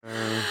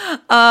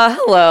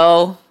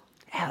Hello.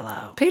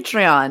 Hello.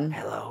 Patreon.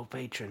 Hello,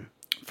 patron.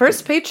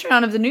 First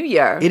Patreon of the new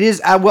year. It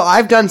is, well,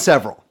 I've done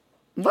several.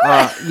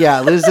 What?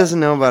 Yeah, Liz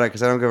doesn't know about it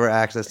because I don't give her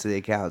access to the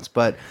accounts.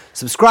 But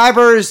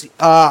subscribers,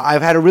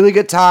 I've had a really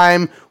good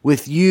time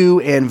with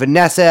you and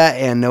Vanessa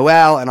and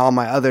Noelle and all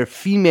my other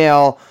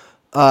female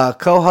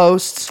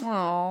co-hosts.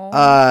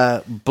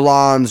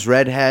 Blondes,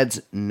 redheads,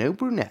 no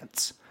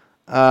brunettes.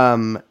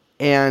 And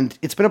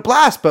it's been a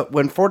blast, but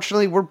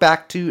unfortunately we're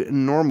back to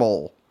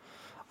normal.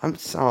 I'm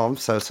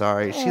so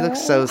sorry. She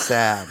looks so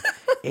sad.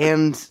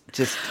 And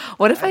just...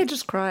 What if I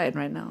just cried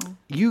right now?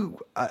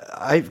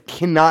 I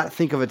cannot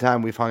think of a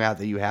time we've hung out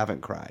that you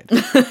haven't cried.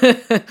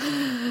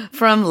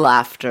 From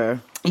laughter.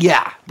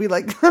 Yeah. Be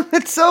like,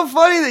 it's so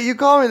funny that you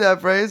call me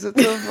that phrase.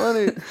 It's so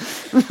funny.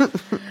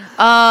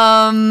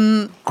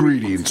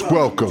 Greetings.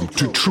 Welcome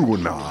to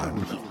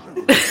TrueAnon.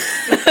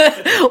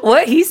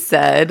 What he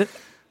said.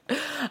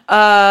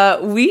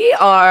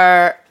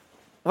 We're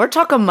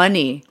talking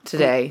money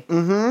today.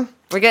 Mm-hmm.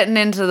 We're getting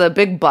into the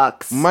big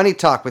bucks. Money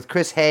Talk with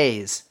Chris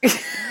Hayes.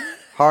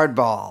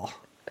 Hardball.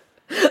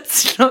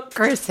 It's not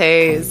Chris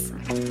Hayes.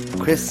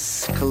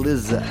 Chris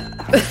Kaliza.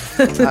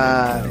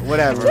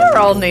 Whatever. They're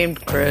all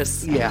named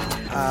Chris. Yeah.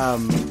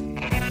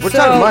 We're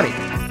talking money.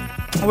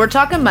 We're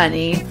talking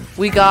money.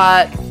 We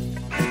got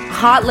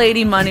hot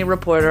lady money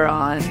reporter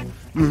on.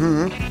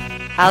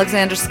 Mm-hmm.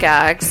 Alexandra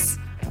Skaggs.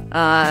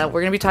 We're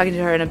going to be talking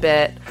to her in a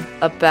bit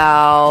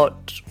about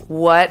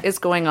what is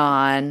going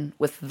on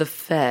with the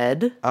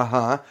Fed.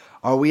 Uh-huh.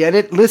 Are we at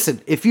it? Listen,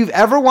 if you've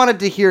ever wanted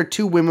to hear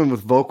two women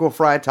with vocal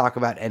fry talk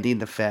about ending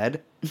the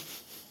Fed,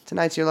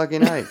 tonight's your lucky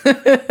night.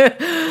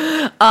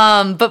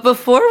 But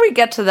before we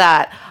get to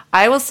that,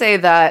 I will say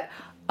that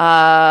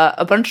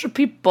a bunch of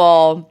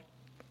people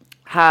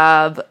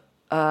have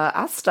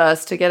asked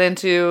us to get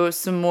into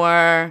some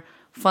more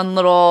fun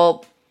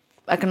little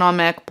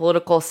economic,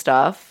 political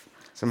stuff.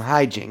 Some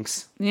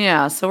hijinks.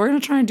 Yeah, so we're going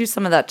to try and do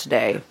some of that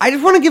today. I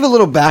just want to give a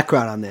little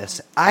background on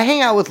this. I hang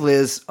out with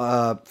Liz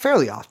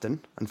fairly often,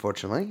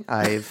 unfortunately.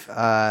 I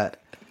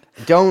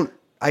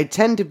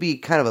tend to be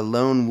kind of a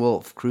lone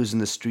wolf, cruising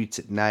the streets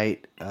at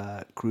night,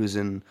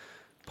 cruising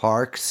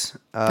parks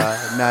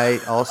at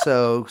night,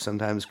 also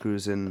sometimes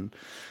cruising,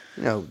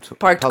 Parked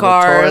public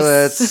cars.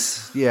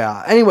 toilets.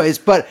 Yeah. Anyways,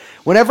 but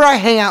whenever I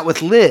hang out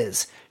with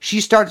Liz, she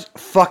starts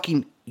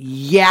fucking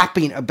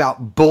yapping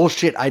about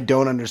bullshit I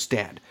don't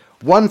understand.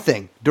 One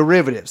thing,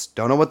 derivatives.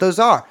 Don't know what those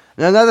are.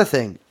 And another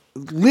thing,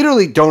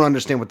 literally don't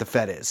understand what the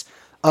Fed is.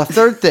 A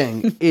third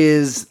thing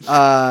is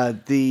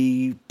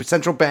the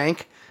central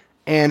bank.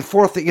 And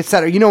fourth thing,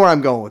 etc. You know where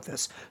I'm going with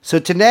this. So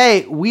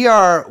today we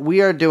are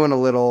doing a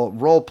little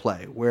role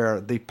play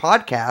where the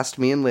podcast,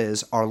 me and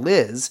Liz, are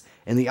Liz,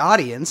 and the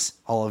audience,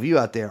 all of you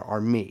out there, are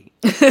me.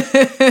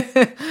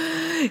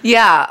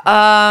 Yeah.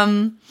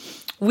 I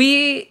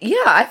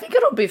think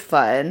it'll be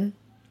fun.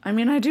 I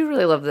mean, I do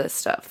really love this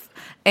stuff.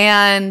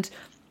 And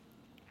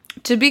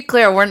to be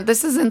clear,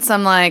 this isn't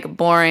some like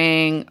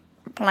boring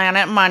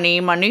planet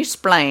money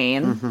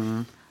splain.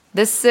 Mm-hmm.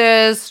 This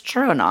is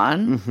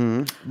TrueAnon.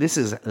 Mm-hmm. This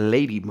is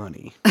lady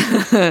money.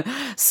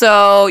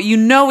 So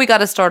we got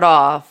to start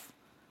off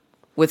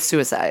with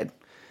suicide.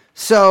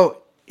 So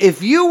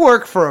if you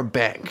work for a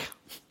bank,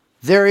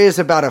 there is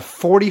about a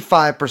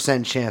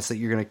 45% chance that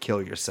you're going to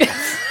kill yourself.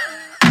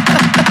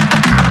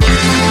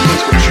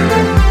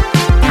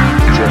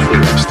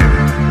 Jeffrey Epstein.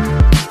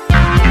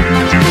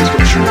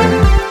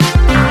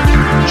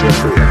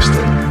 Jeffrey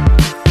Epstein.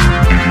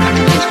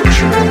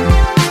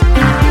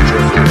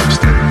 Jeffrey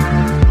Epstein.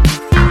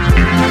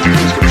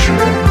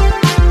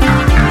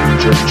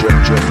 Jeffrey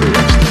Epstein.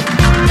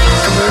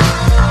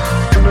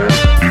 Come in.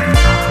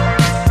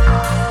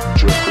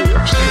 Jeffrey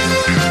Epstein.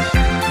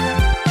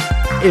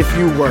 If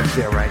you work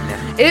there right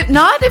now.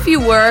 Not if you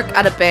work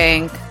at a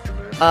bank,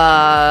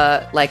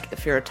 like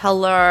if you're a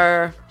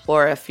teller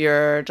or if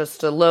you're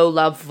just a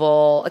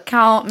low-level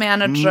account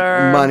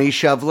manager. Money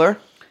shoveler.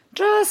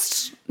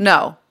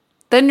 No.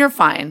 Then you're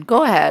fine.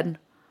 Go ahead.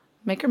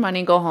 Make your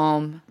money, go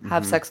home,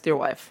 have sex with your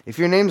wife. If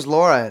your name's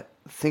Laura,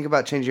 think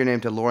about changing your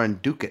name to Lauren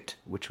Ducat,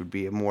 which would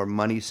be a more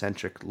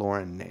money-centric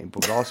Lauren name,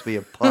 but would also be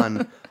a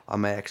pun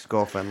on my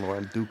ex-girlfriend,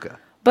 Lauren Duca.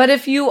 But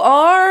if you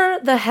are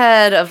the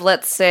head of,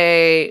 let's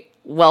say,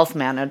 wealth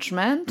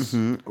management,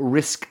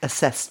 risk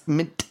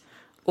assessment,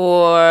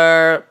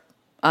 or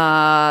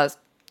the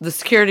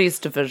securities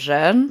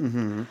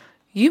division,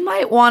 you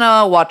might want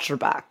to watch your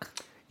back.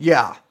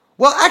 Yeah.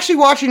 Well, actually,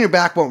 watching your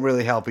back won't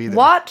really help either.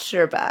 Watch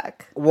your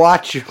back.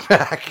 Watch your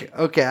back.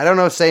 Okay, I don't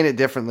know if saying it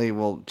differently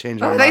will change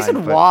my mind. They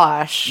said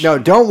wash. No,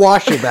 don't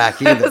wash your back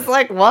either. It's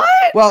like, what?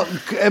 Well,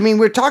 I mean,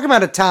 we're talking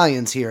about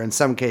Italians here in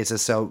some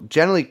cases, so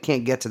generally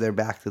can't get to their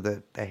back to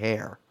the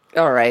hair.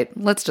 All right,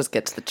 let's just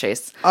get to the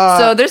chase.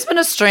 So there's been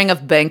a string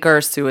of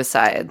banker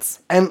suicides.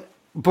 And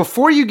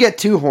before you get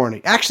too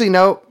horny, actually,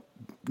 no,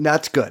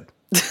 that's good.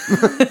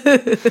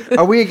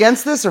 Are we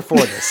against this or for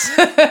this?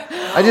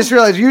 I just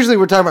realized usually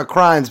we're talking about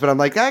crimes, but I'm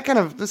like,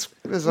 this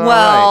is all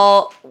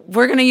right.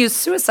 We're going to use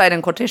suicide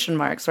in quotation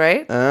marks,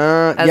 right?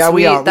 Yeah,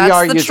 we are. That's we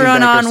are the using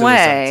TrueAnon banker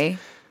way.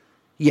 suicides.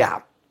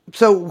 Yeah.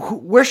 So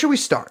where should we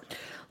start?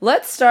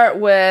 Let's start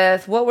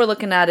with what we're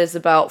looking at is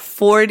about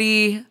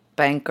 40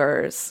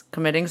 bankers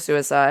committing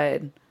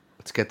suicide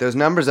Let's get those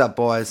numbers up,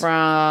 boys.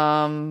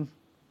 from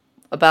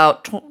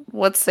about,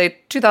 let's say,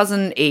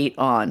 2008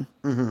 on,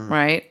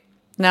 right?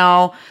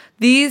 Now,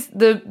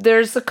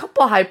 there's a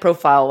couple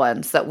high-profile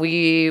ones that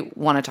we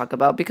want to talk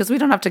about because we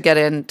don't have to get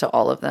into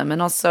all of them.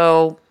 And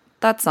also,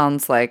 that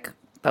sounds like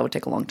that would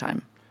take a long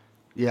time.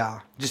 Yeah,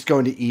 just go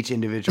into each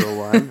individual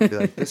one. Be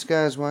like, this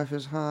guy's wife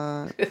is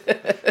hot.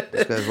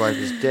 This guy's wife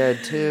is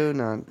dead too.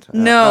 But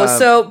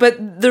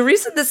the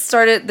reason this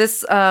started,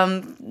 this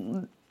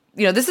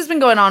has been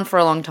going on for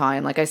a long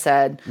time, like I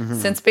said,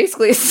 since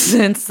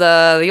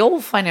the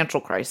old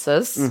financial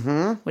crisis,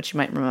 which you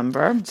might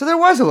remember. So there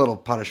was a little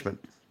punishment.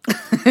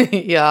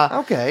 Yeah.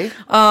 Okay.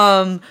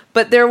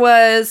 But there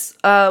was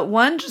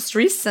one just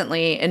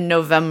recently in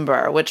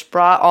November, which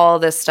brought all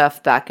this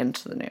stuff back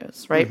into the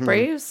news, right,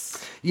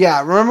 Braves?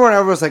 Yeah, remember when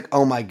everyone was like,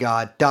 oh my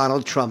God,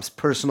 Donald Trump's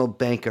personal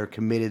banker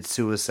committed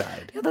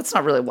suicide? Yeah, that's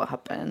not really what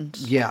happened.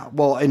 Yeah,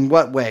 well, in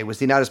what way? Was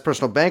he not his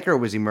personal banker or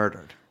was he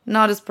murdered?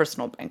 Not his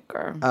personal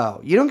banker. Oh,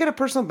 you don't get a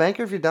personal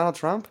banker if you're Donald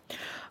Trump?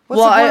 What's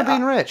the point of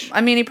being rich?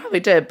 I mean, he probably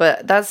did,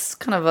 but that's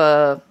kind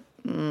of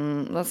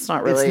that's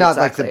not really It's not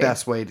exactly. like the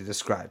best way to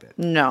describe it.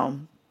 No.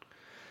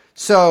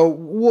 So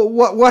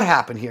what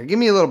happened here? Give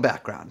me a little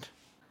background.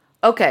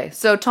 Okay,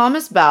 so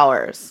Thomas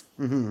Bowers,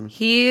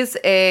 he's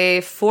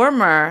a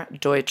former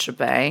Deutsche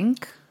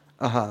Bank,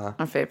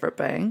 our favorite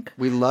bank.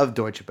 We love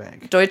Deutsche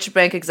Bank. Deutsche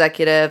Bank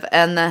executive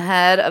and the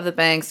head of the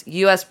bank's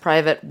U.S.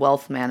 private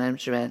wealth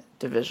management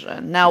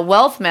division. Now,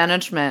 wealth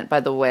management,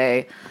 by the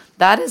way,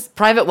 that is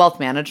private wealth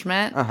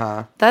management.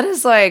 That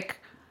is like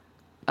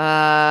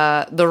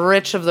the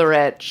rich of the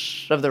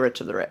rich of the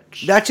rich of the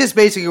rich. That's just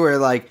basically where,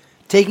 like,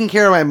 taking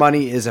care of my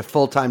money is a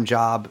full-time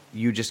job.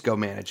 You just go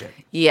manage it.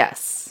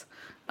 Yes.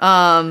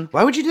 Why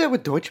would you do that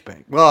with Deutsche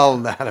Bank?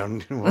 Well, I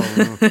don't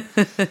know.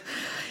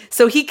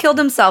 So he killed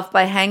himself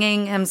by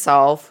hanging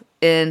himself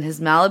in his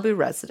Malibu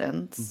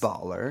residence.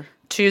 Baller.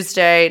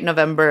 Tuesday,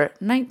 November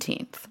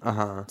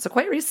 19th. So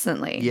quite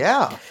recently.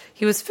 Yeah.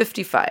 He was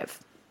 55.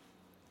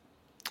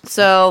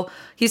 So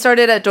he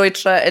started at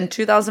Deutsche in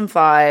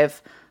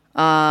 2005.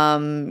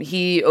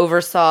 He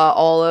oversaw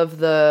all of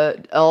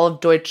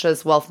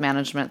Deutsche's wealth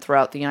management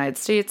throughout the United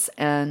States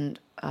and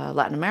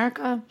Latin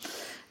America.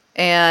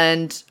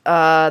 And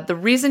the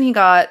reason he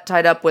got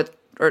tied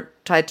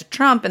to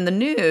Trump in the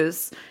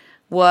news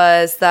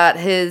was that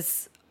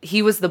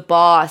he was the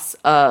boss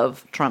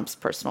of Trump's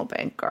personal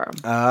banker.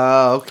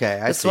 Oh,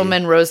 okay. This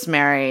woman,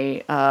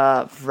 Rosemary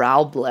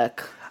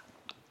Vrablick.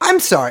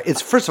 I'm sorry.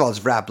 First of all, it's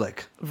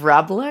Vrablick.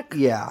 Vrablick?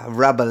 Yeah,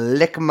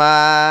 Vrablick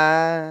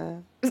my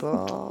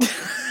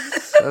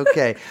boss.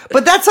 Okay.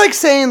 But that's like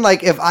saying,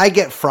 like, if I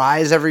get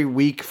fries every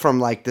week from,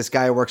 like, this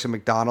guy who works at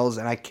McDonald's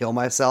and I kill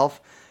myself,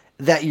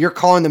 that you're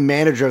calling the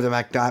manager of the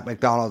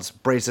McDonald's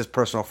Brace's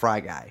personal fry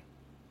guy.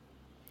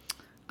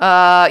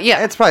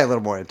 Yeah. It's probably a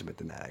little more intimate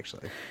than that,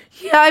 actually.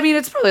 Yeah, I mean,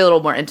 it's probably a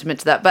little more intimate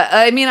to that. But,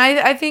 I mean,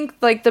 I think,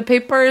 like, the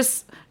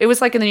papers, it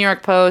was, like, in the New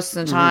York Post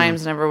and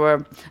Times and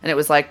everywhere. And it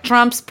was, like,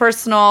 Trump's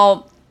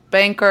personal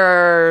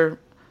banker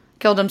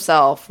killed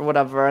himself or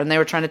whatever. And they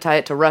were trying to tie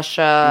it to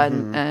Russia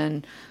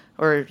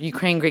or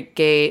Ukraine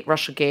Gate,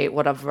 Russia Gate,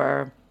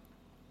 whatever.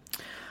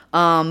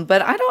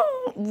 But I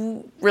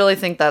don't really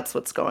think that's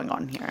what's going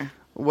on here.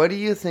 What do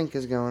you think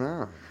is going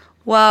on?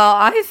 Well,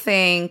 I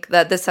think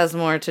that this has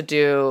more to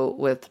do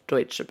with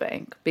Deutsche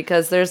Bank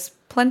because there's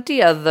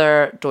plenty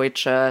other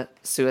Deutsche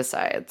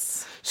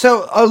suicides.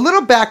 So a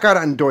little background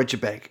on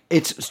Deutsche Bank.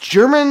 It's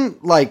German,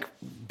 like,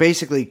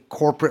 basically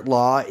corporate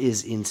law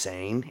is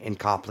insane and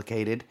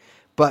complicated.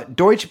 But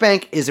Deutsche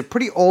Bank is a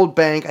pretty old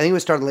bank. I think it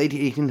was started in the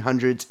late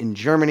 1800s in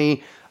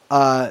Germany.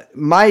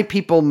 My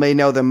people may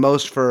know them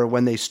most for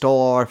when they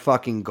stole our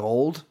fucking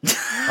gold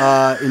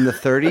in the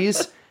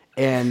 30s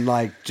and,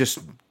 like, just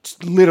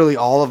literally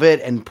all of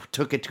it and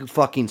took it to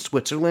fucking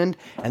Switzerland,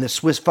 and the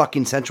Swiss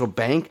fucking central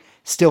bank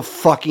still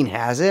fucking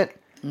has it.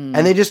 And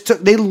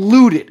they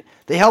looted.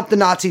 They helped the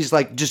Nazis,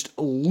 like, just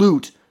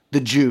loot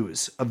the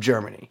Jews of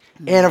Germany.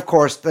 And of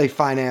course they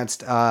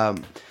financed,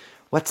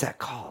 what's that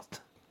called?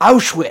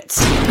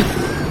 Auschwitz.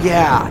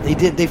 Yeah, they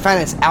did. They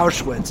financed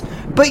Auschwitz.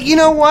 But you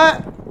know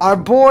what? Our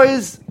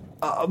boys,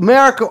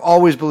 America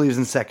always believes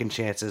in second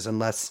chances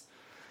unless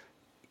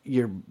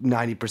you're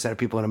 90% of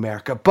people in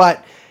America.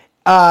 But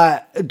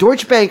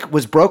Deutsche Bank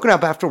was broken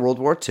up after World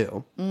War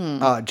II,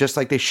 just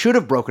like they should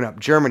have broken up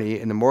Germany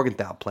in the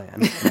Morgenthau Plan.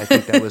 And I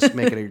think that was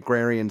make it an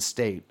agrarian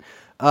state,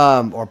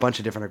 or a bunch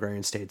of different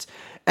agrarian states.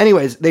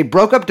 Anyways, they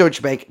broke up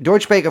Deutsche Bank.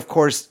 Deutsche Bank, of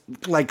course,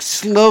 like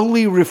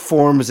slowly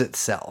reforms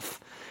itself.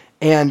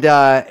 And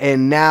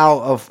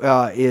now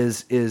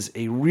is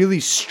a really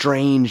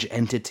strange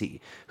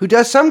entity who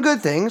does some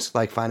good things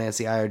like finance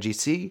the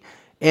IRGC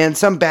and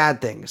some bad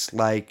things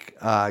like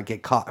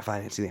get caught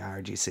financing the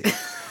IRGC.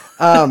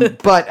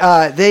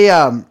 But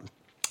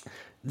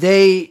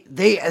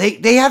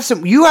they have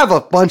some. You have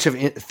a bunch of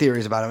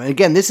theories about them. And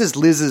again, this is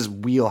Liz's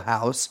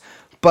wheelhouse.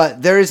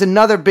 But there is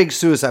another big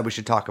suicide we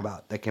should talk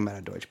about that came out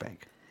of Deutsche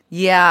Bank.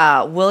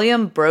 Yeah,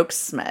 William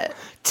Brokesmith.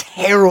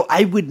 Terrible.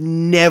 I would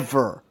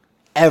never,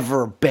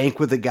 ever bank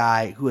with a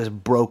guy who has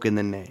broken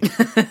the name.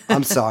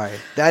 I'm sorry.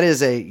 That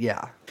is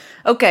yeah.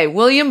 Okay,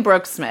 William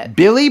Brokesmith.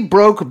 Billy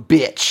Broke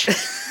Bitch.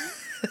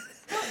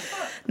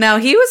 Now,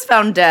 he was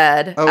found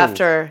dead Oh.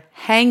 after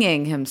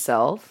hanging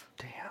himself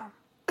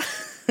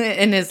Damn.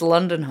 in his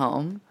London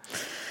home.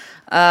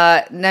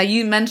 Now,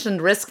 you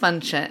mentioned risk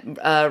function.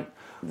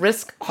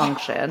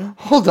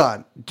 Hold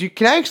on.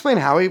 Can I explain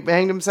how he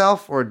hanged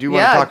himself, or do you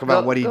want Yeah, to talk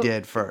about go- what he go.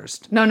 did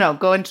first? No,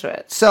 go into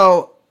it.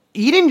 So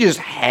he didn't just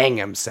hang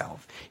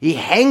himself. He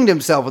hanged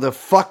himself with a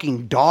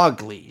fucking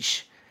dog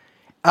leash.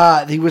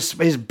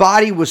 His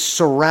body was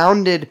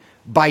surrounded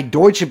by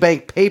Deutsche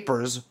Bank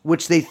papers,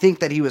 which they think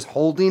that he was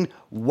holding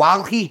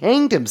while he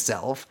hanged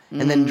himself,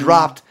 and then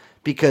dropped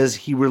because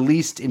he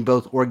released in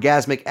both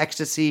orgasmic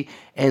ecstasy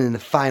and in the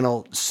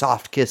final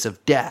soft kiss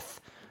of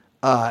death,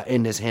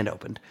 and his hand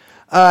opened.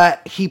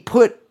 He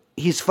put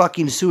his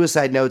fucking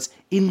suicide notes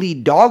in the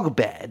dog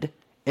bed,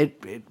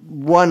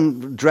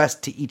 one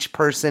dressed to each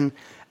person.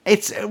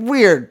 It's a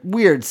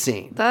weird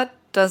scene. That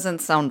doesn't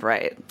sound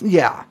right.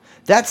 Yeah,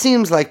 that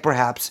seems like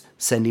perhaps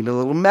sending a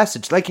little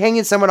message, like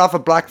hanging someone off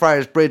of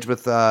Blackfriars Bridge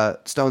with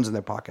stones in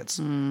their pockets,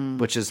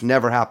 which has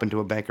never happened to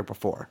a banker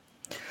before.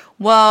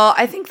 Well,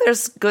 I think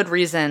there's good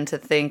reason to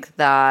think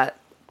that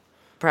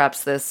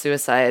perhaps this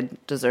suicide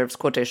deserves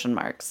quotation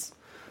marks.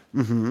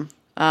 Mm-hmm.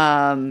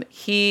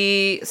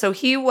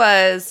 He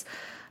was,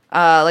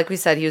 like we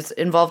said, he was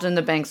involved in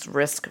the bank's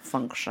risk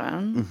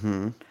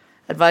function,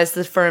 advised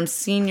the firm's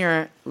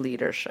senior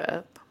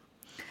leadership,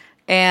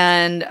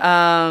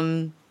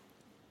 and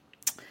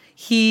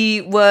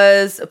he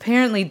was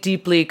apparently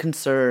deeply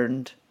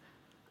concerned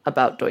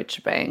about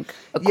Deutsche Bank,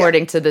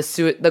 according to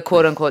the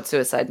quote-unquote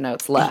suicide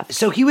notes left.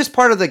 So he was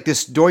part of like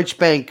this Deutsche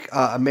Bank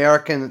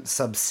American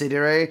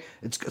subsidiary.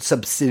 It's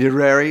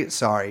subsidiary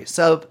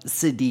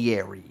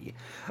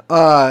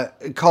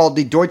called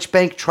the Deutsche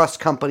Bank Trust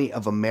Company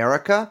of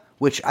America,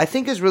 which I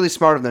think is really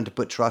smart of them to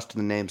put trust in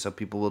the name, so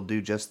people will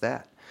do just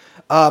that.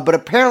 But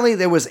apparently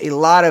there was a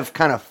lot of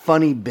kind of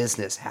funny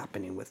business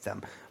happening with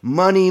them.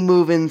 Money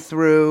moving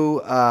through,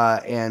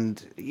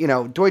 and,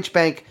 Deutsche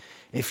Bank,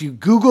 if you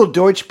Google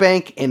Deutsche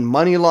Bank and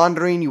money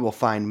laundering, you will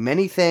find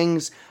many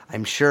things.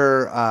 I'm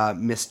sure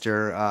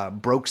Mr.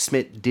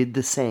 Brokesmith did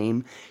the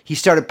same. He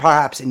started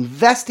perhaps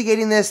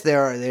investigating this.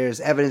 There's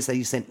evidence that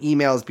he sent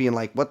emails being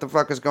like, what the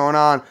fuck is going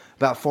on,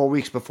 about 4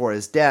 weeks before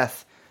his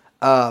death.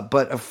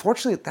 But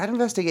unfortunately, that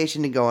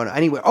investigation didn't go on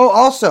anywhere. Oh,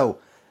 also,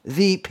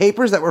 the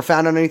papers that were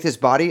found underneath his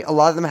body, a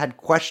lot of them had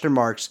question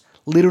marks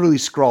literally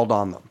scrawled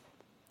on them.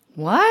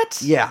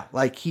 What? Yeah,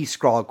 like he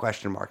scrawled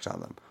question marks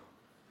on them.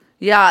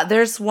 Yeah,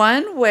 there's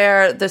one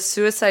where the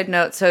suicide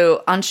note,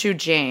 so Anshu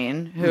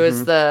Jain, who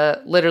is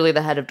literally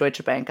the head of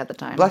Deutsche Bank at the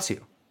time. Bless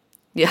you.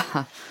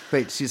 Yeah.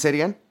 Wait, so you say it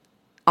again?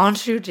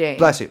 Anshu Jain.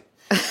 Bless you.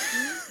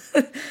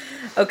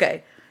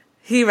 Okay.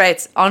 He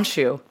writes,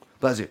 Anshu,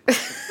 Bless you.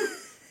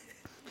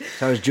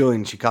 So was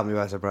Julian. She caught me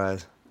by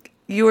surprise.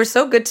 you were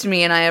so good to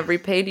me and I have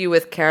repaid you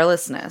with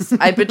carelessness.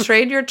 I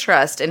betrayed your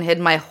trust and hid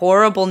my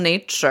horrible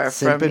nature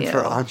from Simping you.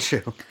 for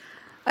Anshu.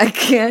 I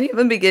can't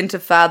even begin to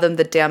fathom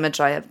the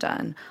damage I have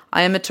done.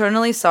 I am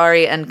eternally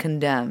sorry and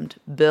condemned.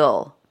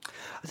 Bill.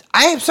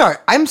 I am sorry.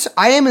 I'm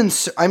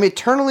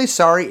eternally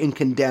sorry and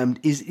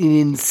condemned is an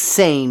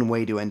insane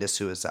way to end a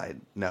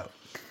suicide note.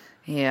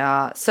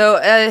 Yeah.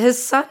 So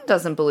his son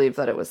doesn't believe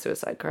that it was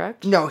suicide,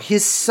 correct? No,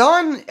 his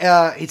son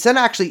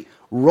actually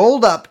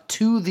rolled up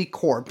to the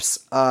corpse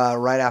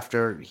right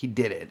after he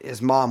did it.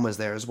 His mom was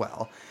there as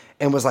well.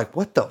 And was like,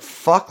 what the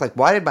fuck? Like,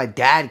 why did my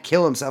dad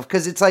kill himself?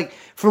 Because it's like,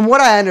 from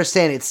what I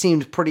understand, it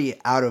seemed pretty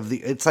out of the...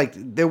 It's like,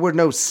 there were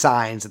no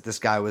signs that this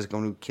guy was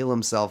going to kill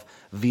himself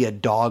via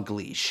dog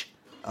leash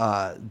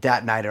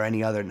that night or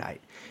any other night.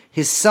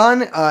 His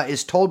son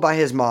is told by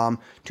his mom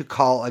to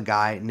call a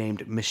guy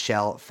named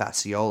Michel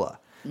Faciola.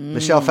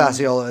 Michel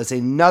Faciola is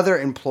another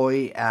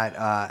employee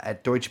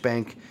at Deutsche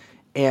Bank,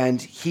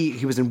 and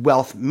he was in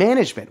wealth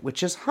management,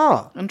 which is,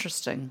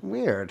 Interesting.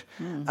 weird.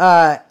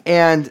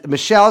 And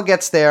Michelle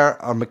gets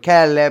there, or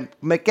Michele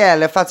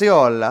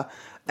Faziola,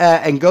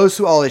 and goes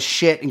through all his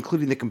shit,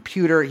 including the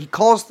computer. He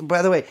calls,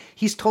 by the way,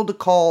 he's told to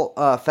call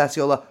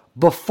Faziola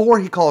before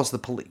he calls the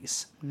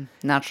police.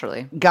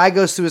 Naturally. Guy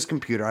goes through his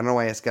computer. I don't know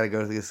why he's got to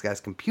go through this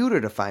guy's computer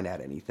to find out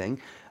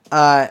anything.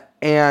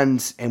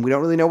 And we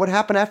don't really know what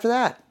happened after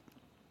that.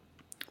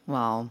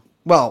 Well,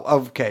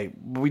 okay,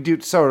 we do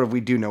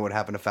know what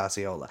happened to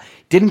Faciola.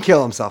 Didn't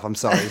kill himself, I'm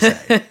sorry to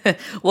say.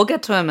 we'll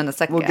get to him in a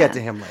second. We'll get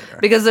to him later.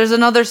 Because there's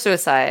another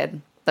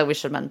suicide that we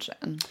should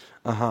mention.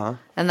 Uh-huh.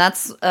 And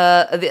that's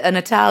an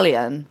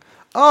Italian.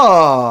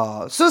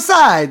 Oh,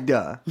 suicide!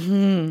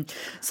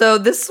 So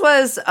this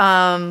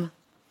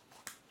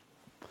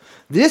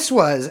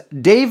was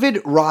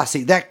David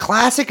Rossi, that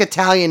classic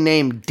Italian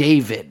name,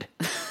 David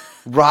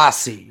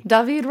Rossi.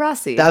 David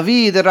Rossi.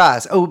 David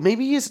Rossi. Oh,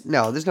 maybe there's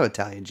no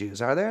Italian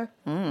Jews, are there?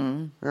 I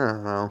don't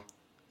know.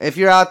 If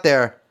you're out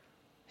there,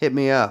 hit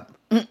me up.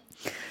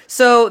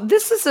 So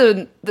this is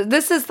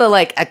the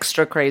like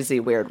extra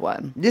crazy weird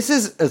one. This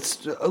is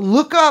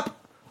look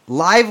up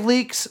live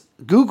leaks.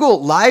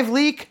 Google live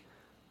leak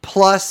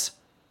plus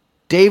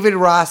David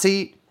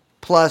Rossi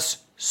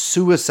plus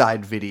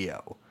suicide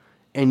video,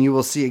 and you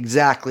will see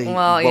exactly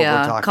Well, what we're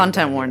yeah, talking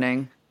content about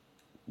warning.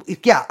 here.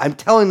 Yeah, I'm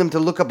telling them to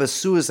look up a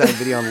suicide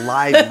video on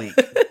live leak,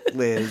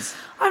 Liz.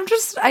 I'm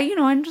just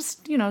trying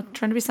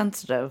to be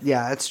sensitive.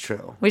 Yeah, that's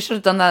true. We should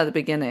have done that at the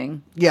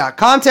beginning. Yeah,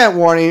 content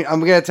warning.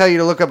 I'm going to tell you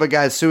to look up a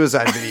guy's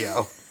suicide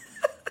video.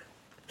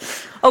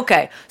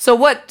 Okay, so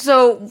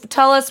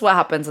tell us what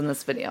happens in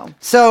this video.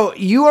 So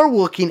you are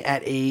looking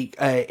at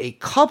a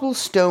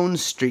cobblestone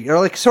street, or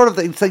like sort of,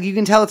 it's like you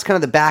can tell it's kind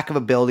of the back of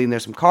a building.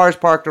 There's some cars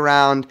parked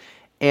around,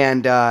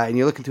 and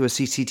you're looking through a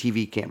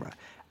CCTV camera.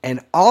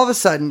 And all of a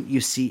sudden, you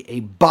see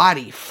a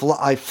body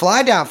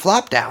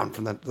flop down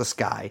from the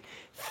sky,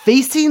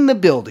 facing the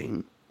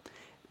building,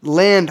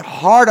 land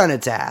hard on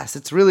its ass.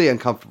 It's really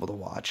uncomfortable to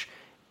watch,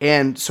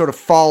 and sort of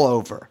fall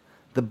over.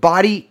 The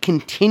body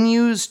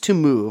continues to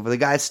move. The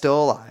guy's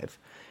still alive.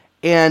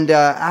 And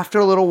after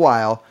a little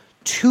while,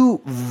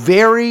 two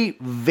very,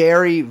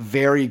 very,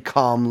 very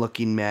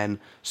calm-looking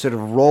men sort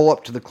of roll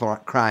up to the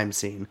crime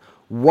scene.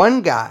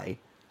 One guy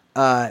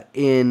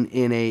in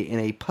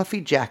a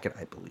puffy jacket,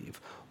 I believe,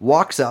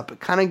 walks up,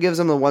 kind of gives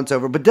him the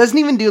once-over, but doesn't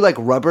even do, like,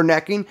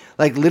 rubbernecking.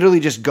 Like, literally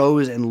just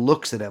goes and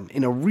looks at him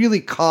in a really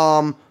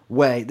calm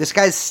way. This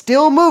guy's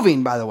still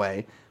moving, by the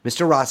way.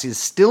 Mr. Rossi is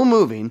still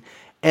moving.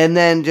 And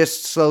then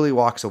just slowly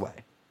walks away.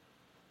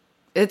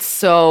 It's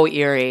so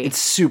eerie. It's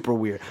super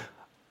weird.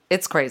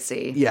 It's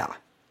crazy. Yeah.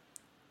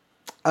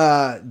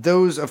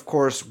 Those, of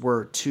course,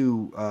 were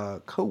two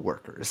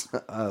co-workers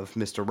of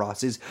Mr.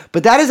 Rossi's.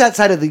 But that is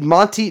outside of the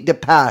Monte de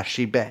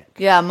Paschi Bank.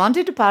 Yeah,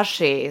 Monte de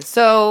Paschi.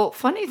 So,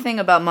 funny thing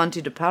about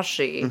Monte de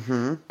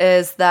Paschi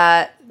is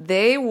that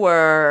they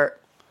were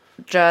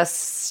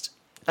just...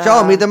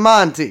 Show me the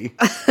Monte.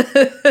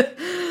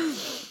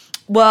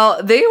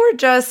 Well, they were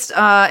just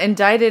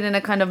indicted in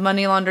a kind of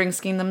money laundering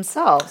scheme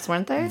themselves,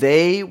 weren't they?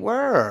 They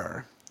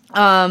were.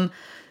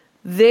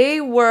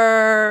 They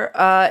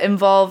were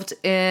involved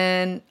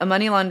in a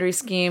money laundering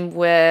scheme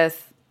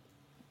with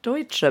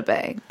Deutsche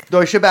Bank.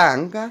 Deutsche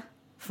Bank.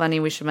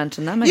 Funny, we should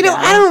mention them You again. know,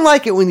 I don't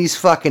like it when these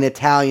fucking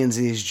Italians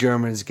and these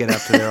Germans get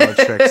up to their old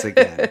tricks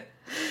again.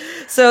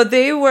 So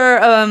they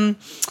were...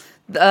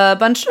 a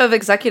bunch of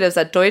executives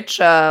at Deutsche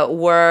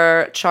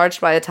were charged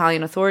by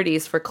Italian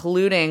authorities for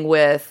colluding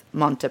with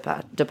Monte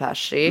de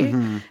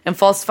Paschi and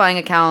falsifying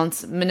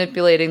accounts,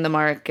 manipulating the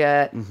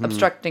market,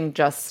 obstructing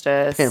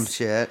justice. Pimp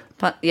shit.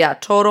 Yeah,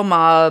 total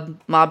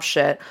mob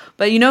shit.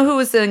 But you know who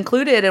was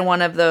included in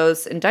one of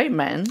those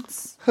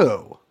indictments?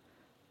 Who?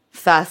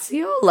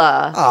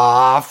 Fasciola.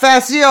 Ah,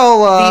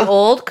 Fasciola. The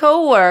old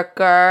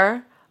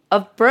co-worker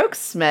of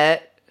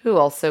Brooksmith, who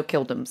also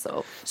killed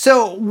himself.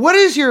 So, what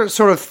is your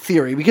sort of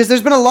theory? Because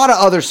there's been a lot of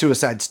other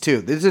suicides,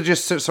 too. These are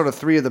just sort of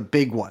three of the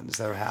big ones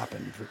that have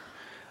happened.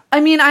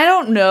 I mean, I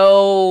don't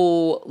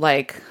know,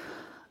 like,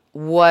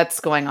 what's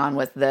going on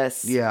with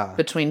this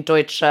between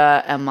Deutsche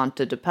and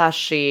Monte de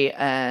Paschi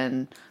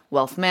and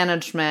wealth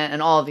management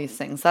and all of these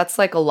things. That's,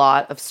 like, a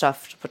lot of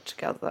stuff to put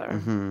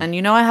together. And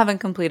you know I haven't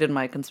completed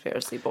my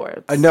conspiracy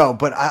boards. No,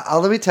 but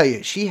let me tell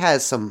you, she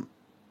has some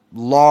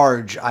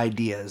large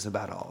ideas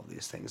about all of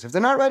these things. If they're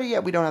not ready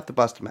yet, we don't have to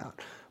bust them out.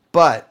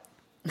 But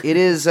it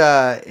is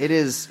a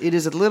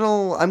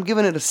little. I'm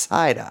giving it a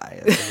side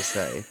eye, as they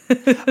say.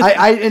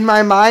 I in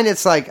my mind,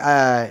 it's like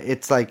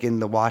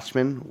in The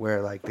Watchmen,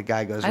 where like the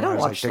guy goes, I don't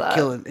watch like, that. they're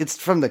killing. It's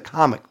from the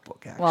comic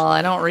book, actually. Well,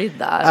 I don't read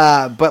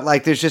that. But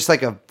like, there's just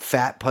like a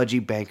fat, pudgy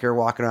banker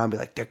walking around, and be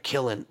like, they're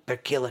killing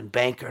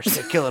bankers,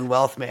 they're killing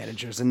wealth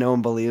managers, and no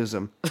one believes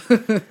them.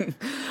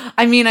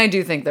 I mean, I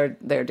do think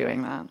they're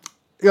doing that.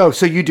 Oh,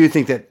 so you do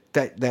think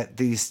that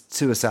these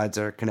suicides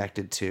are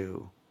connected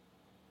to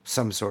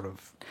some sort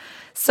of...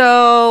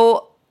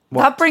 So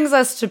that brings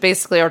us to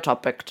basically our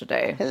topic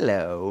today.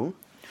 Hello.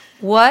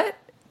 What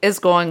is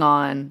going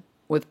on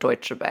with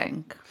Deutsche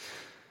Bank?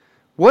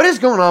 What is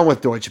going on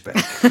with Deutsche Bank?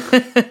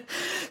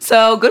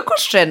 So, good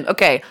question.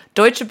 Okay,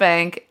 Deutsche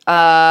Bank,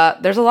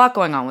 there's a lot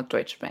going on with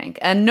Deutsche Bank,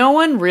 and no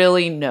one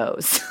really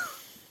knows.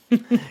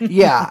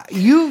 Yeah,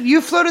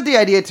 you floated the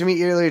idea to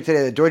me earlier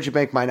today that Deutsche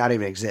Bank might not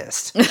even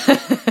exist.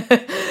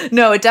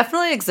 No, it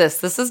definitely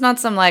exists. This is not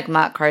some like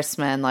Matt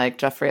Kreisman, like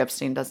Jeffrey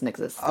Epstein doesn't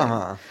exist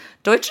thing.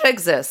 Deutsche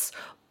exists,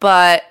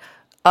 but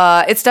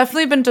it's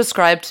definitely been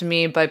described to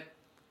me by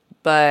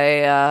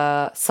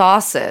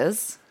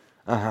sauces.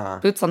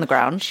 Boots on the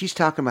ground. She's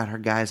talking about her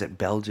guys at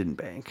Belgian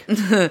Bank.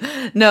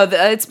 No,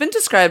 it's been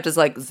described as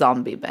like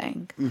zombie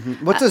bank.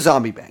 What's a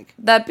zombie bank?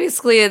 That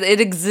basically it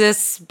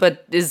exists,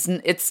 but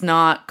it's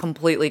not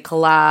completely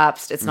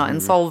collapsed. It's not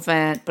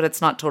insolvent, but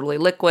it's not totally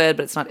liquid,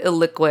 but it's not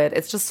illiquid.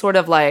 It's just sort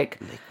of like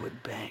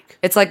Liquid bank.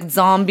 it's like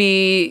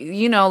zombie,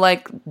 you know,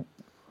 like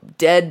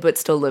dead but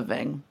still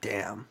living.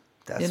 Damn.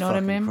 That's You know what I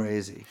fucking mean?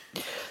 crazy.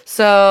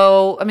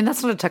 So, I mean,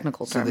 that's not a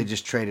technical So term. they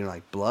just trade in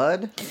like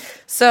blood?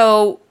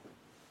 So,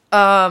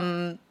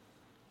 no,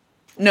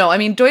 I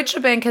mean,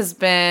 Deutsche Bank has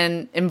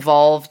been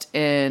involved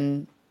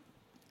in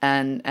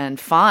and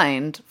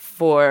fined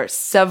for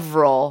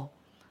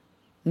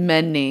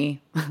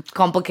many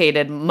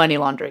complicated money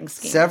laundering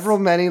schemes. Several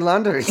many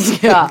laundering.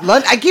 Yeah.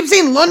 I keep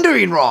saying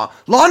laundering wrong.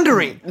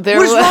 Laundering. There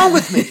What is wa- wrong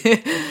with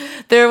me?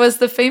 There was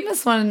the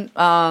famous one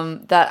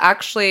that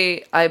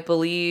actually, I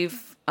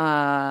believe,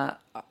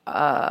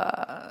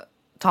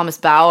 Thomas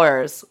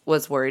Bowers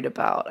was worried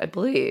about. I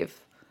believe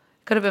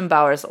could have been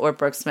Bowers or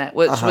Brooke Smith,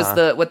 which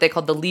was what they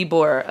called the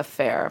Libor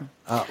affair.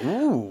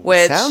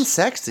 Which sounds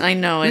sexy. I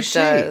know Who's it she?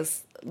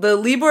 does. The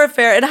Libor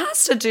affair. It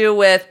has to do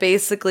with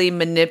basically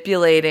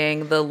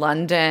manipulating the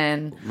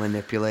London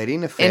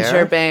Manipulating affair.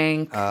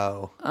 interbank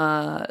Oh,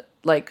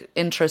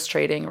 interest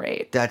trading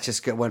rate. that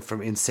just went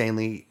from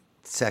insanely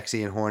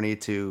sexy and horny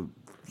to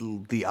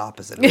the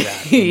opposite of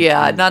that.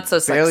 Yeah, not so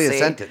sexy. Barely a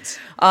sentence.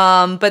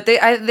 But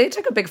they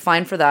took a big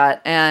fine for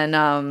that,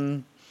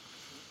 and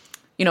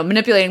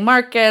manipulating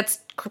markets,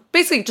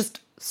 basically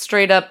just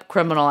straight up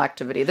criminal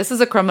activity. This is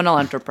a criminal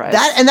enterprise.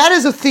 That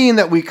is a theme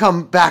that we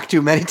come back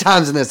to many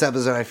times in this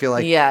episode. I feel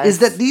like, Yes. is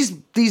that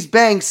these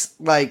banks,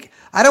 like,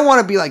 I don't want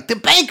to be like the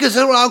bankers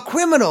are all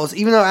criminals,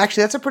 even though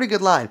actually that's a pretty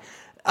good line.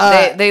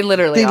 They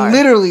literally are.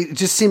 literally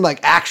just seem like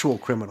actual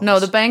criminals. No,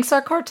 the banks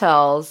are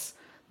cartels.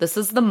 This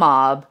is the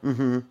mob,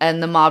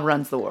 and the mob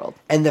runs the world.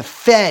 And the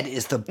Fed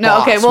is the boss,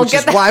 No, okay, we'll which get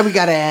is that. why we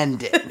got to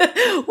end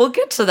it. We'll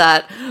get to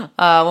that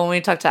when we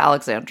talk to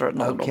Alexandra in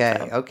a little Okay,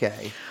 bit.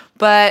 okay.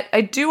 But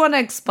I do want to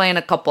explain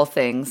a couple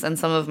things and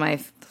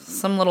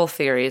some little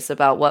theories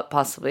about what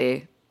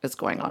possibly is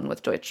going on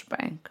with Deutsche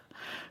Bank.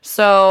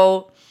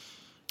 So,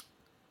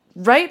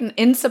 right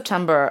in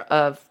September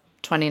of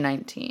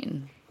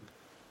 2019,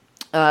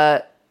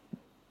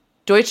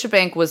 Deutsche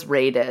Bank was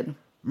raided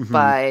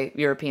by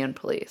European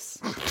police.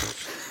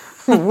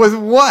 With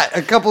what?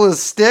 A couple of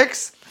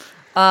sticks?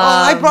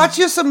 I brought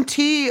you some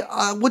tea.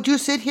 Would you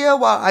sit here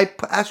while I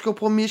ask your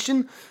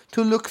permission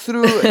to look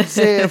through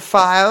the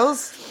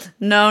files?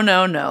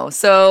 No.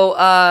 So,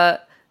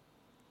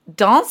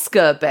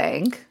 Danske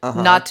Bank,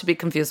 not to be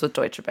confused with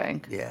Deutsche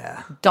Bank.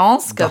 Yeah.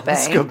 Danske Bank.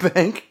 Danske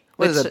Bank?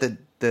 What is Which- that,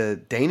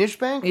 the Danish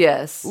bank?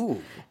 Yes. Ooh.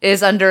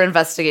 Is under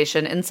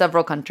investigation in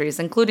several countries,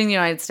 including the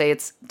United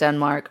States,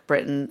 Denmark,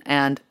 Britain,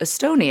 and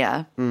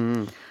Estonia,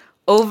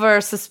 over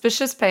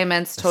suspicious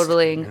payments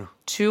totaling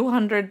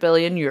 200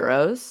 billion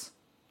euros,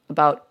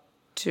 about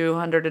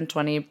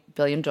 $220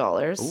 billion,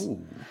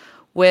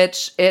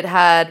 which it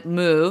had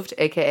moved,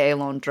 aka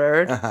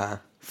laundered,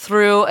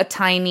 through a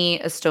tiny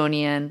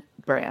Estonian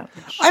branch.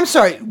 I'm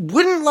sorry,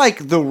 wouldn't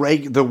like the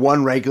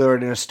one regular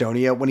in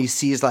Estonia, when he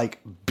sees like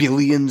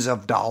billions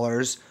of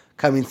dollars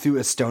coming through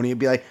Estonia,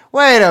 be like,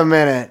 wait a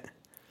minute,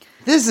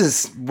 this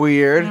is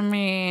weird. I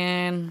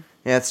mean,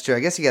 Yeah, that's true. I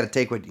guess you got to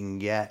take what you can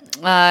get.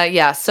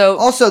 yeah, so...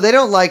 Also, they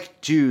don't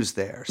like Jews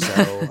there,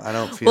 so I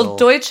don't feel... Well,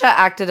 Deutsche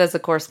acted as a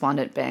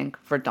correspondent bank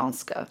for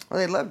Danske. Well,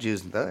 they love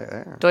Jews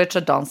there. Deutsche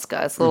Danske.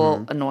 It's a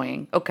little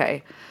annoying.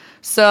 Okay.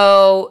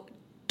 So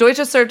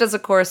Deutsche served as a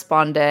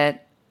correspondent.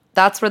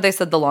 That's where they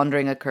said the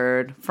laundering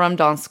occurred, from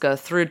Danske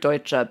through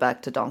Deutsche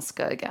back to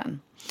Danske again.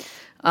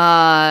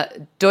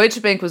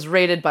 Deutsche Bank was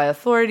raided by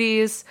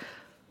authorities.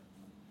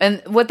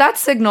 And what that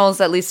signals,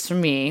 at least to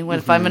me,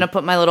 if I'm going to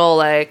put my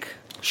little,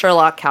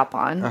 Sherlock cap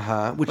on.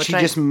 Which she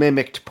just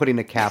mimicked putting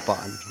a cap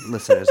on,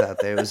 listeners out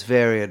there. It was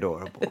very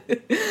adorable.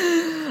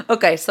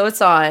 Okay, so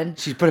it's on.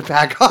 She put it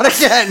back on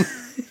again.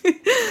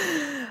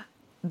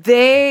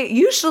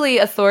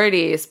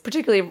 Authorities,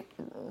 particularly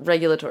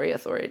regulatory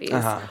authorities,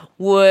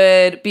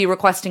 would be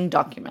requesting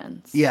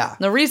documents. Yeah.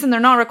 The reason they're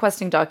not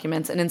requesting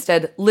documents and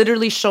instead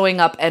literally showing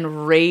up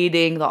and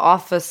raiding the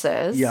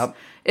offices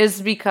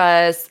is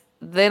because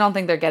they don't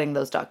think they're getting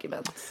those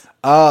documents.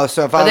 Oh,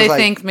 so if I Or was they like...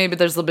 think maybe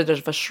there's a bit of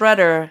a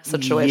shredder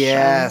situation.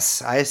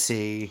 Yes, I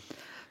see.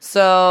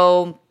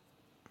 So,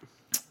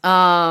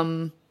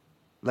 Like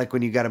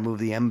when you got to move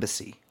the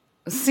embassy.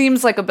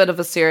 seems like a bit of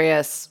a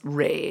serious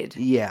raid,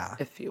 Yeah.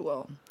 if you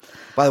will.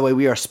 By the way,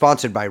 we are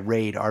sponsored by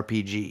Raid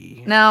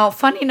RPG. Now,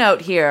 funny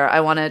note here, I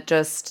want to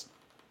just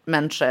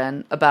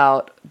mention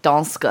about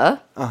Danske.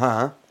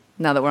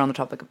 Now that we're on the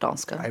topic of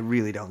Danske. I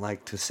really don't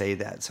like to say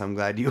that, so I'm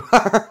glad you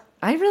are.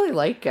 I really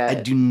like it. I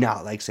do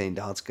not like saying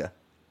Danske.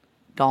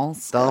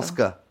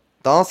 Danske.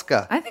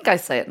 Danske. I think I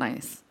say it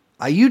nice.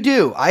 You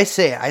do. I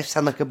say it. I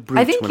sound like a brute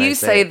I think when you I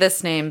say it.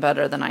 this name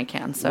better than I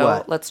can, so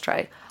What? let's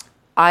try.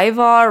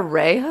 Ivar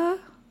Reha?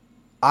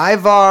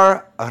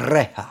 Ivar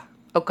Reha.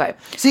 Okay.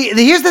 See,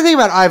 here's the thing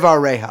about Ivar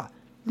Reha.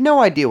 No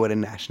idea what a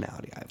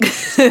nationality Ivar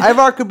is.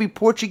 Ivar could be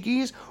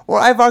Portuguese, or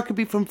Ivar could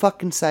be from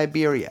fucking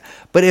Siberia.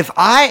 But if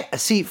my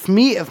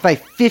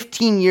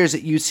 15 years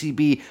at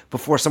UCB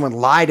before someone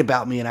lied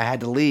about me and I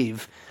had to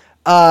leave,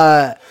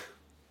 I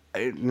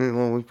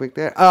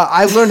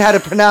learned how to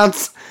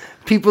pronounce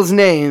people's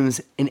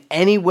names in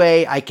any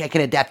way I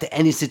can adapt to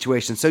any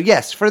situation. So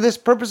yes, for this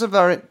purpose of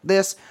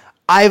this,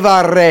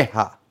 Ivar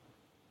Reha.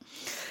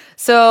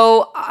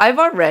 So,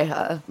 Ivar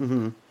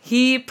Reha,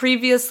 he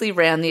previously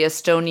ran the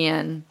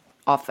Estonian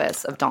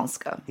office of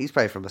Danske. He's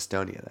probably from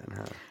Estonia then,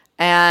 huh?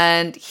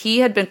 And he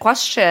had been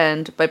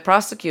questioned by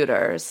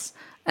prosecutors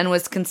and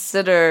was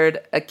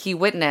considered a key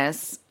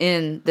witness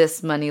in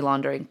this money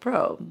laundering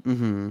probe.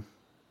 Mm-hmm.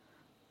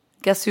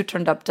 Guess who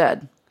turned up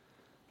dead?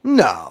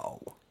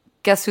 No.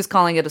 Guess who's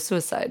calling it a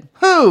suicide?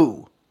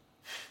 Who?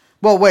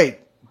 Well, wait.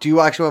 Do you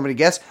actually want me to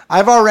guess?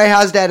 Ivar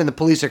Reha's dead and the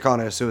police are calling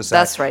it a suicide.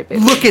 That's right,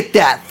 baby. Look at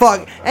that.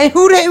 Fuck. And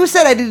who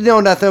said I didn't know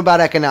nothing about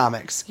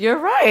economics? You're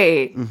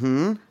right.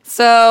 Mm-hmm.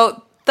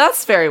 So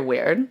that's very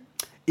weird.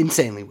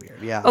 Insanely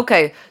weird, yeah.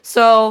 Okay,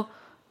 so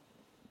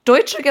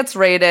Deutsche gets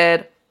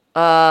raided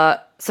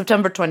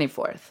September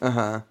 24th.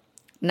 Uh-huh.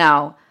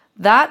 Now,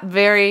 that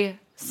very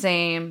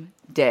same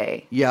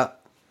day, Yep.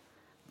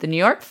 the New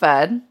York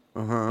Fed,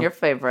 your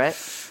favorite,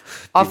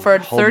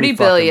 offered Hold me $30 fucking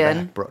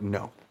billion. back, bro.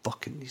 No.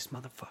 Fucking these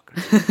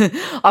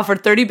motherfuckers.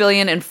 Offered $30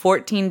 billion in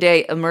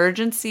 14-day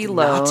emergency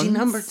loans. Nazi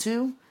number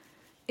 2?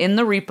 In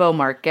the repo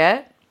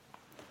market,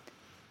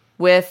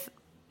 with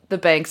the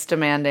banks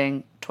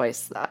demanding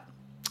twice that.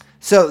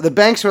 So the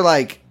banks were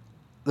like,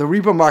 the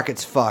repo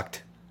market's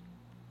fucked.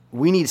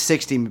 We need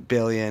 $60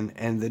 billion,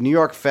 and the New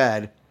York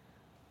Fed,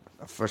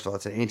 first of all,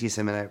 it's an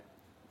anti-Semitic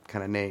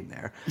kind of name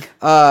there.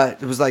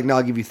 It was like, no,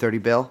 I'll give you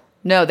 $30 billion.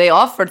 No, they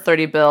offered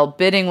 30 bill.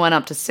 Bidding went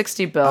up to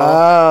 60 bill.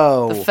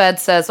 Oh. The Fed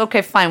says,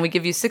 okay, fine, we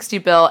give you 60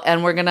 bill,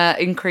 and we're going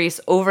to increase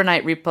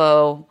overnight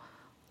repo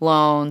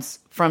loans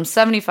from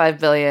 75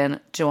 billion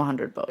to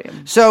 100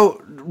 billion.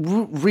 So,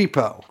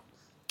 repo.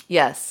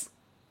 Yes.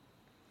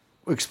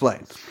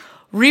 Explain.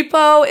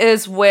 Repo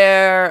is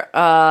where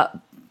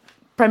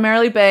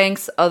primarily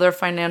banks, other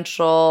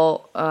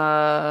financial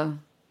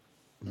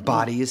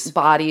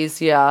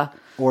bodies, yeah.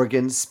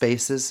 Organs,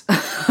 spaces.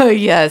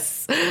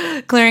 Yes.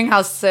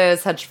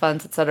 Clearinghouses, hedge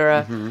funds,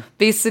 etc.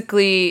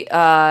 Basically,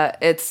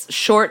 it's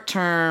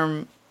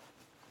short-term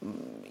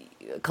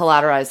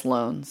collateralized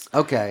loans.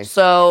 Okay.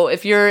 So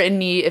if you're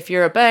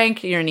a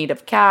bank, you're in need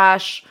of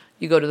cash,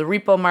 you go to the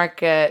repo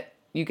market,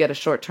 you get a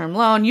short-term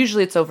loan.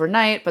 Usually it's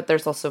overnight, but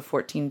there's also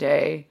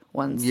 14-day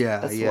ones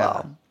as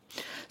well.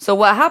 So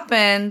what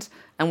happened,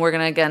 and we're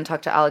gonna again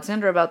talk to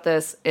Alexander about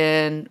this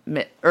I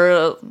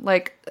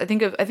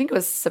think it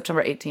was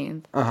September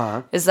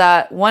 18th. Is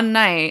that one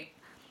night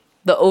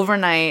the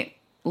overnight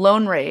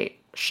loan rate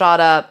shot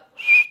up,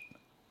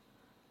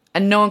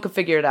 and no one could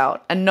figure it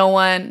out, and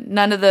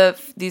none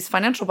of these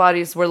financial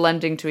bodies were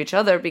lending to each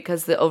other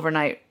because the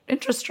overnight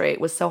interest rate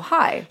was so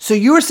high. So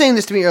you were saying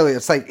this to me earlier.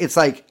 It's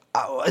like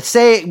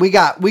say we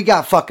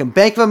got fucking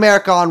Bank of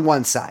America on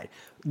one side,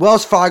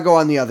 Wells Fargo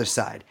on the other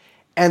side.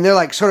 And they're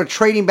like sort of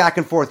trading back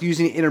and forth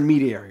using an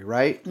intermediary,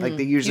 right? Like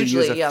they usually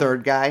use a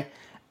third guy,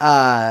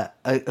 a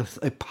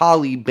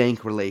poly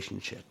bank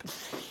relationship.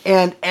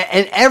 And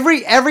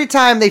every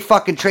time they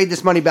fucking trade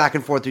this money back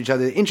and forth to each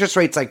other, the interest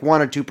rate's like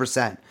 1 or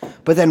 2%.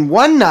 But then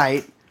one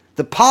night,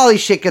 the poly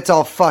shit gets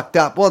all fucked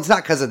up. Well, it's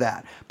not because of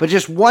that. But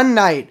just one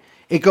night,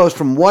 it goes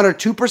from 1 or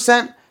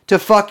 2% to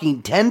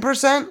fucking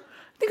 10%.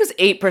 I think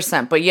it was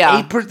 8%, but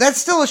yeah. 8%, that's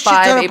still a shit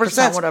ton of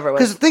percent. Whatever it was.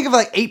 Because think of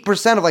like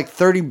 8% of like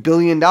 $30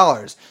 billion.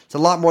 It's a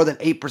lot more than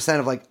 8%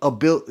 of like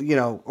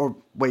or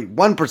wait,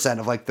 1%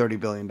 of like $30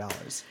 billion.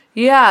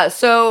 Yeah,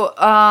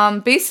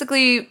 so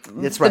basically,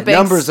 that's right.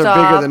 Numbers are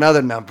bigger than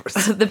other numbers.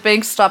 The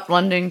banks stopped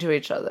lending to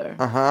each other.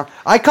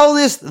 I call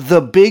this the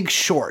Big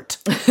Short.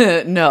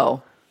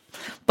 No.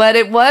 But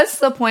it was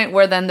the point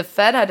where then the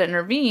Fed had to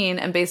intervene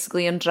and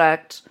basically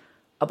inject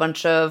a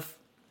bunch of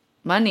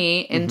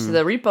money into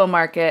the repo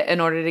market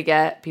in order to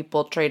get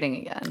people trading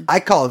again. I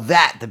call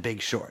that the Big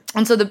Short.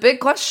 And so the big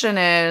question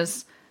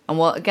is, and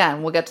we'll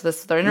get to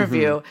this with our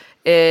interview,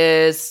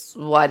 is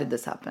why did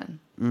this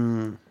happen?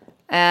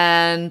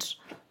 And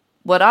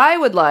what I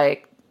would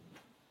like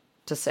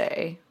to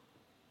say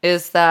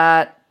is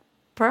that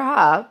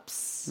perhaps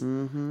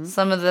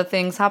some of the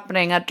things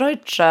happening at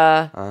Deutsche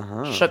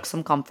shook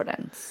some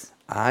confidence.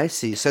 I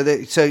see. So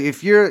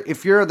if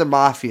you're the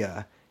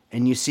mafia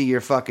and you see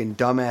your fucking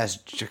dumbass,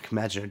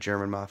 imagine a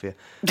German mafia.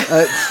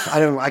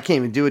 I can't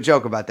even do a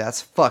joke about that.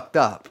 It's fucked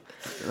up.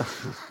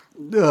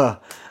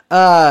 But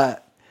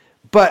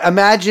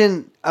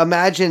imagine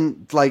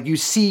like you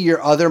see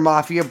your other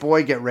mafia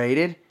boy get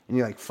raided and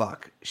you're like,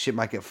 fuck, shit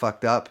might get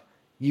fucked up.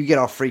 You get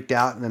all freaked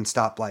out and then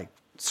stop like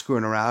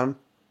screwing around.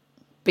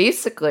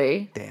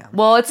 Basically. Damn.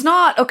 Well, it's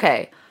not,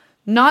 okay.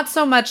 Not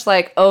so much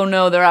like, oh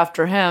no, they're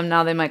after him,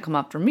 now they might come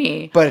after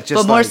me. But it's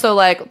just more so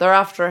like, they're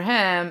after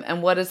him,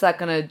 and what is that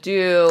going to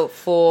do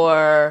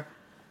for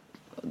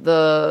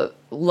the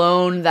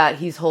loan that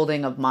he's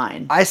holding of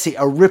mine? I see,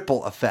 a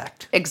ripple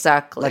effect.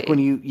 Exactly. Like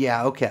when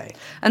okay.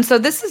 And so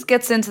this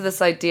gets into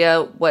this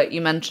idea, what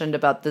you mentioned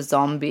about the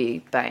zombie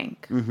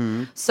bank.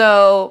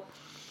 So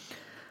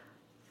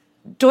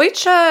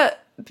Deutsche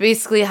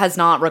basically has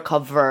not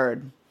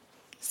recovered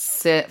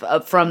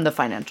from the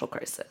financial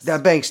crisis.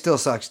 That bank still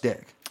sucks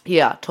dick.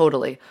 Yeah,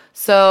 totally.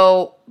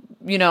 So,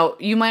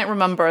 you might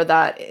remember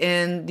that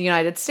in the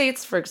United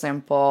States, for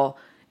example,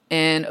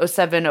 in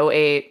 2007,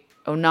 2008,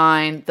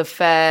 2009, the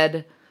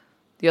Fed,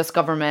 the U.S.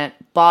 government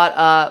bought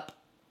up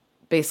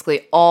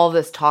basically all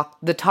this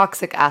the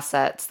toxic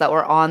assets that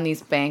were on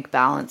these bank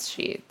balance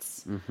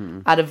sheets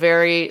at a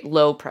very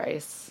low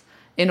price.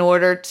 in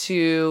order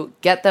to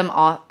get them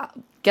out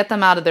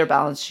of their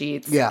balance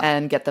sheets Yeah.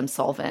 and get them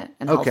solvent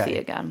and Okay. healthy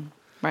again.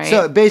 Right.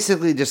 So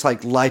basically just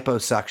like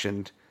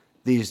liposuctioned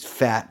these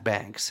fat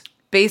banks.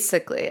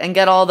 Basically, and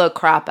get all the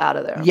crap out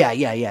of there. Yeah.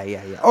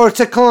 Or it's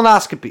a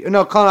colonoscopy.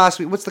 No,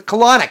 colonoscopy. What's the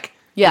colonic?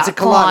 Yeah, It's a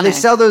colonic. They colonic.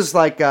 sell those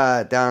like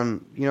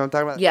down, you know what I'm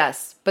talking about?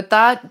 Yes, but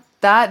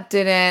that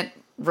didn't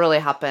really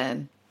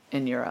happen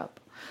in Europe.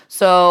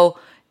 So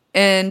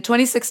in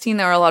 2016,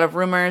 there were a lot of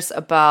rumors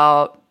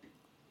about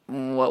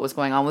what was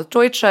going on with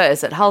Deutsche.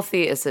 Is it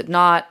healthy? Is it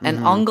not? And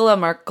Angela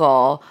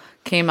Merkel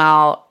came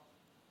out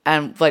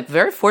and like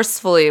very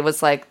forcefully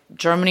was like,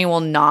 Germany will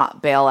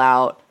not bail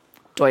out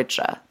Deutsche.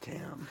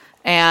 Damn.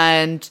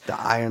 And The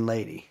Iron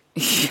Lady.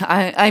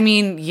 I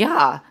mean,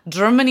 yeah,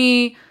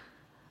 Germany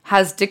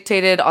has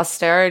dictated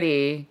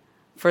austerity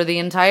for the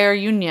entire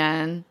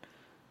union,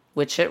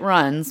 which it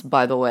runs,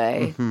 by the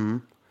way,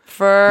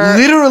 for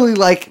Literally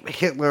like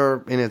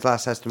Hitler in his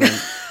last testament.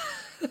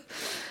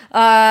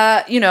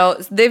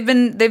 they've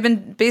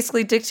been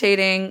basically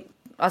dictating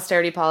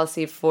austerity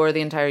policy for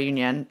the entire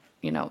union,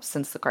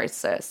 since the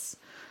crisis.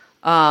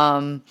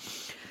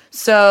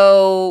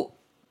 So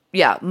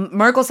yeah,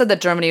 Merkel said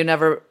that Germany would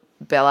never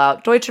bail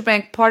out Deutsche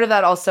Bank. Part of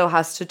that also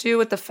has to do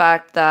with the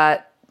fact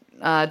that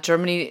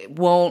Germany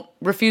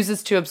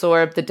refuses to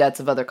absorb the debts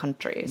of other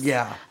countries.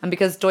 Yeah. And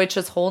because Deutsche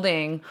is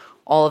holding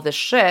all of this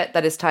shit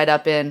that is tied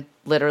up in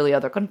literally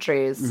other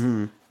countries,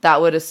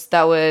 that would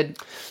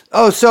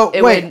Oh, so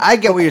it wait, would I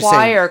get what you're saying.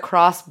 require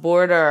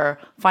cross-border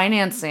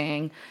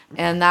financing,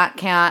 and that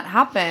can't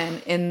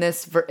happen in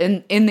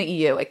in the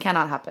EU. It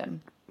cannot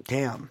happen.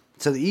 Damn.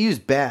 So the EU's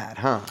bad,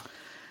 huh?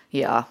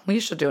 Yeah, we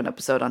should do an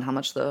episode on how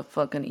much the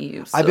fucking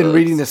EU sucks. I've been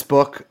reading this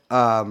book.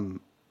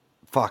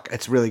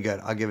 It's really good.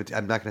 I'll give it.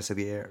 I'm not going to say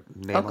the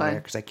name on Okay. there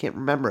because I can't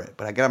remember it.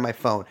 But I got it on my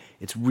phone.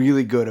 It's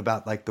really good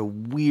about like the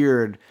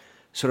weird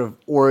sort of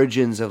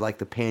origins of like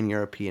the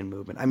pan-European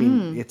movement. I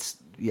mean, it's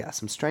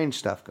some strange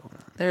stuff going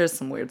on. There is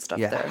some weird stuff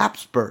Yeah, there.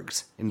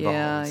 Habsburgs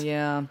involved.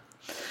 Yeah.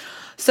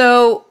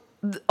 So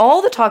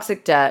all the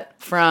toxic debt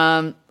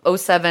from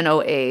 07,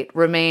 08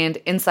 remained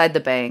inside the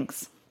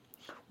banks.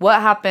 What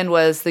happened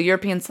was the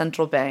European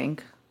Central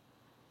Bank,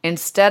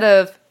 instead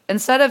of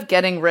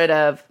getting rid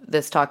of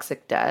this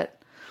toxic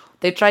debt,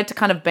 they tried to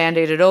kind of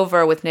band-aid it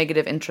over with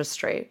negative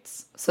interest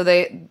rates. So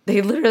they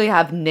literally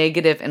have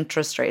negative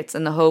interest rates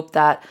in the hope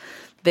that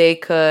they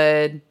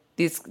could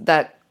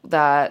that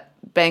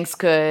banks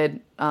could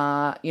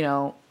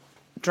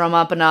drum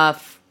up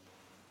enough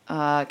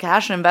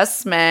cash and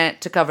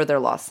investment to cover their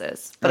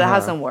losses. But it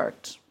hasn't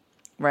worked,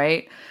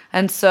 right?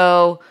 And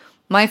so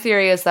my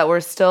theory is that we're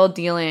still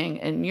dealing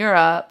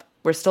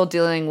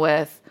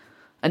with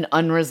an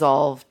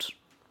unresolved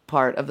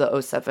part of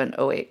the 07,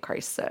 08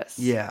 crisis.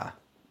 Yeah.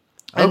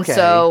 And Okay.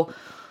 so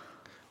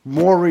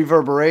More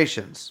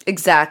reverberations.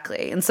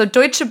 exactly. And so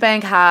Deutsche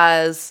Bank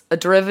has a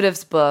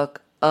derivatives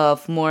book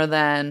of more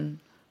than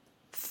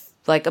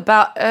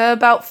about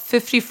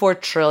 $54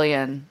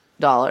 trillion,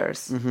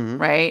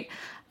 right?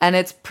 And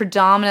it's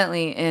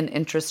predominantly in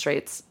interest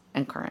rates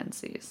and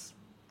currencies.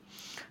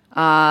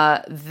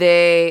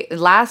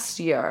 Last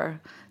year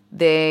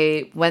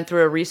they went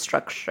through a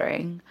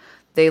restructuring.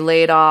 They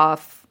laid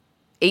off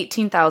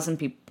 18,000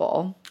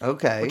 people,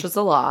 Okay. which is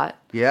a lot.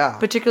 Yeah.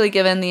 Particularly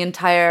given the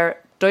entire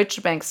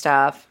Deutsche Bank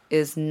staff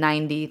is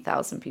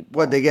 90,000 people.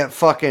 What, they get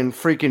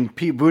freaking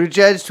Pete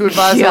Buttigieg to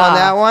advise Yeah. on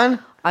that one?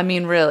 I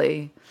mean,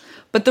 really.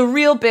 But the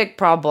real big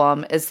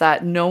problem is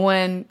that no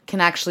one can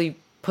actually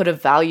put a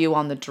value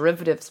on the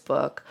derivatives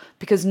book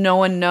because no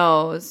one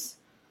knows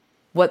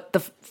what the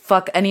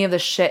fuck any of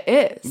this shit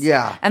is.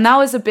 Yeah. And that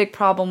was a big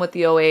problem with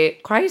the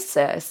 08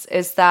 crisis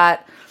is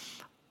that,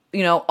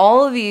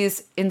 all of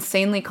these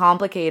insanely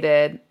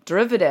complicated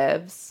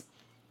derivatives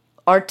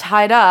are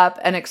tied up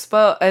and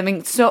exposed. I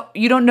mean, so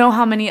you don't know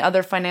how many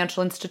other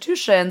financial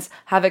institutions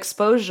have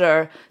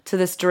exposure to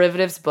this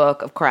derivatives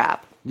book of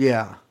crap.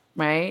 Yeah.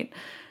 Right?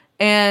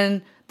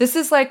 And this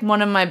is like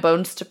one of my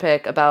bones to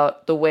pick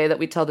about the way that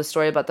we tell the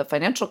story about the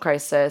financial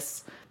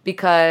crisis,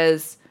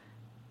 because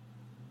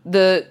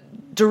the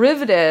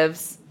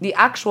derivatives, the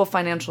actual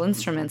financial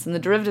instruments and the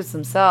derivatives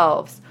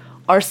themselves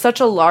are such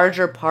a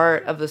larger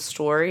part of the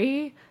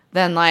story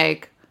than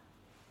like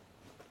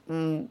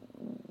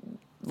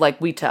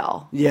we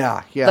tell.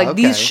 Yeah. Yeah. Like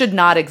okay. these should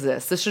not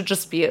exist. This should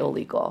just be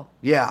illegal.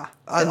 Yeah.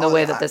 in the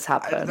way that this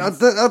happens.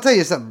 I'll tell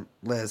you something,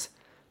 Liz.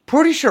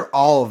 Pretty sure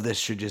all of this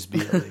should just be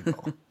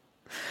illegal.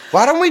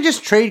 Why don't we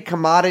just trade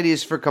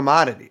commodities for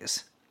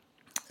commodities?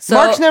 So,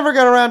 Mark's never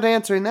got around to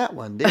answering that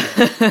one, did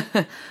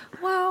he?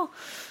 well,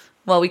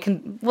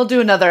 we'll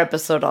do another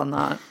episode on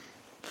that.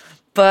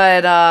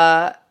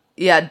 But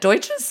yeah,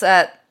 Deutsche is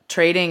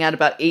trading at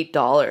about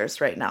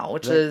 $8 right now,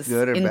 which is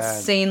good or bad?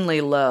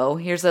 insanely low.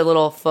 Here's a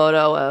little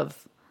photo of.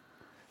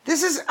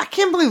 I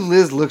can't believe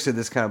Liz looks at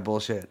this kind of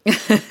bullshit.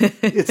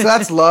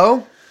 That's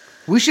low?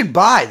 We should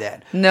buy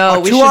that. No,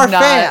 we to should our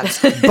not.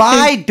 fans,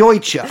 buy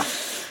Deutsche.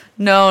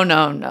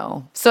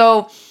 No.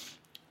 So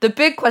the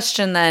big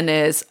question then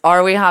is,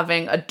 are we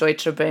having a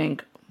Deutsche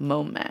Bank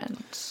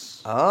moment?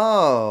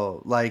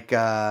 Oh, like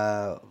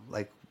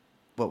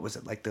what was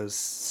it? Like those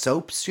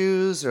soap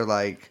shoes or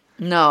like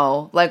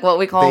No, like what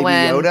we call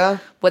Baby Yoda?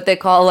 what they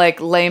call like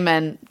the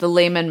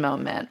Lehman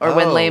moment, or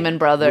when Lehman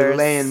Brothers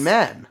laying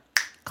men.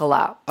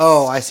 collapse.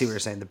 Oh, I see what you're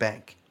saying. The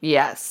bank.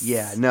 Yes.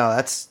 Yeah, no,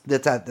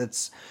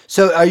 that's.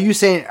 So, are you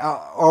saying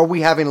are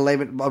we having a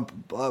Lehman?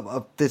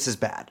 This is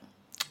bad.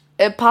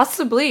 It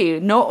possibly.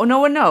 No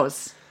one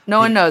knows. No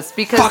one knows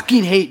because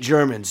Fucking hate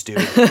Germans,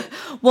 dude.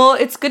 well,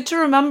 it's good to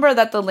remember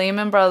that the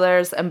Lehman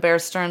Brothers and Bear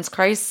Stearns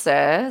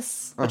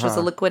crisis, which was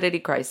a liquidity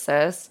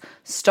crisis,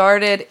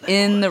 started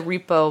in the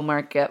repo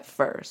market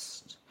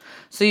first.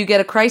 So you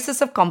get a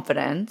crisis of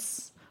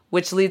confidence,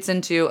 which leads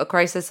into a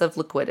crisis of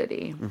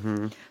liquidity.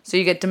 Mm-hmm. So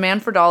you get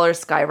demand for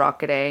dollars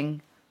skyrocketing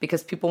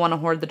because people want to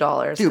hoard the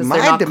dollars. Dude, they're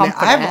not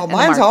confident in the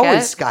mine's market.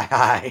 always sky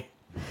high.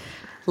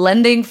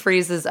 Lending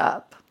freezes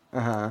up.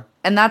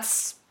 And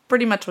that's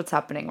pretty much what's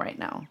happening right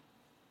now.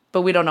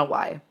 But we don't know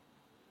why.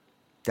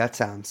 That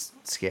sounds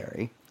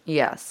scary.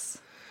 Yes.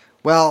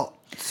 Well,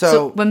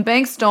 So when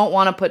banks don't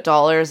want to put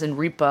dollars in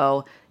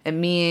repo, it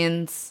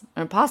means,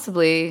 or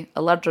possibly,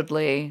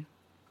 allegedly,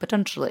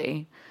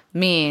 potentially,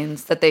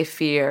 means that they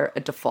fear a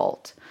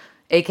default.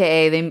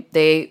 AKA,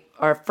 they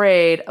are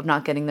afraid of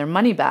not getting their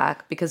money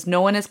back because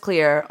no one is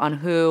clear on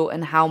who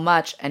and how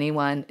much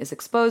anyone is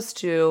exposed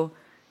to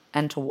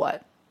and to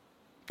what.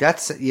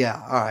 That's,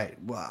 yeah, all right.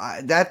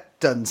 Well, that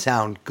doesn't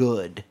sound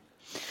good.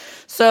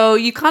 So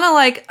you kind of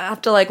like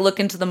have to like look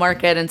into the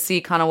market and see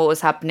kind of what was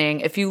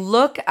happening. If you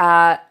look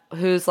at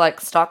whose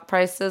like stock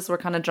prices were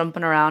kind of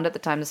jumping around at the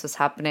time this was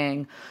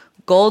happening,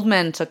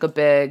 Goldman took a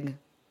big,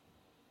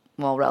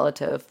 well,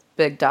 relative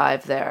big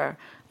dive there.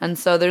 And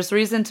so there's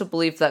reason to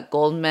believe that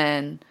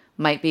Goldman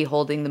might be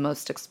holding the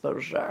most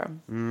exposure.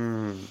 But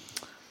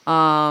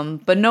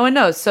no one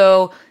knows.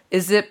 So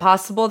is it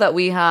possible that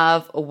we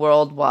have a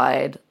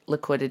worldwide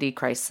liquidity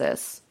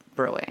crisis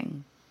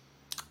brewing?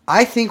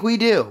 I think we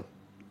do.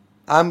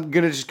 I'm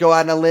going to just go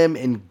out on a limb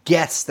and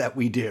guess that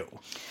we do.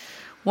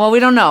 Well,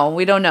 we don't know.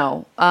 We don't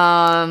know.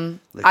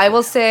 I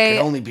will say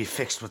can only be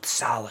fixed with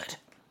solid.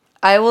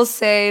 I will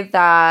say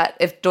that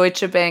if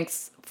Deutsche Bank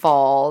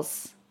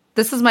falls,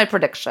 this is my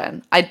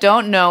prediction. I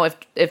don't know if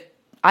the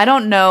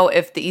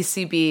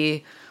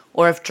ECB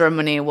or if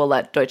Germany will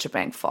let Deutsche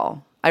Bank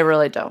fall. I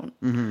really don't.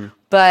 Mm-hmm.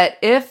 But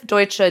if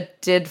Deutsche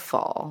did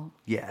fall,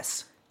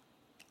 yes,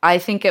 I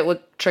think it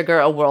would trigger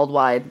a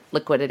worldwide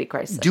liquidity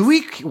crisis. Do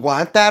we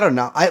want that or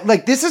not?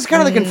 This is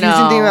kind of the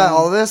confusing thing about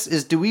all of this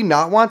is, do we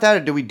not want that or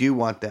do we do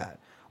want that?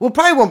 Well, it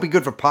probably won't be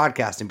good for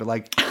podcasting, but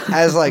like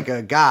as like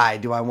a guy,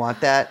 do I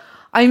want that?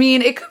 I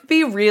mean, it could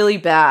be really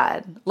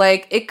bad.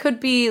 Like it could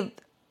be.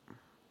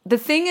 The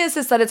thing is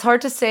that it's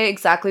hard to say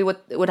exactly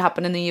what would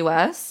happen in the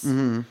U.S.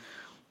 Mm-hmm.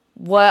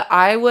 What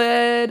I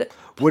would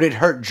it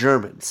hurt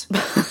Germans?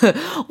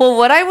 Well,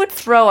 what I would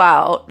throw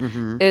out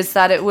is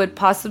that it would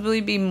possibly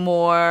be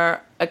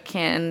more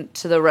akin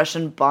to the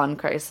Russian bond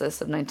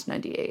crisis of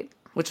 1998,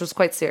 which was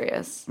quite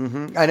serious.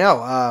 Mm-hmm. I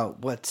know.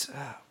 What's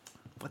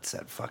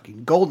that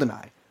fucking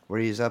GoldenEye, where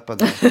he's up on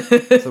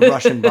the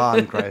Russian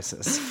bond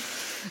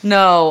crisis?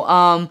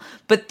 No,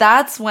 but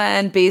that's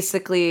when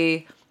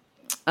basically,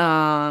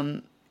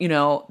 there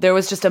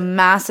was just a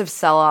massive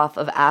sell-off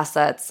of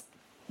assets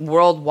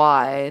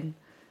worldwide.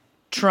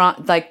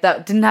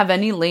 That didn't have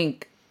any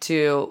link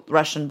to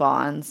Russian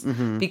bonds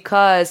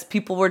because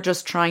people were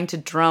just trying to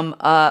drum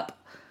up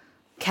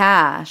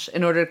cash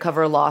in order to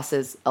cover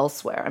losses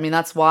elsewhere. I mean,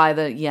 that's why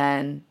the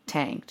yen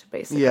tanked,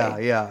 basically.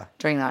 Yeah.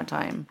 During that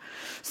time.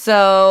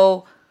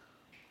 So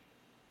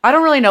I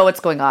don't really know what's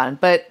going on,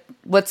 but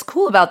what's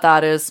cool about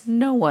that is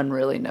no one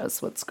really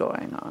knows what's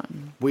going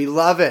on. We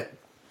love it.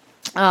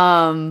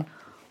 But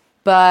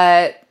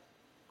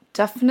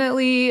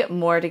definitely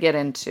more to get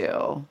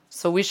into.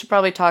 So we should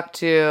probably talk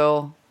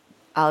to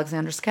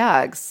Alexandra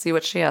Skaggs, see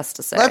what she has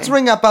to say. Let's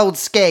ring up old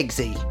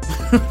Skaggsy.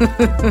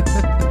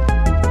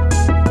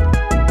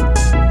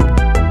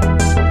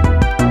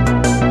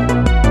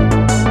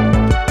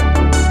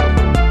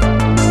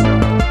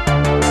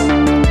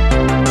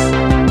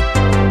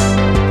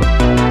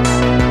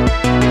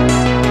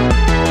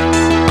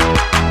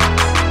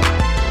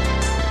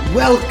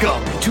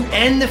 Welcome to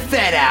End the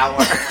Fed Hour.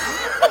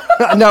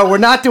 No, we're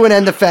not doing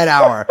End the Fed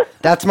Hour.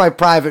 That's my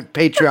private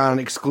Patreon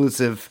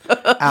exclusive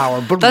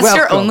hour. But that's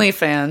welcome. Your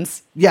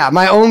OnlyFans. Yeah,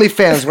 my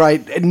OnlyFans,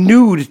 right?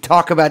 Nude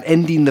talk about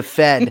ending the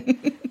Fed.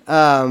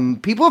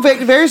 People are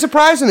very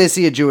surprised when they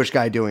see a Jewish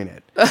guy doing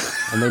it.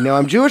 And they know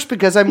I'm Jewish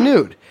because I'm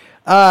nude.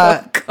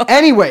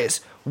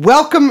 Anyways,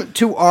 welcome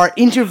to our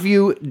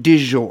interview du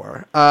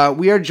jour.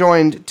 We are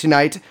joined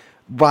tonight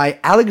by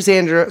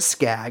Alexandra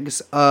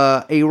Skaggs,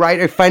 a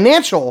writer, a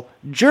financial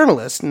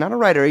journalist, not a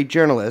writer, a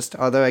journalist,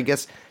 although I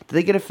guess, do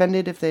they get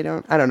offended if they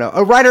don't? I don't know.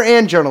 A writer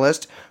and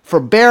journalist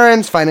for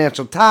Barron's,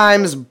 Financial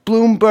Times,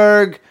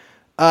 Bloomberg.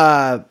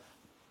 I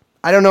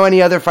don't know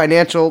any other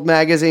financial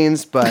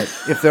magazines, but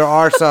if there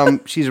are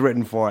some, she's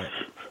written for it.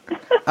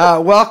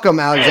 Welcome,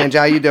 Alexandra.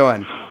 How you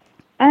doing?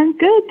 I'm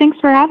good. Thanks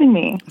for having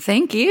me.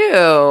 Thank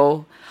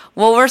you.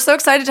 Well, we're so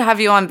excited to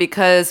have you on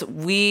because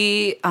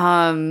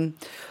I've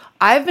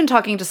been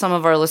talking to some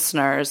of our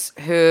listeners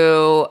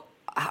who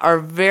are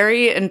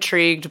very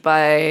intrigued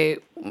by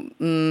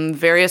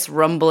various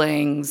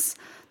rumblings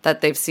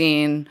that they've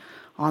seen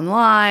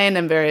online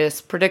and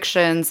various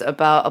predictions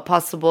about a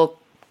possible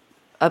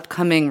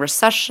upcoming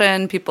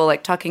recession. People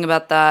like talking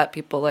about that.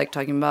 People like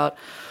talking about,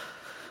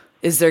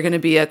 is there going to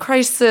be a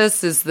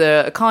crisis? Is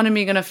the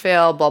economy going to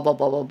fail? Blah, blah,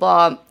 blah, blah,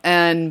 blah.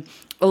 And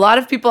a lot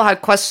of people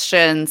had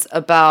questions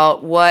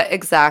about what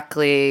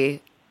exactly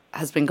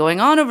has been going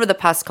on over the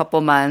past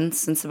couple months,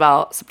 since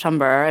about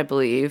September, I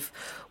believe,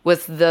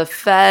 with the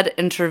Fed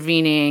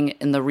intervening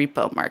in the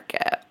repo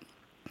market.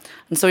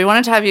 And so we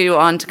wanted to have you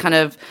on to kind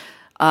of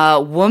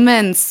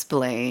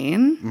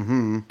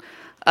woman-splain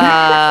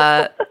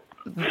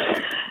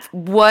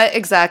what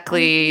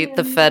exactly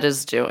the Fed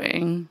is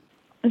doing.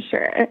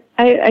 Sure.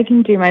 I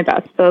can do my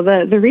best. So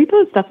the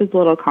repo stuff is a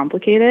little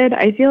complicated.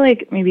 I feel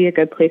like maybe a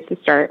good place to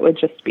start would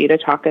just be to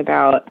talk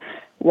about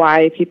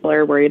why people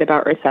are worried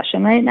about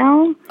recession right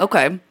now.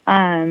 Okay.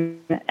 And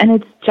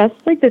it's just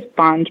like this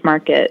bond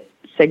market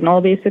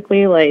signal,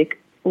 basically. Like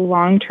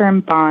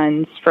long-term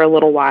bonds for a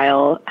little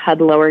while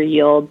had lower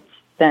yields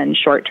than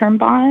short-term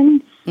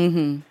bonds,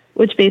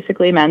 which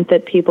basically meant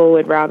that people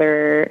would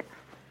rather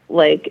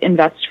like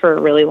invest for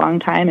a really long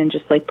time and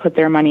just like put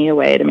their money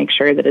away to make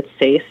sure that it's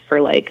safe for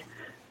like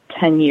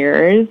 10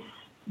 years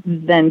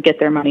than get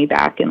their money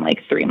back in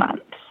like 3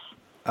 months.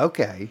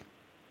 Okay.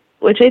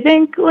 Which I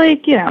think,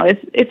 like, you know,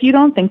 if you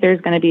don't think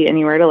there's going to be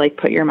anywhere to like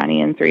put your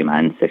money in 3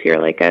 months, if you're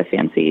like a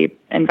fancy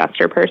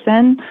investor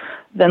person,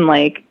 then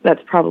like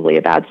that's probably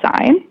a bad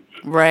sign.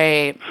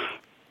 Right.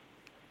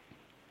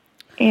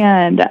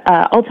 And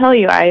I'll tell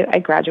you, I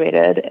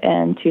graduated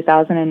in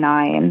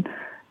 2009,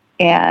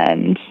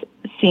 and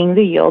seeing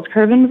the yield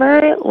curve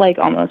invert like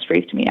almost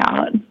freaked me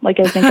out. Like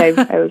I think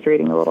I was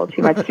reading a little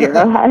too much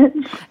Zero Hedge.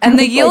 And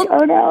the yield,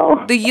 like, oh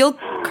no, the yield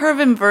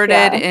curve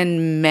inverted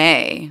in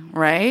May,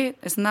 right?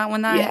 Isn't that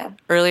when that hit?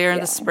 Earlier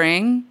in the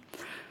spring?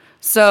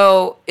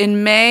 So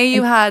in May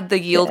you had the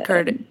yield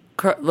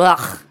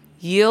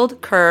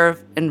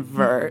curve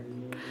invert,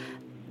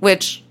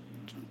 which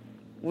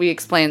we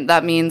explained.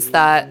 That means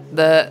that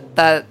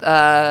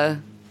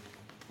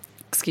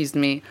excuse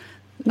me.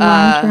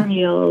 Long-term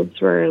yields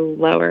were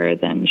lower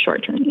than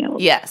short-term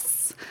yields.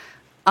 Yes.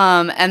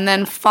 And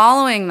then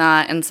following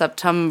that in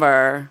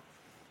September,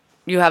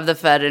 you have the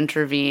Fed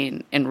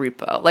intervene in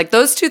repo. Like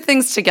those two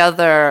things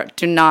together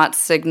do not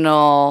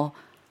signal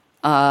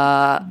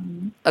a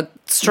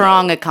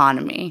strong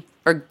economy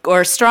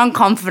or strong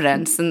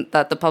confidence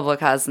that the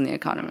public has in the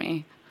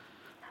economy.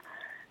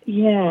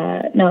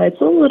 Yeah, no, it's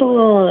a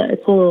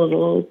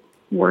little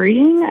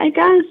worrying, I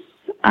guess.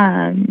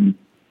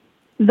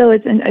 Though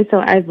so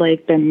I've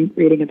like been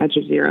reading a bunch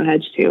of Zero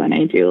Hedge too, and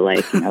I do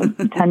like, you know,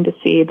 tend to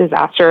see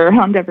disaster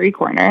around every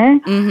corner.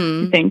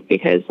 I think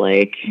because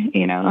like,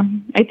 you know,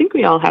 I think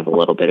we all have a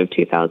little bit of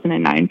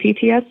 2009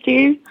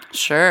 PTSD.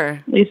 Sure.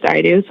 At least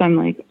I do. So I'm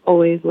like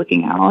always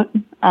looking out.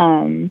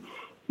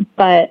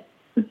 But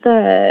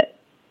the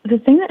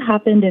thing that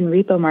happened in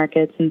repo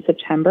markets in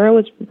September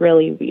was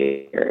really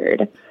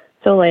weird.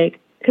 So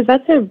like, because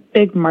that's a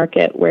big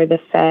market where the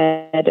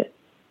Fed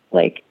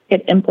like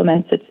it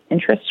implements its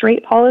interest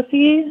rate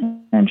policy.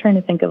 I'm trying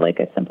to think of like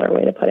a simpler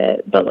way to put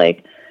it, but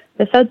like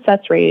the Fed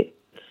sets rates.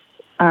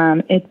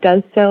 It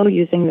does so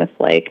using this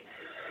like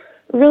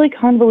really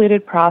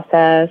convoluted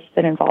process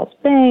that involves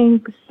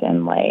banks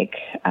and like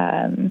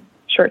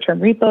short-term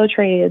repo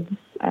trades,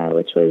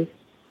 which was,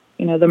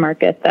 you know, the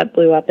market that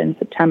blew up in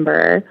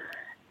September.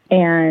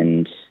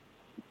 And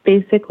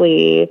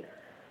basically,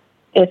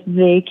 if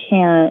they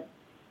can't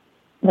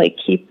like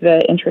keep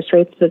the interest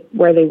rates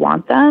where they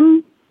want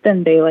them,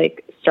 then they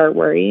like start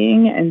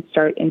worrying and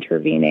start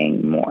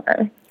intervening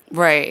more.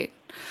 Right.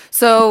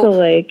 So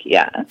like,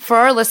 yeah. For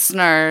our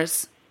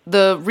listeners,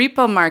 the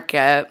repo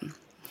market,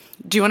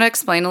 do you want to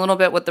explain a little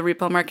bit what the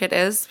repo market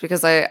is?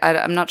 Because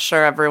I'm not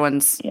sure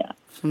everyone's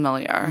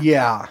familiar.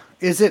 Yeah.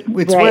 It's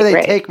where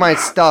they take my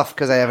stuff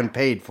because I haven't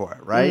paid for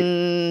it, right?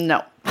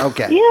 No.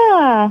 Okay.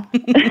 Yeah.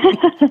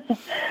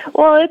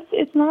 Well,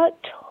 it's not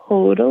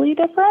totally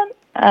different.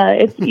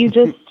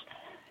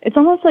 It's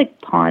almost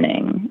like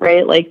pawning,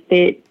 right? Like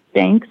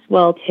banks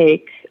will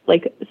take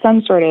like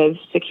some sort of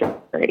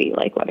security,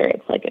 like whether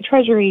it's like a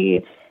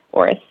treasury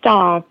or a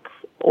stock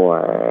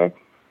or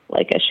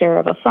like a share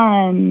of a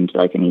fund,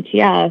 like an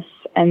ETF,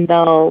 and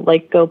they'll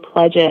like go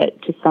pledge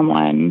it to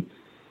someone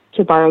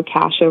to borrow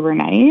cash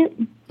overnight.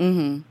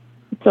 Mm-hmm.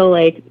 So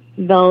like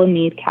they'll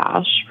need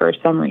cash for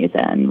some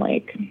reason,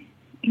 like,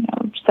 you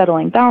know,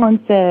 settling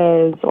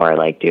balances or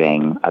like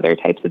doing other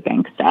types of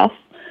bank stuff.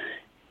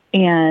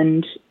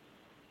 And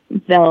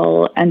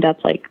they'll end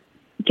up like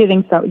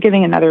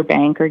giving another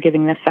bank or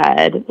giving the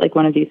Fed like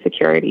one of these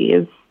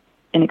securities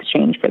in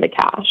exchange for the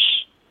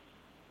cash.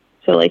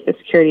 So like the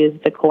security is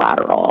the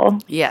collateral.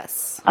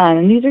 Yes.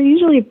 And these are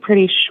usually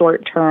pretty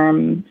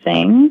short-term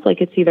things.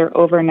 Like it's either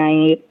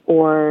overnight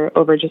or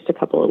over just a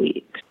couple of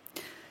weeks.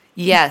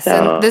 Yes,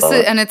 so,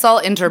 and it's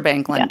all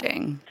interbank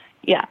lending.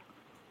 Yeah.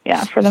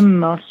 Yeah, for the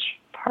most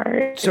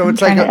part. So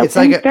it's I'm like trying to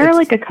think. There are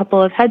like a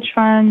couple of hedge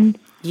funds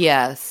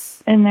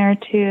Yes. in there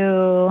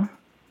too,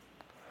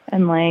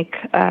 and like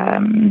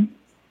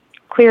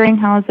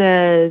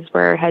clearinghouses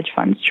where hedge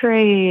funds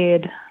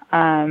trade.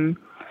 And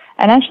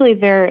actually,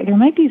 there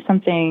might be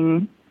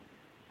something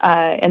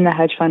in the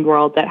hedge fund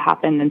world that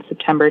happened in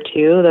September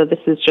too, though this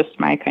is just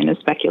my kind of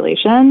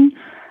speculation.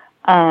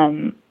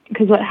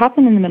 Because what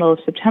happened in the middle of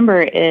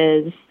September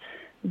is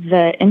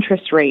the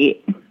interest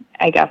rate,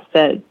 I guess,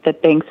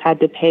 that banks had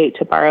to pay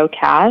to borrow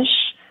cash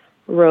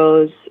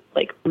rose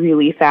like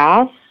really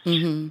fast.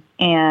 Mm-hmm.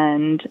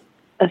 And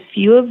a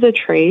few of the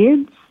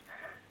trades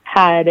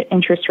had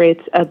interest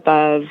rates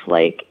above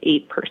like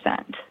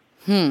 8%,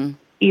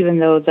 even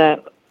though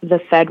the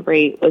Fed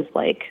rate was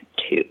like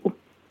 2%.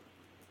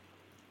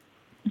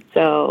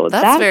 So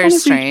That's that very kind of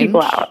strange. freaks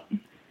people out.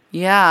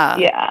 Yeah.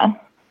 Yeah.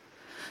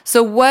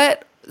 So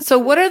what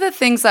are the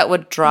things that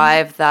would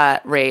drive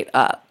that rate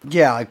up?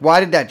 Yeah, like why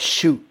did that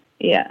shoot?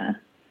 Yeah.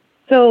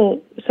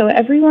 So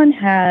everyone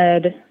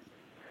had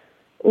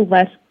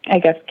less, I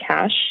guess,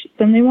 cash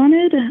than they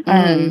wanted.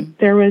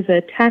 There was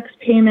a tax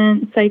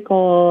payment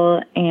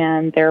cycle,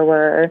 and there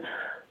were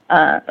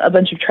a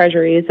bunch of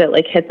treasuries that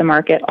like hit the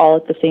market all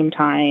at the same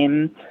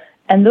time.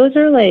 And those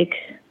are like,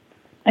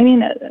 I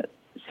mean,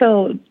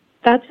 so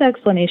that's the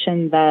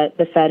explanation that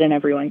the Fed and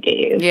everyone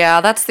gave.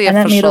 Yeah, that's the And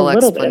that made a official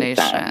little bit of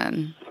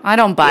explanation. I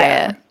don't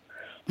buy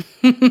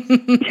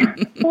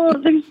it. Well,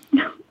 there's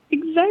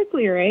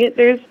exactly right.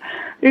 There's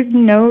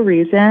no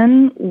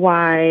reason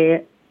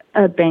why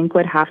a bank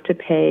would have to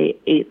pay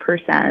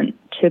 8%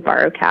 to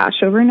borrow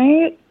cash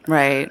overnight.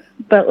 Right.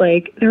 But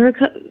like there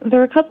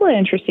were a couple of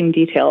interesting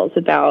details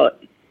about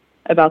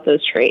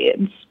those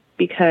trades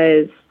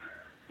because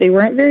they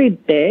weren't very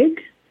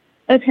big,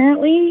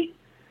 apparently.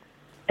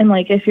 And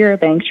like if you're a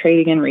bank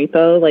trading in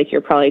repo, like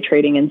you're probably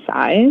trading in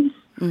size.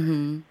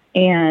 Mm-hmm.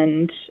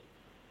 And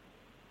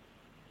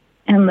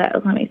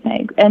let me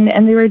think. And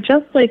there were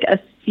just like a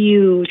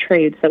few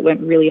trades that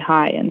went really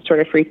high and sort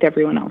of freaked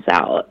everyone else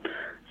out.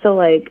 So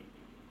like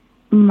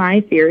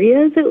my theory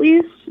is at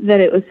least that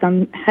it was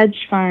some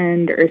hedge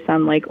fund or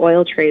some like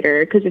oil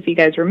trader. Because if you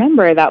guys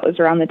remember, that was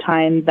around the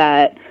time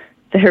that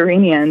the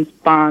Iranians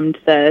bombed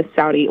the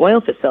Saudi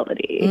oil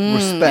facility.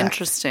 Respect.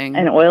 Interesting.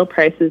 And oil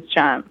prices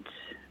jumped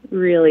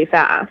really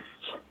fast.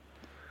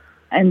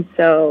 And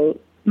so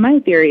my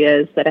theory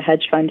is that a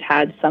hedge fund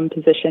had some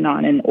position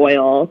on in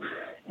oil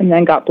and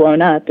then got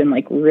blown up and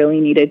like really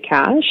needed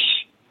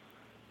cash.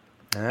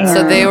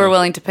 So they were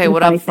willing to pay And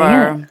what funny up for,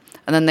 thing is-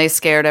 and then they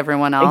scared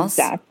everyone else.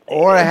 Exactly.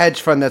 Or a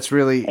hedge fund that's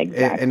really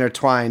Exactly.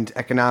 intertwined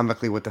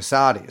economically with the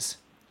Saudis,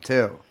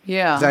 too.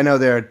 Yeah. Because I know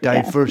they're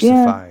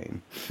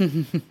diversifying.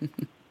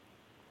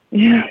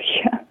 Yeah.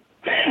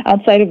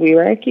 Outside of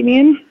WeWork, you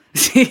mean?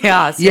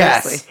 Yeah, seriously.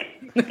 Yes.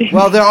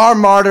 Well, there are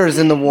martyrs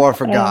in the war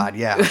for God,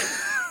 yeah.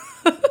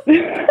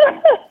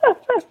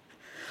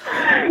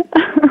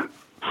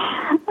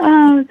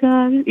 Oh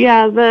God.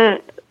 Yeah,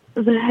 the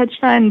hedge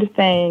fund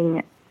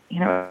thing, you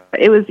know,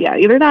 it was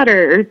either that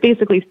or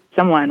basically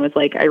someone was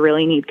like, I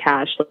really need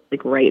cash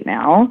like right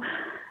now.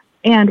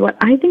 And what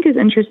I think is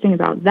interesting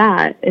about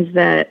that is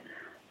that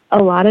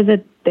a lot of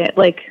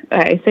like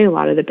I say a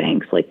lot of the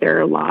banks, like there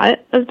are a lot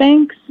of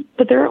banks,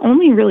 but there are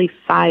only really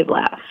 5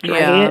 left,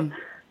 Yeah. right?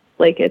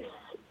 Like it's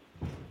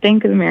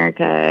Bank of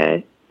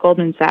America,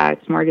 Goldman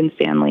Sachs, Morgan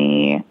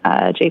Stanley,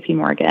 JP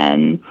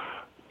Morgan,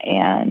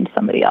 and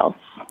somebody else.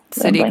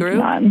 that I'm blanking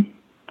Citigroup? on.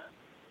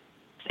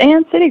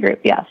 And Citigroup,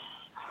 yes.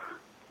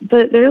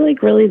 But they're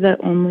like really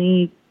the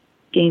only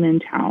game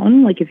in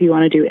town, like if you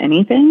want to do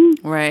anything.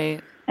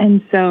 Right.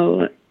 And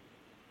so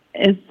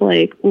if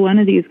like one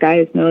of these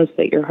guys knows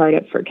that you're hard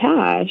up for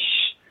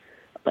cash,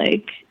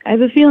 like I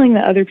have a feeling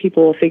that other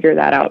people will figure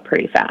that out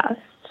pretty fast.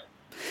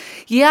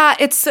 Yeah,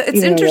 it's Even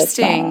though that's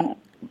interesting not-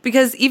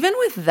 because even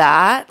with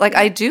that, like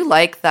I do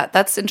like that.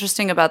 That's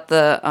interesting about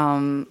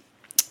the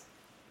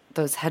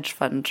those hedge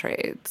fund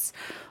trades.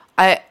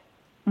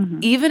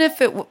 Even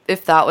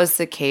if that was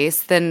the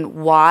case, then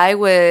why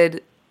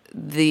would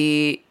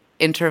the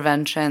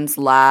interventions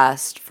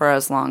last for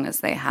as long as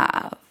they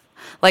have?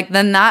 Like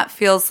then that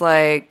feels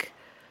like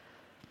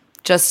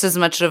just as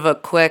much of a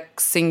quick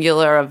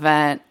singular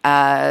event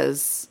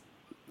as,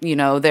 you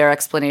know, their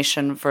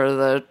explanation for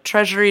the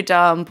treasury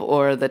dump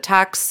or the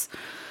tax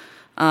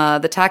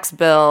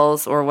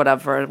bills or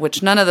whatever,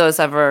 which none of those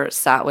ever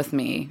sat with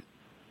me,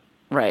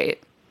 right?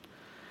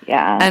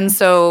 Yeah. And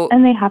so...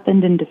 And they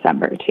happened in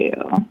December, too.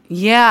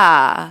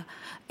 Yeah.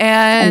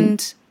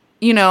 And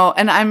you know,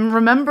 and I'm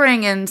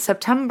remembering in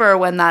September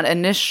when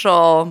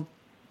initially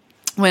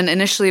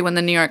when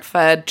the New York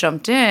Fed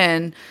jumped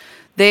in,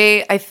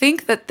 I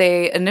think that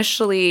they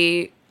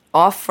initially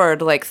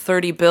offered like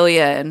 30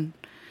 billion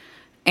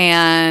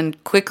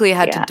and quickly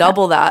had to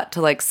double that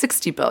to like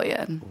 60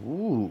 billion.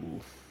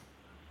 Ooh.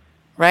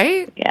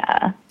 Right?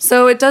 Yeah.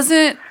 So it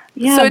doesn't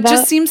so it that-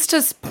 just seems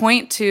to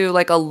point to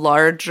like a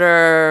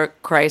larger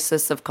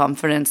crisis of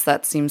confidence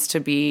that seems to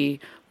be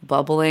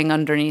bubbling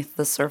underneath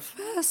the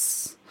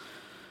surface.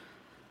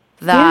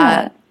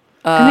 That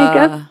And I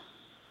guess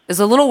is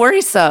a little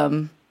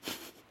worrisome.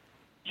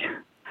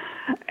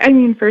 I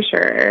mean, for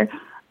sure.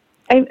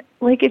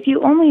 If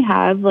you only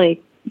have,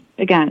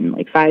 again,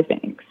 5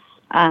 banks,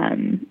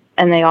 and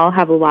they all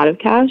have a lot of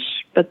cash,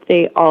 but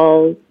they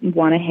all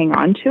want to hang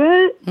on to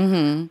it,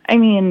 I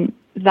mean,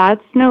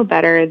 that's no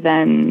better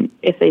than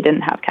if they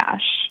didn't have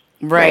cash.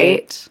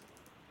 Right?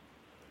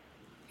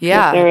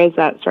 Yeah. If there is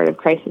that sort of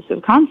crisis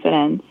of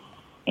confidence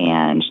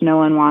and no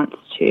one wants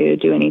to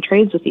do any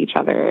trades with each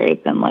other,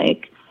 then,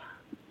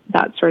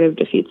 that sort of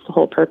defeats the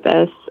whole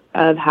purpose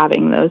of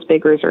having those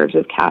big reserves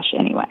of cash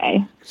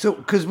anyway. So,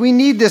 because we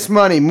need this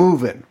money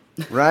moving,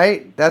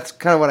 right? That's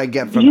kind of what I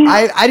get from it.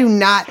 I do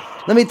not,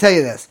 let me tell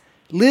you this.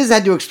 Liz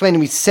had to explain to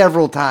me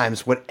several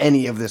times what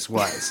any of this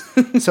was.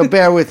 So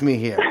bear with me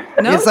here.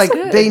 No, it's like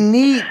good.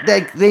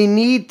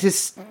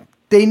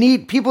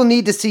 people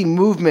need to see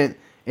movement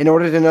in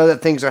order to know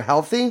that things are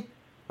healthy,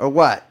 or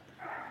what?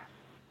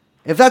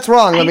 If that's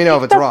wrong, let me know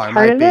if it's wrong. It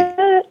might be.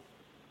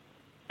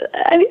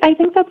 I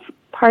think that's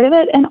part of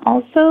it, and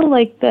also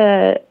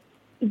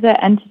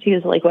the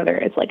entities, whether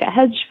it's a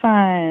hedge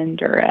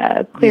fund or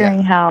a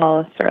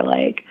clearinghouse or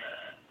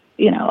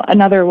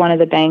another one of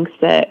the banks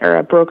that, or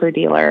a broker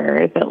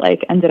dealer that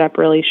ended up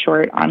really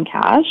short on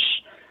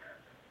cash,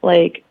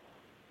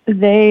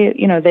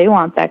 they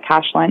want that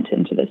cash lent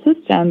into the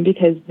system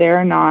because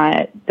they're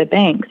not the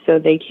bank, so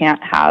they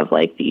can't have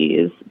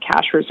these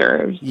cash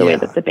reserves the way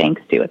that the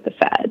banks do at the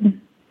Fed.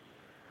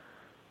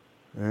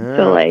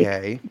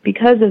 So,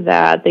 because of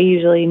that, they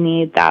usually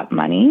need that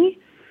money.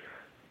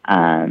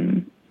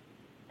 And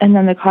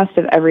then the cost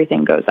of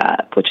everything goes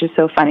up, which is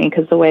so funny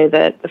because the way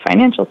that the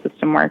financial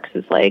system works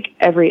is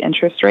every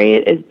interest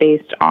rate is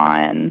based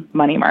on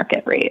money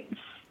market rates.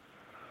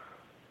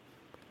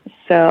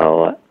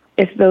 So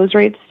if those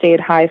rates stayed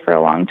high for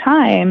a long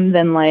time,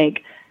 then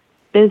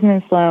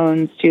business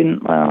loans,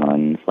 student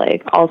loans,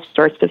 all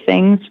sorts of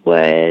things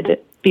would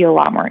be a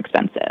lot more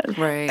expensive.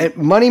 Right. And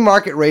money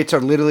market rates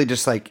are literally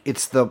just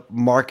it's the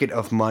market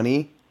of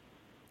money,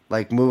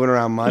 moving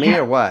around money,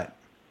 or what?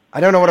 I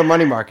don't know what a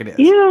money market is.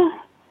 Yeah.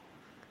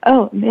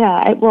 Oh,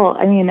 yeah.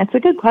 It's a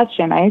good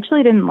question. I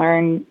actually didn't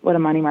learn what a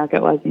money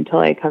market was until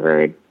I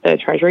covered the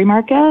treasury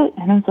market.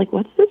 And I was like,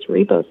 what's this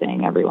repo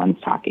thing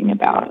everyone's talking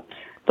about?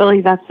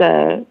 But that's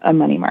a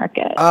money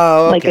market.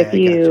 Oh, okay. If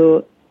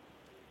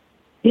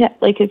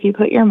you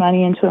put your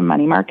money into a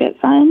money market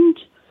fund,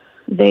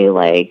 they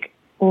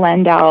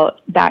lend out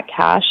that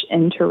cash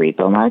into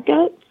repo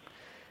markets.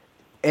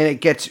 And you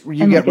get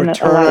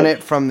return on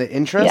it from the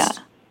interest?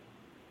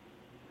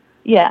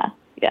 Yeah.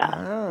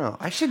 Oh,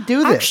 I should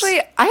do this. Actually,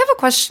 I have a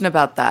question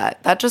about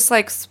that. That just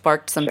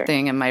sparked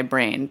something in my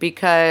brain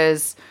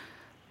because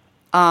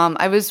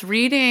I was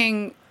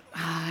reading,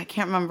 I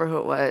can't remember who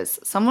it was.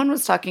 Someone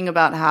was talking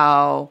about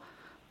how,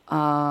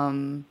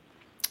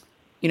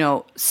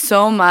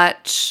 so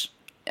much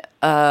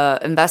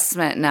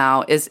investment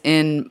now is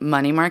in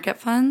money market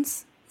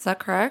funds. Is that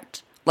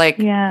correct?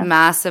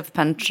 Massive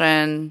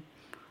pension.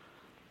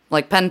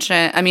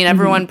 I mean,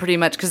 everyone pretty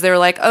much, because they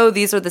were oh,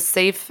 these are the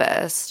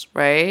safest,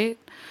 right?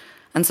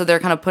 And so they're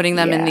kind of putting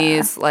them in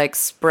these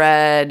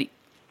spread,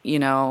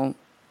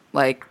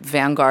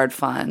 Vanguard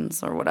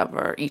funds or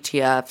whatever,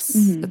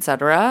 ETFs,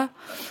 etc.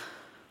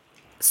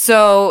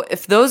 So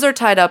if those are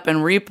tied up in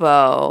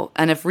repo,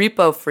 and if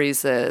repo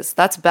freezes,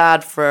 that's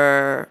bad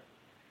for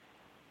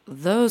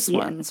those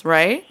ones,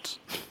 right?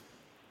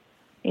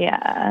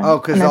 Yeah. Oh,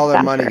 because all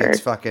their money gets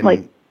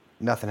fucking,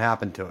 nothing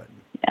happened to it.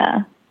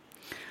 Yeah.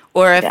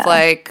 Or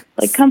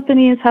if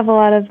companies have a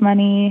lot of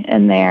money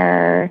in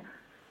their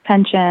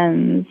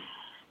pensions.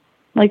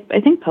 I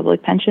think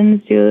public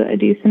pensions do a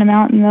decent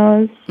amount in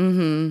those.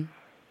 Mm-hmm.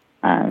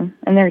 And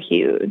they're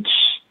huge.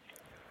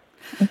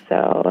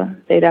 So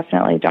they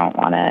definitely don't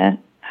want to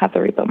have the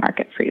repo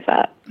market freeze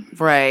up.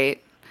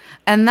 Right.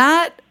 And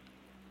that,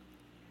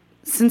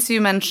 since you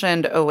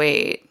mentioned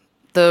 08,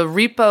 the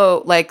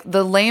repo,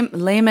 the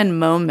layman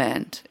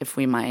moment, if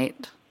we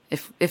might,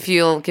 if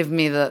you'll give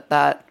me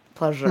that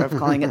pleasure of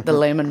calling it the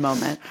layman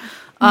moment.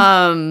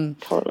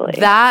 Totally.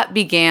 That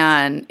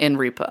began in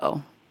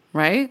repo,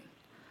 right?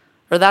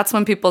 Or that's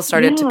when people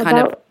started to kind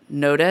of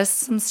notice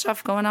some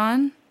stuff going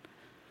on?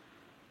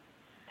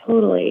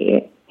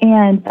 Totally.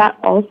 And that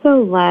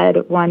also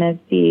led one of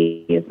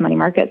these money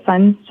market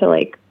funds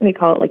to they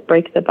call it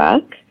break the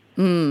buck.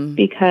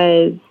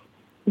 Because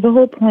the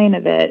whole point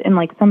of it in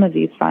some of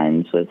these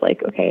funds was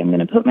okay, I'm going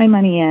to put my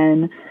money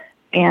in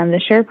and the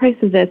share price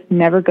of this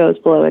never goes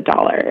below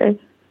 $1.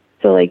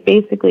 So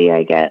basically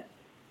I get,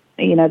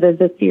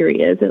 the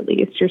theory is at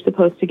least you're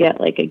supposed to get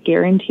a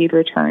guaranteed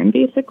return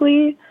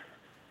basically.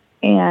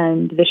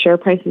 And the share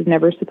price is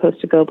never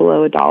supposed to go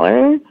below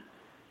 $1,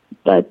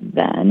 but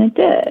then it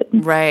did.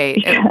 Right.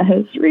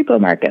 Because repo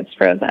markets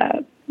froze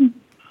up.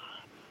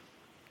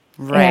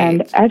 Right.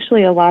 And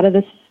actually a lot of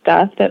the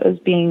stuff that was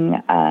being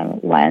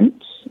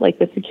lent,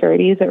 the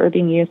securities that were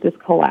being used as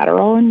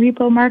collateral in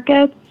repo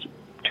markets,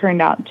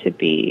 turned out to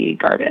be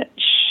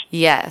garbage.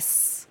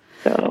 Yes.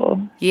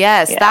 So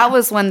Yes, yeah. that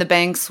was when the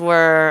banks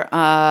were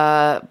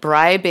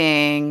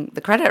bribing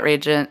the credit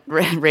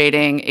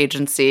rating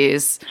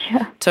agencies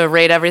to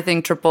rate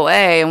everything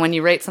AAA. And when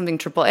you rate something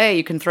AAA,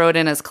 you can throw it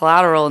in as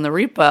collateral in the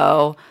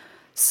repo.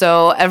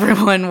 So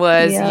everyone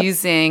was Yep.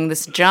 using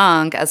this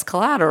junk as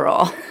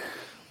collateral.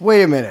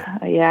 Wait a minute.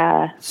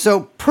 Yeah.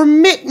 So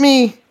permit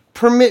me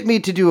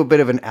to do a bit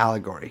of an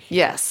allegory.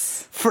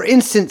 Yes. For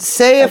instance,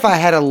 say if I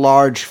had a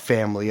large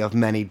family of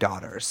many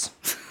daughters,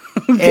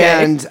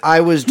 and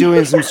I was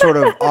doing some sort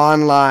of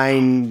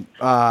online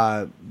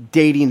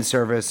dating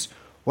service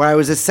where I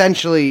was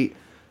essentially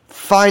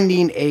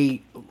finding a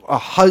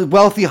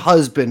wealthy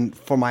husband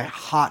for my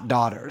hot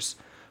daughters,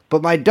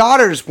 but my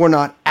daughters were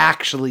not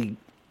actually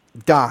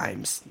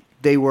dimes;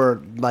 they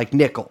were like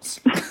nickels,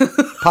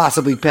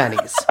 possibly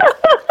pennies.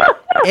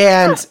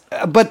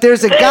 But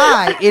there's a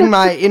guy in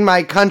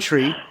my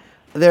country.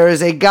 There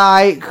is a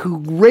guy who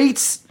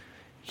rates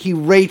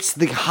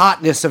the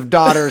hotness of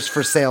daughters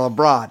for sale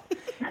abroad,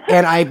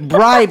 and I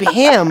bribe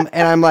him,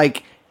 and I'm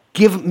like,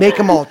 make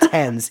them all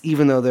 10s,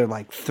 even though they're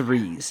like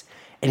 3s,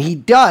 and he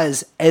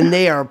does, and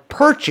they are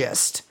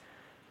purchased.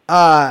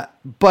 But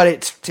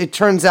it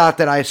turns out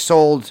that I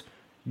sold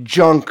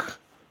junk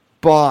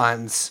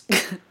bonds.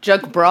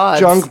 Junk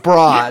broads. Junk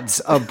broads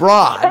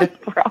abroad.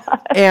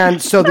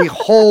 And so the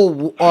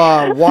whole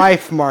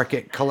wife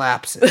market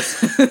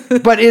collapses.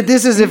 But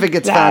this is if it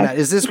gets found out.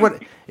 Is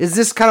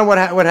this kind of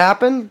what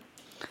happened?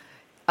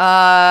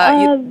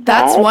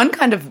 That's one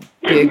kind of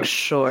Big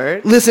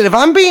Short. Listen, if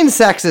I'm being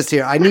sexist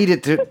here, I need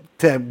it to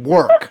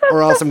work,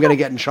 or else I'm going to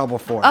get in trouble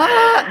for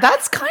it.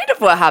 That's kind of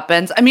what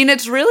happens. I mean,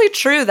 it's really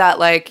true that,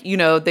 like,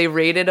 they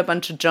rated a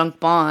bunch of junk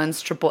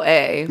bonds,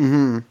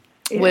 AAA,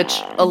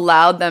 which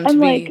allowed them to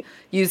be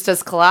used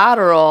as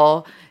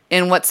collateral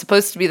in what's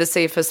supposed to be the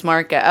safest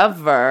market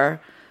ever.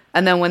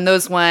 And then when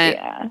those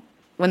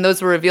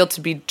were revealed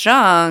to be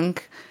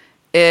junk,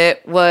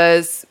 it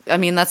was,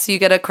 that's you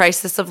get a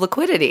crisis of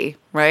liquidity,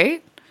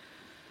 right?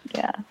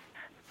 Yeah.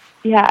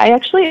 Yeah, I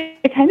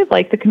kind of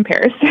like the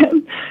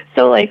comparison.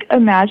 So, like,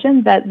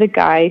 imagine that the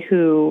guy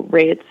who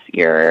rates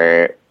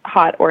your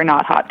hot or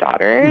not hot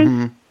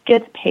daughters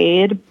gets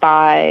paid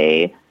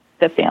by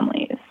the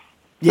families.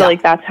 So,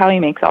 like, that's how he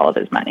makes all of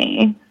his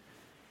money.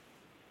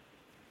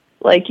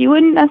 Like, you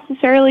wouldn't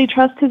necessarily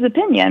trust his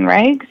opinion,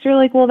 right? Because you're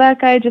like, well,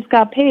 that guy just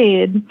got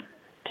paid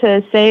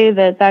to say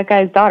that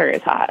guy's daughter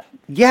is hot.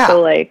 Yeah.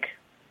 So, like,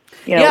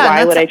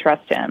 why would I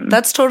trust him?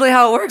 That's totally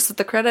how it works with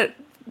the credit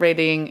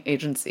rating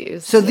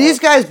agencies. So these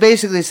guys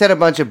basically said a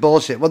bunch of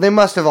bullshit. Well, they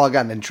must have all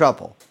gotten in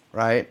trouble,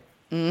 right?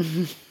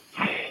 Mm-hmm.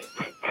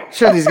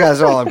 Sure, these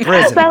guys are all in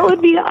prison. That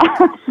would be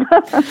awesome.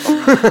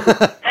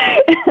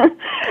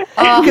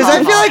 Because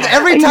I feel like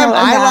every time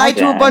I lie to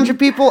a imagine. bunch of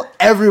people,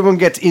 everyone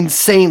gets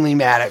insanely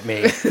mad at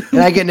me,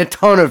 and I get in a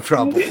ton of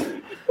trouble.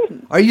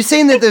 Are you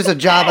saying that there's a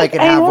job I could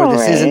have where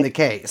this isn't the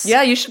case?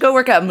 Yeah, you should go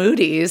work at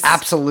Moody's.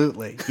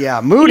 Absolutely. Yeah,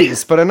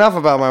 Moody's, but enough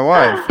about my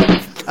wife.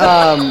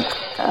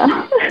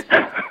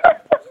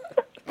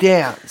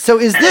 Damn. So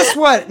is this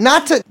what,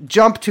 not to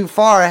jump too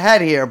far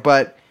ahead here,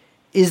 but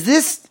is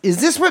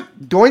this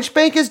what Deutsche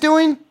Bank is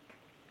doing?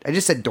 I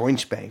just said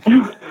Deutsche Bank.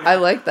 I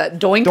like that.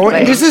 Doink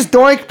Bank. This is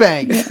Doink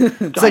Bank.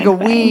 It's like a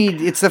Bank.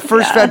 weed. It's the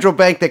first federal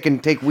bank that can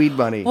take weed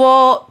money.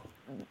 Well,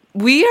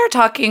 we are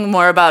talking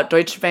more about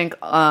Deutsche Bank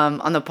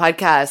on the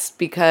podcast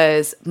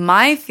because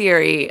my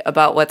theory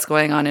about what's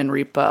going on in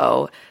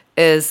repo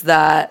is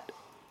that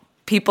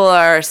people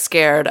are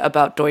scared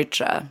about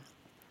Deutsche.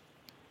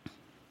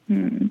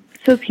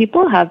 So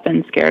people have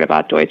been scared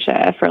about Deutsche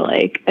for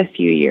like a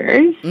few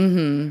years,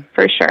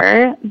 for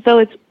sure. Though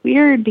it's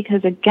weird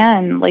because,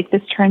 again, like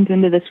this turns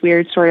into this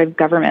weird sort of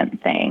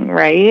government thing,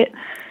 right?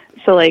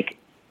 So like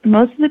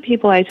most of the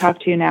people I talk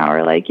to now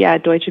are like, yeah,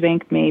 Deutsche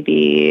Bank may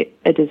be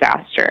a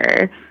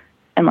disaster.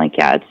 And like,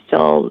 yeah, it's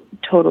still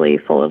totally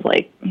full of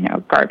like,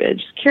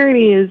 garbage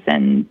securities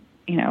and,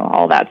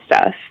 all that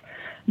stuff.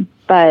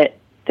 But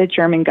the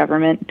German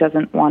government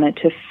doesn't want it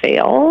to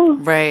fail.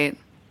 Right.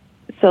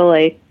 So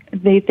like,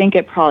 they think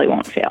it probably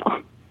won't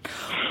fail.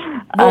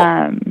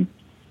 Well,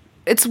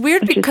 it's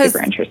weird which because is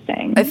super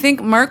interesting. I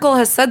think Merkel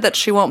has said that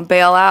she won't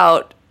bail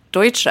out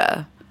Deutsche.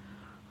 Yeah.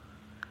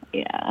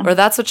 Or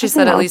that's what she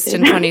said at least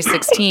in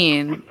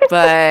 2016.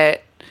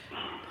 But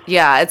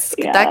yeah,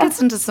 that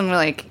gets into some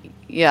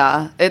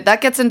that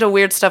gets into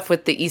weird stuff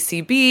with the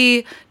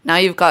ECB. Now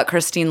you've got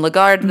Christine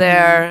Lagarde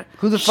there.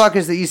 Who the fuck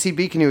is the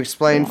ECB? Can you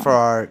explain for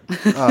our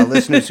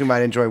listeners who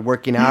might enjoy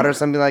working out or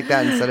something like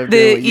that instead of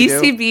doing what you do?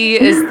 The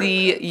ECB is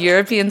the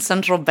European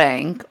Central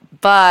Bank,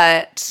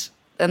 but,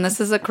 and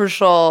this is a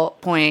crucial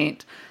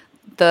point,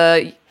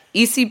 the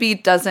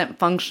ECB doesn't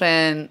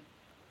function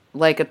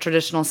like a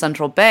traditional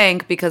central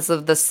bank because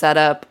of the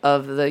setup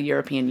of the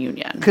European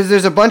Union. Because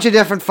there's a bunch of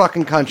different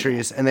fucking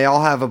countries, and they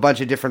all have a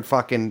bunch of different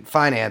fucking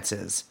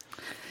finances.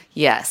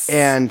 Yes.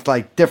 And,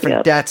 like,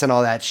 different debts and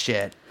all that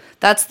shit.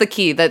 That's the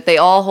key, that they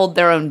all hold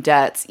their own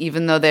debts,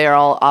 even though they are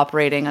all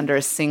operating under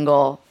a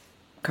single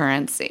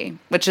currency,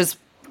 which is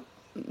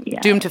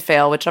doomed to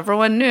fail, which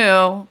everyone knew.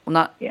 Well,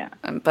 not, Yeah.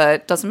 but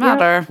it doesn't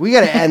matter. We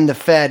got to end the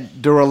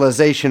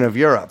federalization of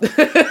Europe.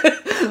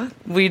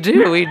 We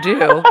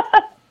do.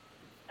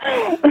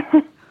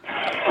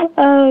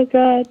 Oh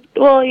God.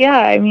 Well, yeah.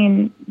 I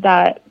mean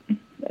that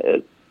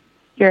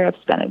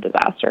Europe's been a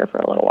disaster for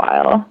a little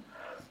while.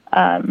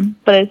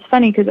 But it's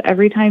funny because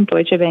every time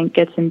Deutsche Bank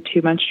gets in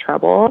too much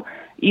trouble,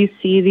 you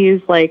see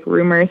these like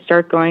rumors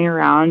start going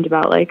around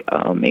about like,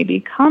 oh,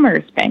 maybe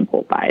Commerzbank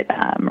will buy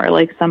them or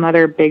like some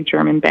other big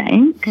German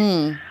bank.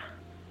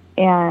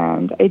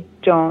 And I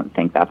don't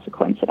think that's a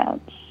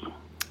coincidence.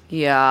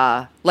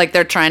 Yeah. Like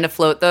they're trying to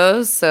float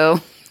those so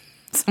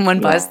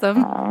someone buys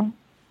them.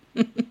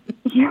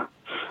 Yeah.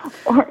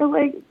 Or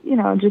like,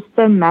 just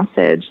the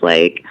message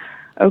like,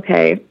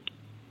 okay,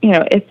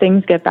 if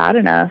things get bad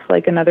enough,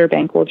 like another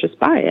bank will just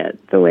buy it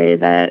the way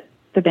that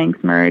the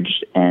banks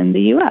merged in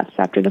the U.S.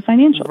 after the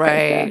financial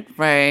crisis.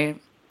 Right.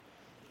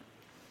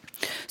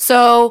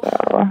 So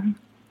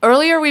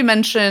earlier we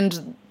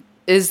mentioned,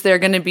 is there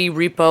going to be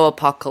repo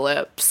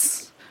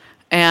apocalypse?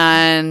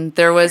 And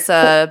there was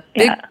a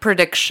big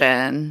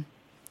prediction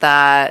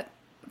that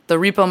the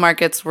repo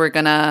markets were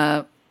going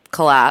to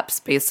collapse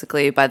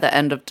basically by the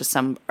end of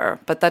December,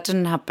 but that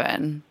didn't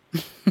happen.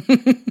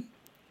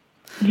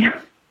 Yeah.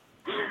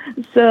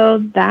 So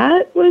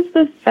that was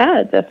the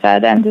Fed. The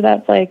Fed ended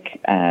up like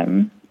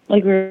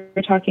we were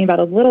talking about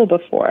a little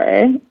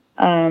before,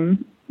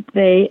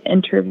 they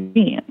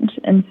intervened.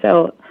 And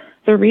so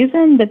the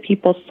reason that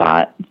people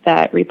thought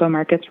that repo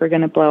markets were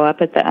going to blow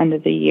up at the end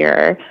of the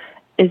year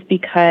is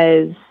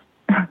because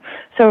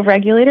so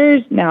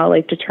regulators now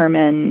like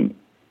determine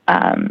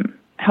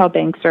how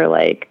banks are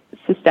like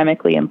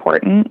systemically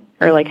important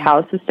or like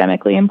how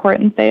systemically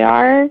important they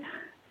are.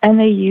 And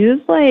they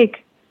use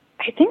like,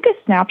 I think a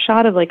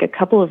snapshot of like a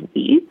couple of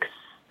weeks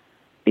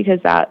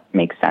because that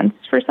makes sense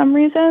for some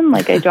reason.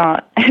 Like I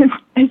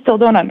still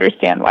don't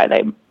understand why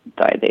they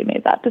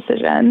made that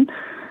decision.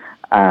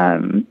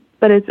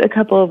 But it's a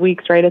couple of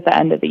weeks right at the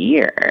end of the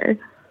year.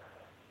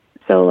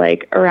 So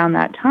like around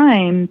that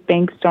time,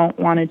 banks don't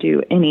want to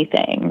do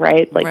anything,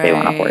 right? Like they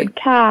want to hoard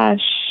cash.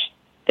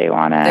 They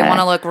want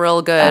to look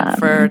real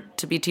good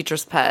to be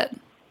teacher's pet.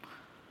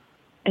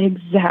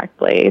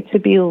 Exactly. To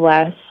be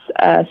less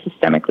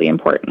systemically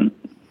important.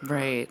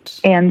 Right.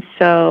 And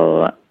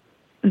so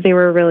they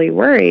were really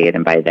worried,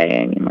 and by they,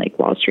 I mean like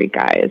Wall Street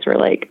guys were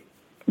like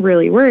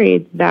really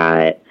worried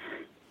that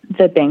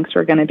the banks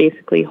were going to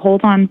basically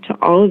hold on to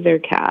all of their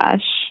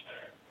cash,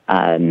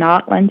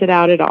 not lend it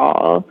out at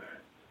all,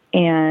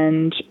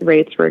 and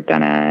rates were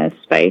going to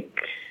spike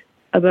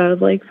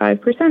above like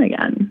 5%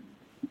 again,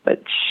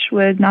 which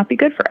would not be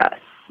good for us.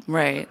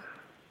 Right.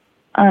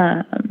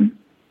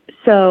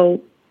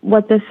 So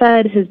what the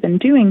Fed has been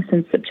doing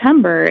since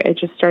September, it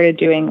just started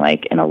doing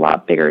like in a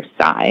lot bigger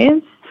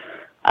size,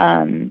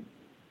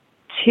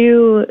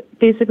 to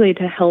basically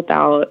to help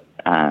out,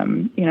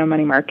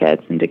 money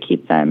markets and to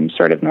keep them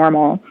sort of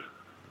normal.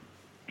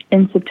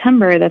 In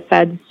September, the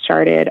Fed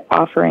started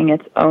offering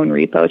its own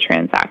repo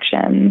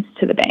transactions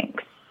to the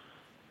banks.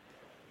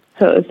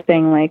 So it was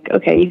saying like,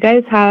 okay, you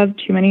guys have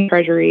too many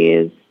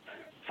treasuries,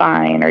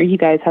 fine, or you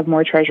guys have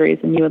more treasuries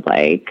than you would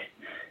like.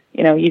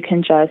 You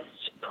can just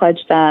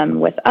pledge them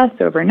with us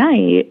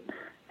overnight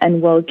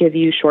and we'll give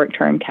you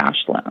short-term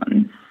cash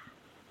loans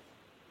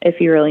if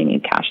you really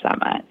need cash that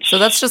much. So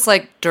that's just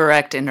like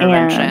direct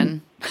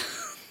intervention.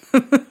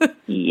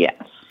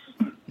 Yes.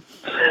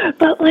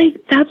 But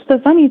like, that's the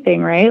funny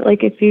thing, right?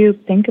 Like if you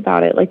think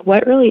about it, like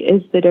what really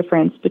is the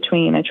difference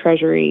between a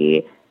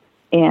treasury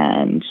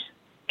and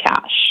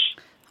cash?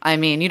 I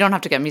mean, you don't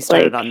have to get me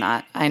started on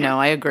that. I know,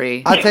 I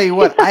agree. I'll tell you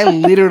what, I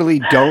literally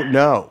don't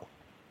know.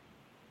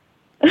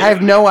 I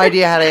have no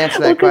idea how to answer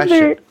that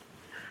question.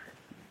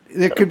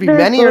 There could be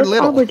many or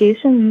little.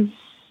 Obligations.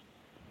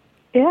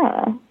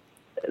 Yeah.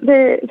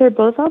 They're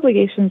both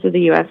obligations of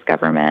the U.S.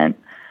 government,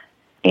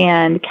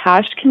 and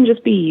cash can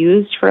just be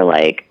used for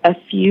like a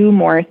few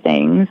more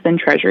things than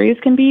treasuries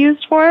can be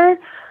used for.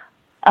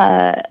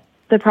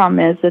 The problem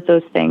is that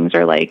those things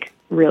are like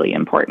really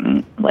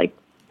important, like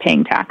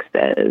paying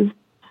taxes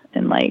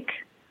and like,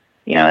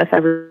 if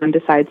everyone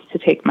decides to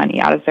take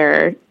money out of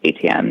their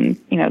ATM,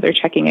 their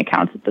checking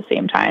accounts at the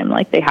same time,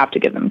 like they have to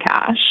give them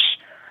cash.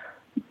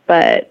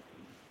 But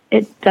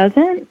it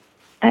doesn't,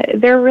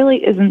 there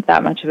really isn't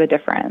that much of a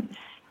difference.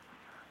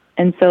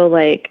 And so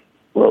like,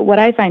 what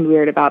I find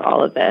weird about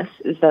all of this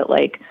is that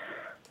like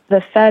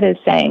the Fed is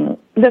saying,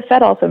 the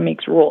Fed also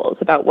makes rules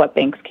about what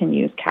banks can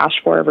use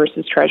cash for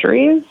versus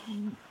treasuries.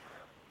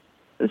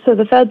 So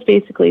the Fed's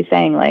basically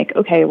saying like,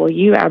 okay, well,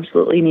 you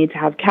absolutely need to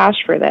have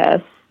cash for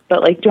this,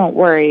 but like, don't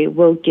worry,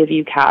 we'll give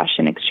you cash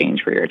in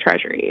exchange for your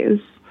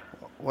treasuries.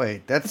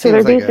 Wait, that seems so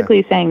they're like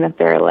basically saying that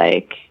they're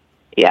like,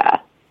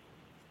 that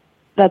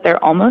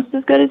they're almost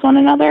as good as one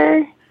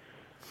another,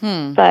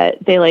 but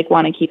they like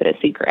want to keep it a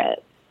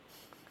secret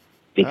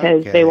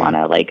because they want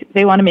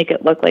to make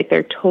it look like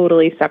they're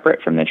totally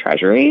separate from the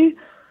treasury.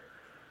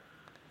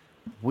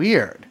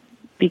 Weird.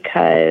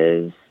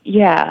 Because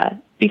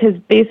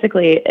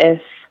basically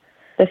if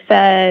the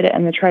Fed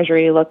and the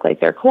Treasury look like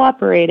they're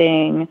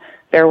cooperating,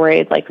 they're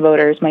worried like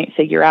voters might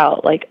figure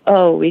out like,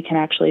 oh, we can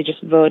actually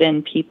just vote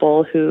in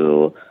people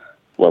who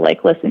will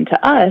like listen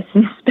to us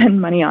and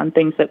spend money on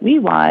things that we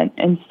want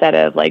instead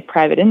of like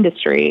private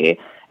industry.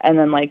 And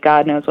then like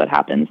God knows what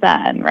happens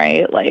then,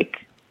 right? Like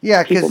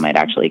people might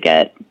actually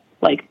get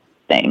like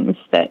things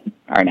that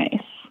are nice.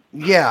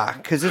 Yeah,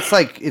 because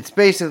it's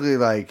basically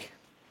like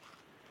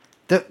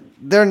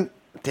they're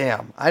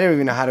damn. I don't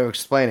even know how to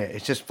explain it.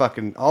 It's just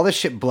fucking all this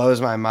shit blows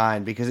my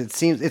mind because it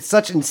seems it's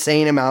such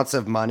insane amounts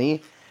of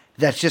money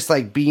that's just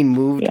like being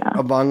moved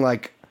among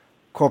like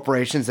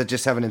corporations that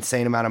just have an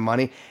insane amount of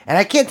money, and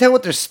I can't tell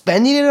what they're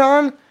spending it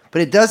on,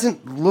 but it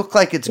doesn't look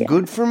like it's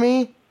good for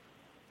me.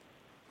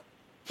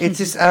 It's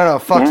just I don't know,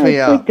 it fucks me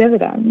up. Like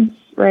dividends,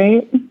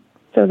 right?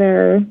 So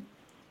they're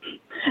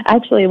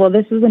actually, well,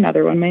 this is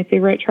another one of my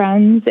favorite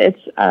trends.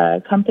 It's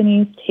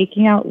companies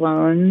taking out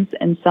loans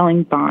and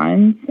selling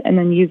bonds and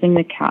then using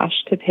the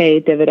cash to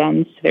pay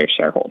dividends to their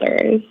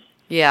shareholders.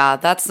 Yeah,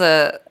 that's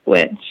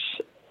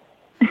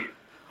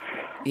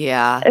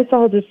yeah. It's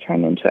all just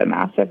turned into a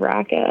massive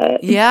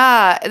racket.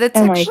 Yeah, that's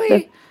and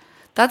actually,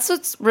 that's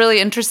what's really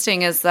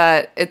interesting is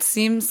that it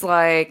seems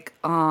like,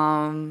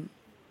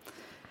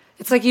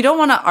 it's like you don't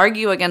want to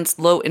argue against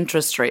low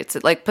interest rates.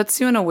 It like puts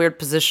you in a weird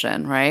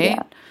position, right?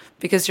 Yeah.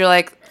 Because you're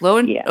like,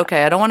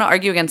 okay, I don't want to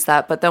argue against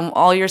that. But then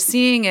all you're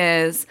seeing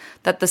is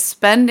that the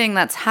spending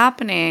that's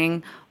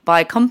happening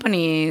by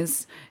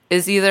companies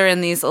is either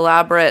in these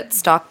elaborate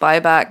stock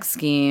buyback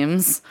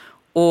schemes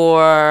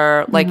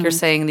or, like you're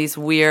saying, these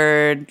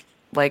weird,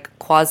 like,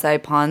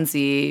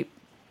 quasi-Ponzi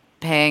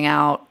paying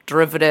out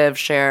derivative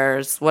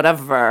shares,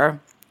 whatever,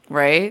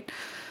 right?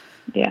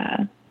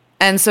 Yeah.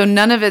 And so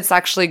none of it's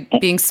actually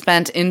being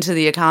spent into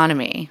the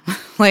economy.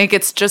 Like,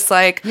 it's just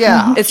like,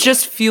 it's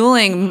just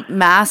fueling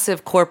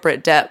massive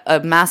corporate debt, a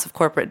massive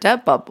corporate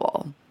debt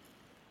bubble.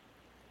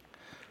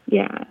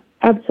 Yeah,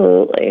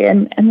 absolutely.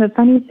 And the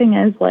funny thing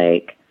is,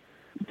 like,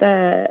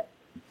 the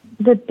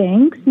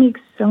banks make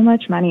so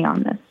much money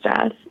on this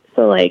stuff.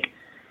 So, like,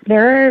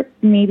 there are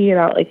maybe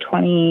about, like,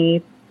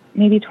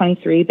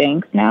 23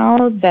 banks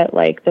now that,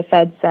 like, the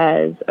Fed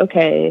says,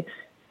 okay,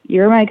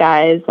 you're my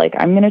guys, like,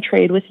 I'm going to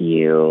trade with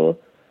you,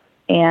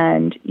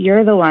 and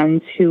you're the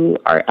ones who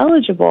are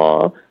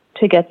eligible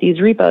to get these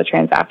repo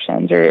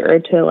transactions or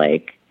to,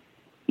 like,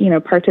 you know,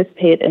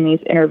 participate in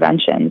these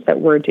interventions that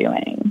we're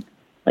doing.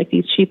 Like,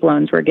 these cheap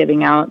loans we're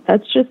giving out,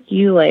 that's just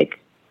you, like,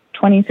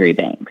 23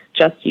 banks,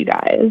 just you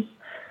guys.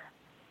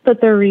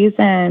 But the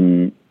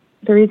reason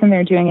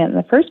they're doing it in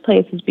the first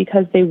place is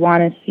because they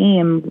want to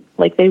seem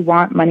like they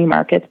want money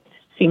markets to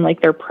seem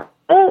like they're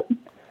private,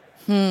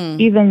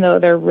 even though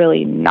they're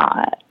really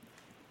not.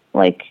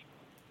 Like,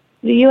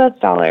 the U.S.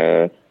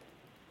 dollar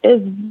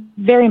is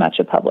very much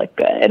a public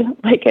good.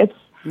 Like, it's,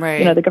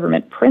 you know, the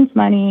government prints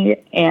money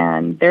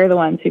and they're the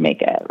ones who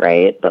make it,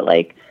 right? But,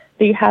 like,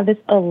 you have this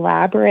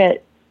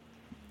elaborate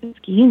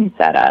scheme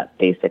set up,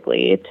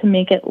 basically, to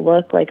make it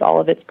look like all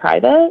of it's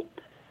private.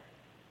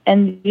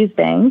 And these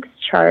banks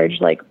charge,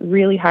 like,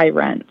 really high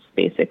rents,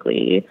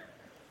 basically,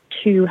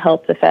 to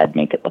help the Fed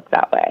make it look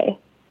that way.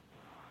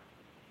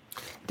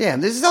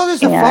 Damn, this is all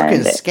just a fucking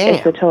scam.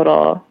 It's a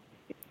total...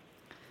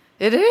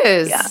 It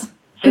is. Yeah.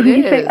 It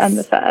you is. say on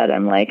the Fed,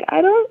 I'm like,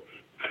 I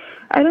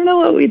don't know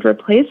what we'd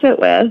replace it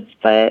with,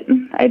 but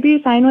I'd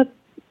be fine with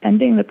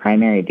ending the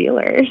primary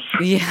dealers.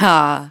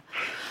 Yeah.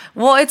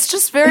 Well, it's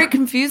just very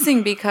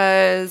confusing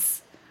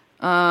because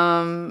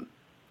it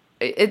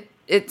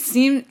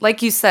seemed,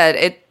 like you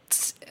said,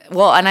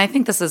 and I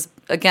think this is,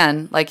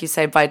 again, like you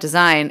say, by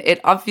design,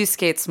 it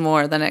obfuscates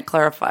more than it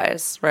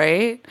clarifies,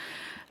 right?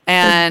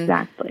 And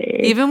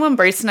exactly. Even when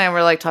Brace and I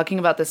were like talking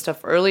about this stuff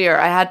earlier,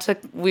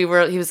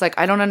 he was like,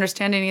 I don't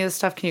understand any of this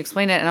stuff. Can you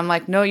explain it? And I'm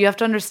like, no, you have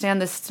to understand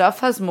this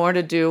stuff has more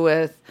to do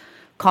with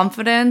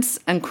confidence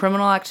and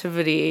criminal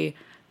activity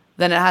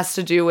than it has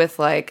to do with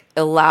like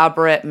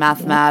elaborate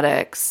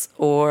mathematics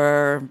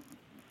or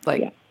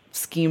like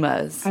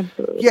schemas.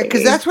 Absolutely. Yeah,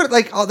 because that's what,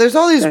 like, there's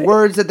all these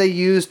words that they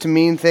use to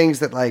mean things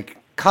that, like,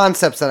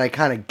 concepts that I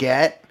kind of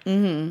get,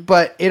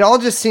 but it all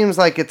just seems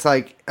like it's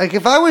like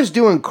if I was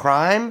doing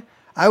crime,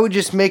 I would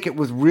just make it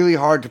with really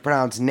hard to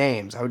pronounce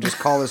names. I would just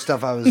call the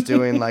stuff I was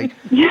doing, like,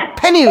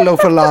 penny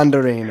loafer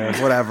laundering or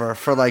whatever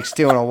for, like,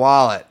 stealing a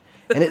wallet.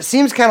 And it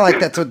seems kind of like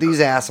that's what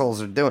these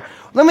assholes are doing.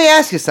 Let me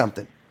ask you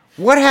something.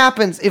 What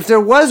happens if there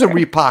was a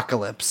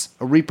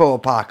repo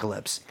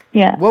apocalypse?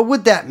 Yeah. What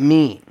would that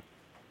mean?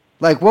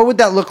 Like, what would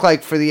that look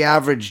like for the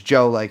average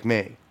Joe like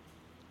me?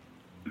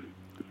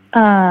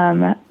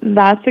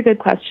 That's a good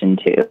question,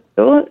 too.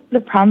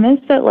 The problem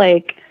is that,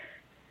 like,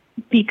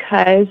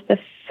 because the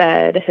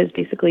Fed has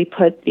basically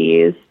put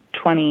these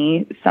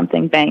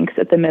 20-something banks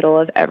at the middle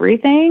of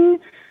everything,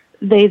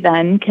 they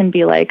then can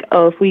be like,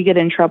 oh, if we get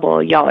in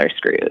trouble, y'all are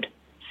screwed.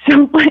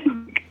 So,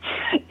 like,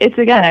 it's,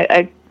 again,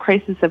 a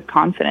crisis of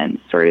confidence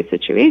sort of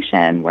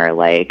situation where,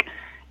 like,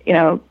 you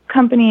know,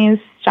 companies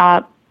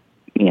stop,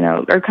 you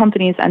know, or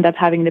companies end up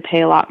having to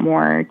pay a lot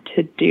more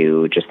to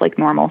do just, like,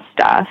 normal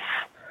stuff.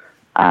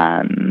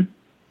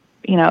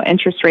 You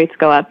interest rates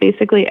go up,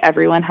 basically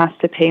everyone has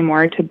to pay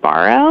more to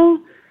borrow.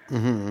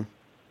 Mm-hmm.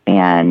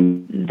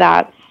 And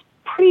that's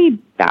pretty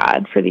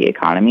bad for the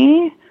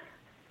economy.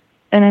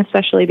 And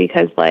especially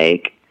because,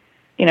 like,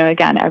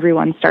 again,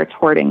 everyone starts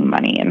hoarding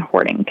money and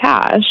hoarding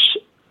cash,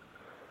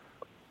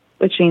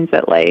 which means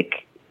that,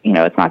 like,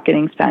 it's not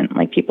getting spent.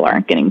 Like, people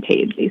aren't getting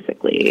paid,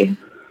 basically.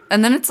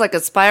 And then it's like a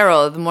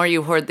spiral. The more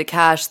you hoard the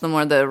cash, the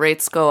more the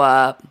rates go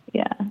up.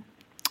 Yeah.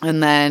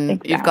 And then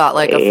Exactly. you've got,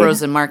 like, a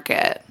frozen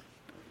market.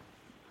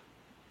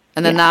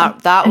 And then Yeah.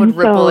 that would And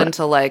ripple so-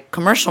 into, like,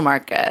 commercial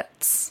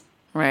markets,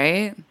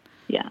 right?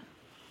 Yeah.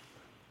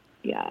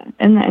 Yeah.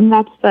 And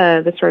that's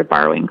the sort of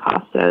borrowing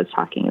cost that I was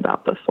talking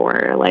about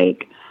before.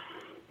 Like,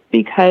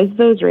 because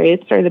those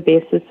rates are the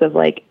basis of,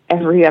 like,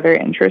 every other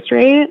interest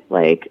rate,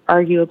 like,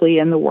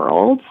 arguably in the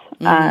world,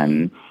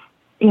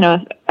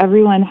 if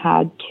everyone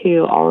had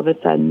to all of a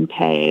sudden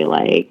pay,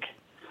 like,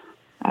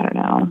 I don't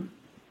know,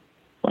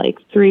 like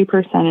 3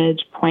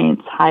 percentage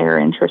points higher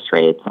interest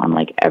rates on,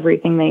 like,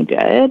 everything they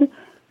did,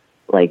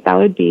 like, that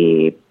would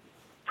be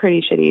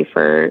pretty shitty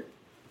for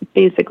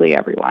basically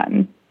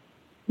everyone.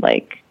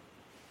 Like,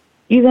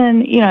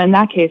 even, in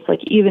that case,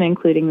 like, even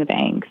including the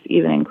banks,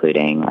 even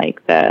including,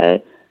 like,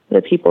 the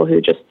people who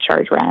just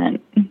charge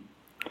rent.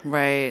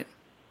 Right.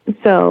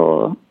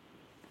 So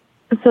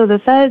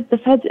the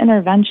Fed's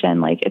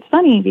intervention, like, it's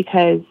funny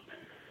because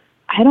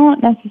I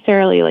don't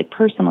necessarily, like,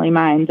 personally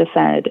mind the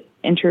Fed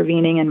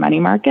intervening in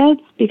money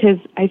markets, because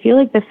I feel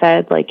like the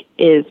Fed, like,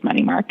 is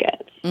money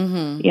markets.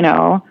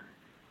 Mm-hmm.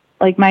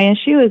 Like, my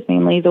issue is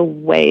mainly the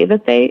way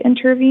that they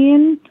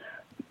intervene,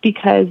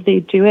 because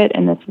they do it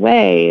in this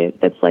way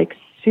that's, like,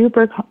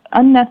 super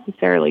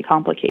unnecessarily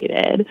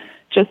complicated,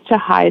 just to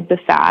hide the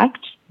fact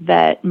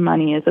that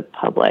money is a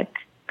public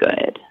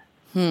good.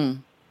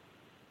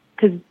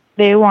 Because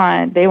they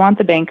want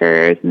the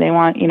bankers, and they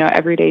want,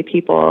 everyday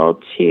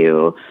people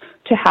to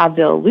have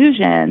the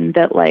illusion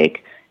that,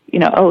 like,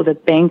 the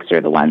banks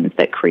are the ones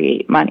that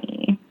create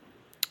money.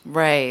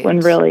 Right. When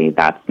really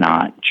that's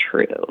not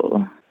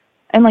true.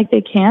 And, like,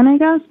 they can, I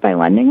guess, by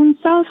lending and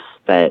stuff,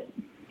 but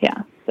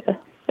yeah,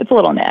 it's a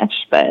little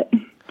niche, but.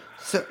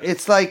 So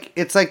it's like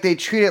they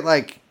treat it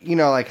like,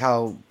 like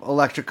how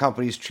electric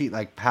companies treat,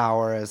 like,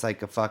 power as,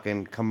 like, a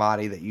fucking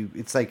commodity that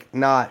it's like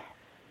not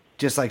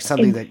just like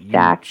something that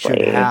you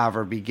should have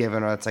or be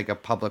given, or it's like a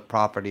public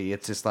property.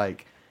 It's just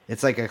like,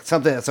 it's like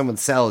something that someone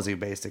sells you,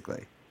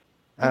 basically.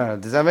 I don't know.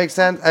 Does that make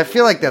sense? I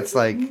feel like that's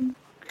like,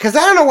 because I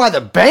don't know why the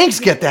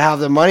banks get to have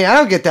the money. I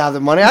don't get to have the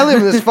money. I live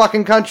in this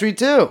fucking country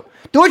too.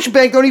 Deutsche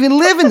Bank don't even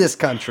live in this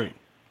country.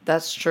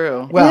 That's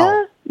true.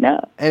 Well, no.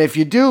 And if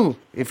you do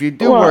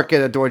work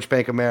at a Deutsche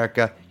Bank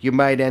America, you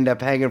might end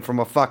up hanging from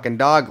a fucking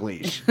dog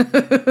leash.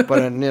 But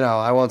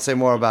I won't say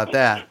more about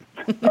that.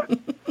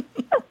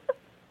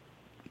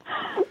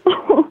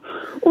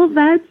 Well,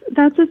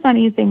 that's a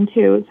funny thing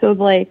too. So,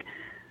 like,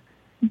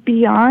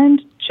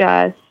 beyond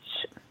just,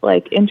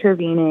 like,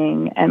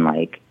 intervening and,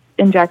 like,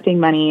 injecting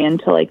money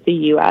into, like, the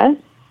U.S.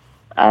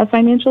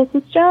 Financial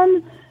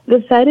system,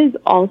 the Fed is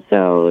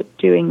also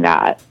doing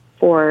that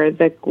for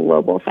the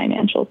global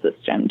financial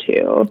system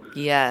too.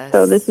 Yes.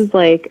 So this is,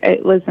 like,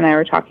 Liz and I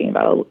were talking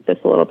about this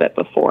a little bit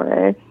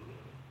before,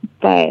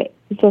 but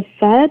the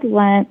Fed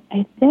lent,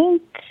 I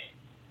think,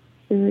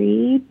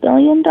 $3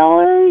 billion,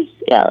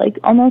 yeah, like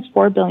almost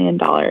 $4 billion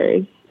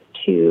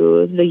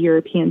to the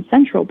European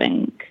Central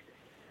Bank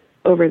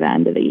over the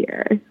end of the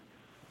year,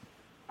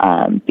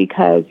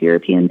 because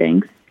European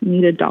banks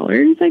needed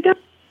dollars, I guess,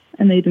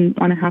 and they didn't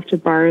want to have to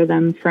borrow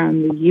them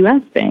from the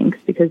U.S. banks,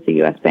 because the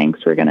U.S.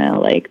 banks were going to,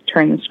 like,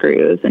 turn the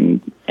screws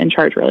and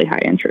charge really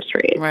high interest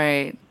rates.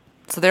 Right.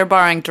 So they're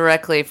borrowing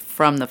directly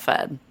from the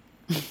Fed.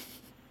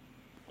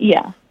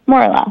 Yeah,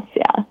 more or less,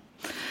 yeah.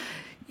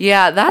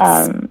 Yeah,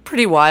 that's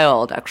pretty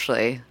wild,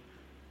 actually.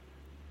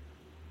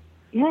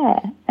 Yeah,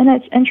 and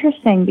it's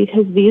interesting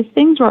because these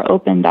things were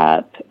opened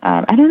up.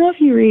 I don't know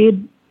if you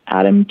read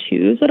Adam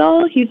Tooze at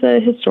all. He's a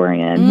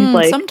historian. He's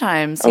like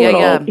sometimes,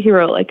 yeah. He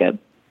wrote like a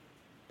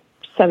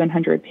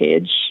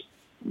 700-page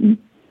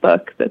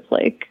book that's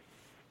like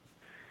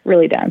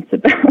really dense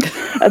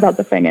about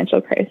the financial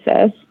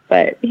crisis.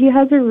 But he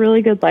has a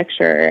really good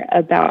lecture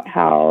about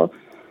how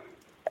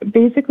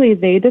basically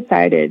they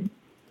decided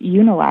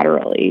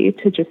unilaterally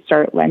to just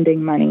start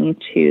lending money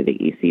to the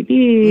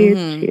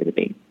ECB, to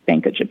the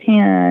Bank of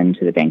Japan,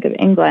 to the Bank of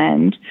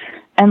England.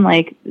 And,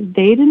 like,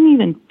 they didn't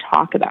even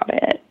talk about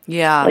it.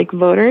 Yeah. Like,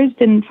 voters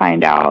didn't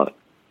find out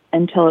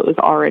until it was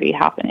already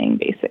happening,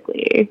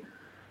 basically.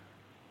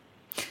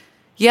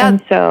 Yeah.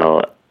 And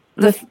so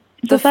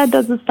the Fed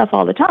does this stuff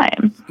all the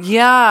time.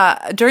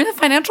 Yeah. During the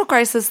financial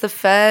crisis, the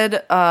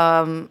Fed,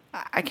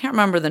 I can't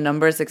remember the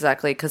numbers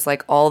exactly because,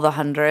 like, all the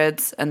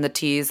hundreds and the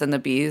T's and the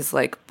B's,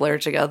 like, blur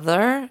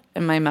together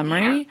in my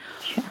memory.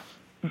 Yeah.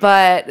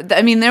 But,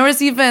 I mean, there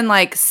was even,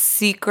 like,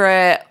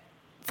 secret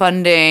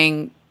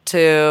funding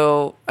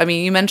to, I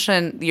mean, you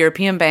mentioned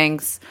European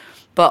banks,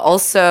 but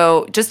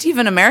also just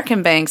even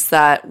American banks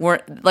that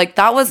weren't, like,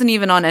 that wasn't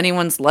even on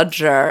anyone's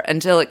ledger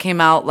until it came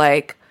out,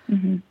 like,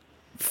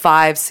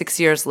 5-6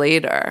 years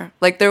later.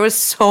 Like there was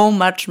so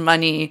much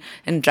money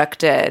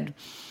injected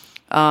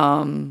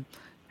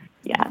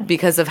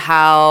because of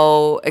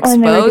how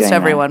exposed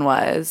everyone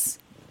was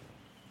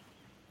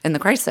in the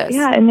crisis.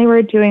 Yeah, and they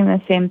were doing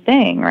the same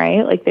thing,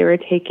 right? Like they were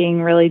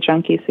taking really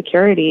junky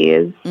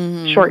securities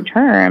short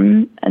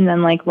term and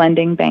then like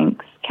lending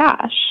banks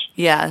cash.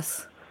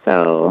 Yes.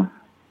 So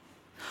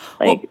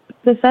like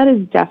the Fed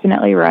is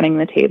definitely running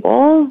the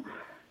table,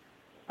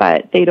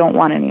 but they don't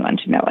want anyone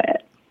to know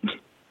it.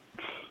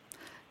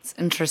 It's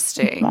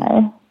interesting.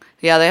 No.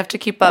 Yeah, they have to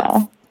keep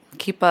up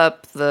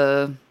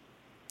the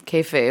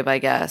kayfabe, I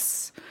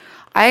guess.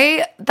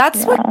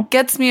 That's what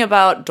gets me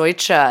about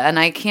Deutsche, and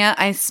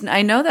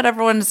I know that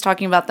everyone is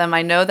talking about them.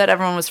 I know that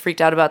everyone was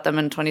freaked out about them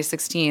in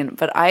 2016,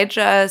 but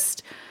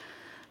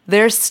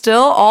they're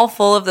still all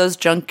full of those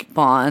junk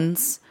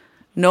bonds.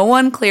 No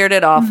one cleared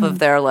it off of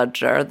their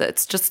ledger.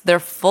 That's just, they're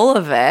full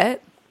of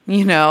it,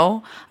 you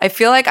know? I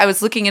feel like I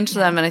was looking into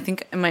them, and I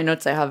think in my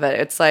notes I have it.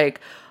 It's like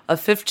a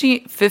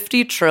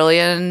 $50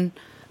 trillion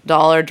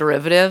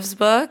derivatives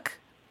book,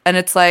 and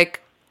it's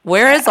like,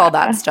 where is all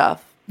that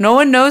stuff? No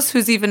one knows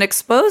who's even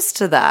exposed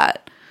to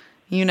that,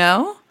 you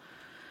know?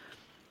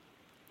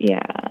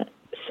 Yeah.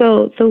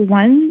 So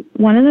one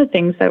of the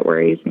things that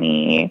worries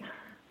me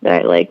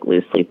that I like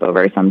lose sleep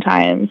over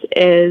sometimes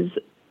is,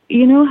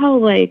 you know how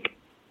like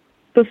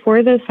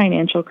before the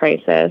financial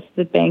crisis,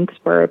 the banks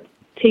were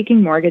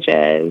taking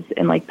mortgages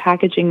and like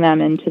packaging them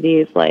into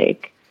these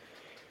like,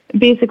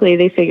 basically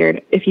they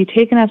figured if you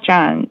take enough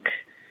junk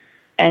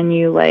and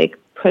you like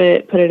put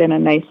it in a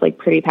nice like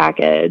pretty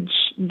package,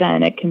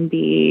 then it can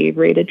be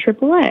rated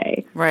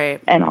AAA.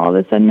 Right. And all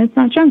of a sudden it's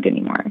not junk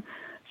anymore.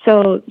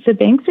 So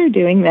banks are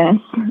doing this,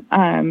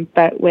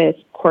 but with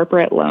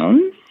corporate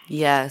loans.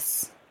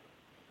 Yes.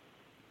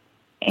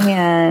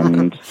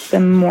 And the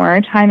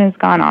more time has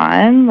gone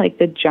on, like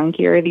the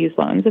junkier these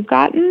loans have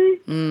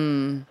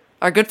gotten.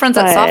 Our good friends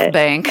at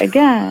SoftBank.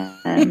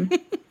 Again.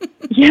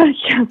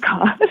 yeah,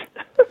 God.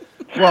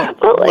 Well,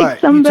 but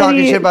like you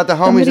talking shit about the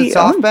homies at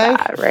SoftBank?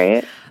 That,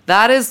 right?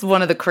 That is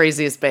one of the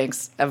craziest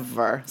banks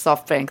ever,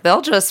 SoftBank.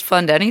 They'll just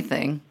fund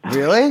anything.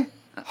 Really?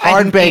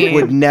 Hardbank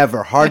would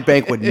never.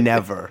 Hardbank would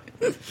never.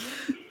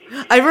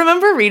 I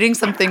remember reading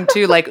something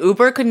too, like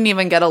Uber couldn't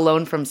even get a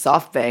loan from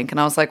SoftBank. And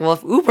I was like, well,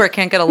 if Uber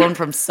can't get a loan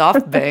from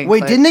SoftBank.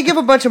 Wait, didn't they give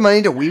a bunch of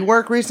money to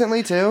WeWork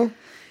recently too?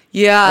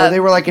 Yeah. Or they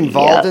were like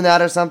involved in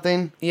that or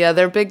something? Yeah,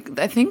 they're big.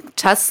 I think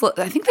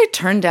they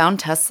turned down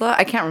Tesla.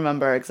 I can't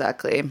remember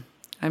exactly.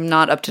 I'm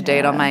not up to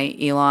date on my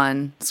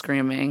Elon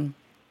screaming.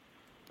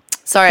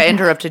 Sorry, I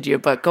interrupted you,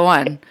 but go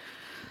on.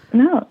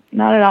 No,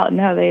 not at all.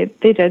 No, they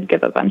did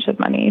give a bunch of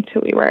money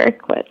to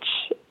WeWork, which,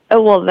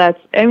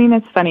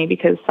 it's funny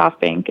because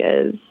SoftBank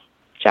is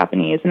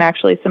Japanese, and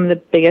actually some of the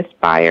biggest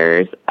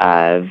buyers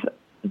of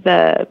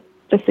the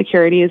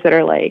securities that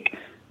are like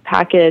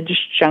packaged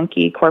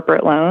junky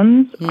corporate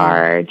loans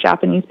are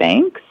Japanese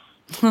banks.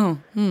 So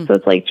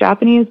it's like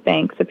Japanese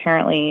banks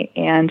apparently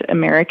and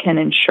American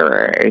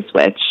insurers,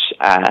 which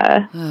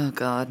oh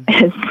God,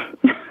 is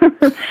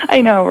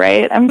I know,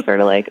 right? I'm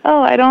sort of like,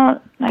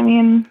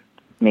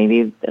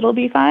 maybe it'll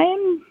be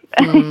fine.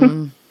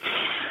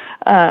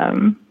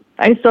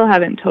 I still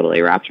haven't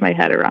totally wrapped my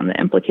head around the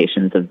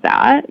implications of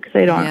that because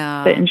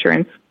the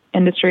insurance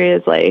industry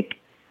is like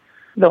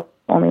the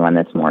only one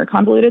that's more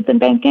convoluted than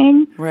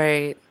banking.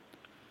 Right.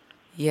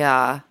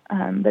 Yeah.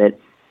 But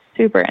it's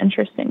super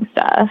interesting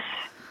stuff.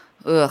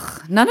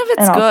 Ugh. None of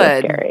it's and also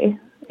good. Scary.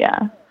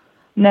 Yeah.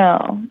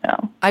 No.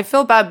 I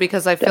feel bad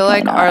because I feel Definitely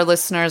like not. our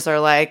listeners are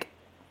like,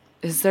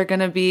 is there going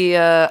to be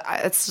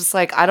it's just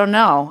like, I don't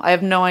know. I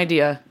have no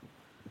idea.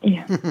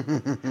 Yeah.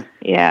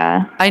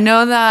 Yeah. I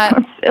know that.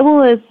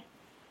 It's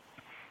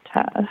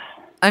tough.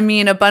 I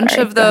mean, a bunch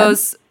Sorry, of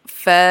those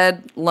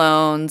Fed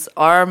loans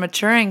are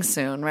maturing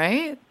soon,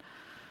 right?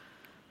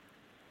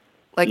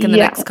 Like in the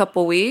next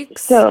couple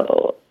weeks?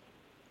 So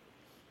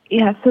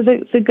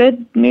the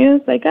good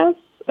news, I guess,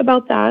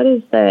 about that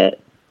is that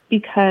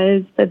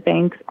because the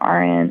banks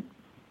aren't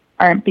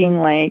being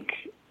like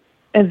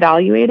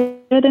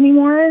evaluated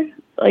anymore,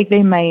 like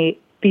they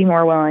might be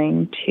more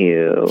willing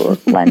to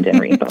lend in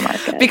repo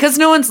market. Because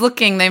no one's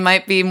looking, they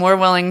might be more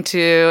willing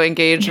to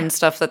engage in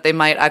stuff that they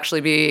might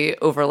actually be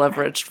over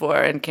leveraged for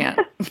and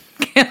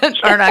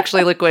aren't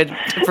actually liquid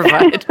to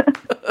provide.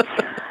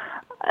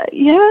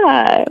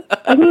 Yeah.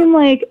 I mean,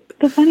 like,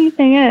 the funny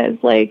thing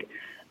is, like,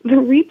 the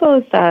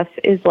repo stuff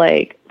is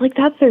like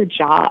that's their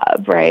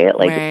job, right?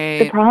 Like,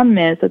 the problem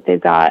is that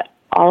they've got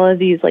all of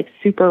these, like,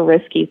 super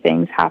risky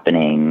things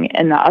happening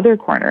in the other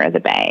corner of the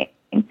bank.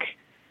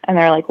 And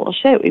they're like, well,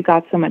 shit, we've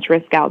got so much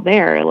risk out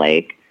there.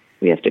 Like,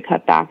 we have to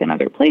cut back in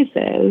other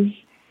places.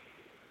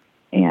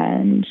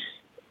 And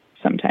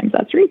sometimes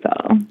that's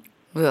repo.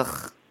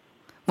 Ugh.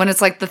 When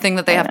it's, like, the thing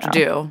that they have to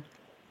do.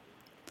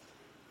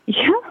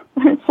 Yeah.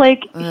 It's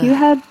like you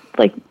had,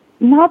 like,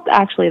 not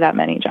actually that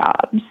many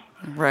jobs.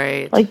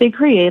 Right. Like, they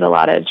create a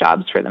lot of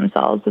jobs for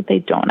themselves that they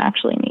don't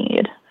actually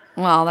need.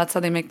 Well, that's how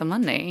they make the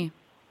money.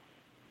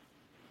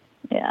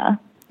 Yeah.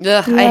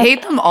 Ugh, I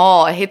hate them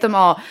all. I hate them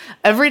all.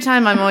 Every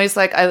time I'm always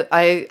like,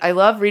 I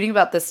love reading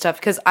about this stuff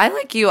because I,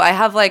 like you, I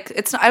have like,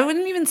 I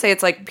wouldn't even say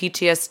it's like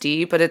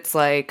PTSD, but it's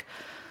like,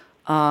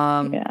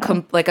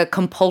 like a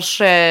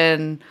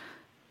compulsion,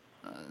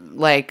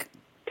 like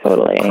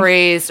Totally.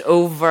 crazed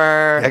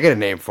over I get a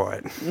name for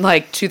it.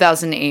 like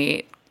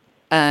 2008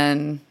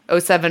 and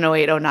 07,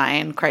 08,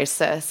 09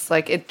 crisis.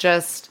 Like it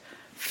just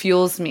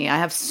fuels me. I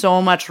have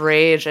so much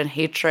rage and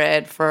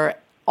hatred for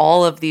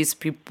all of these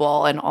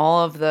people and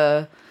all of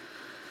the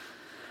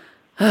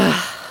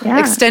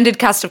extended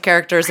cast of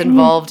characters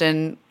involved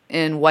in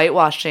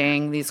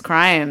whitewashing these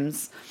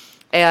crimes.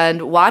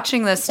 And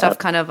watching this stuff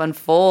kind of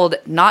unfold,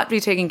 not be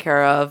taken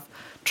care of,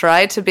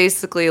 try to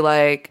basically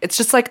like, it's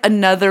just like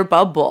another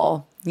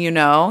bubble, you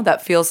know,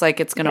 that feels like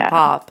it's going to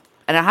pop.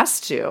 And it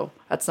has to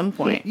at some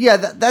point. Yeah,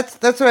 that's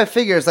what I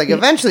figure. It's like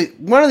eventually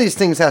one of these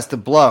things has to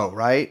blow,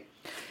 right?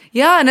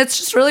 Yeah, and it's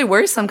just really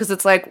worrisome because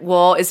it's like,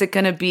 well, is it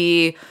going to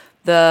be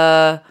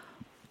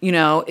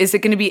is it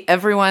going to be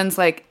everyone's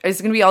like, is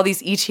it going to be all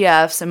these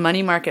ETFs and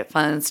money market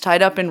funds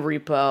tied up in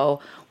repo,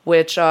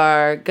 which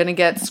are going to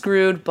get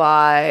screwed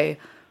by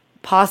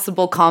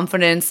possible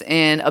confidence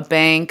in a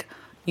bank,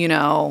 you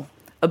know,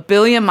 a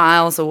billion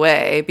miles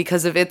away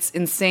because of its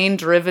insane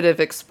derivative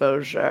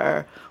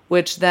exposure,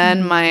 which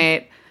then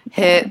might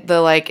hit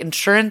the like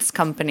insurance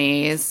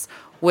companies,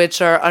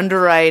 which are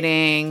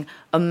underwriting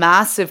a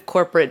massive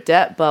corporate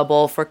debt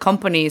bubble for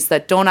companies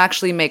that don't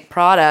actually make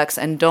products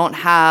and don't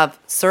have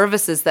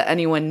services that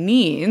anyone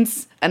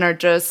needs and are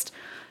just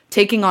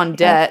taking on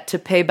debt to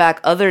pay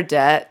back other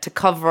debt to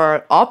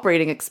cover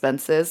operating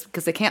expenses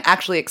because they can't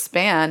actually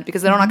expand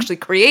because they don't actually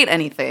create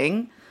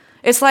anything.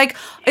 It's like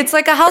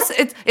a house.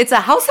 It's a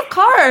house of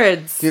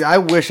cards. Dude, I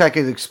wish I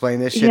could explain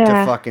this shit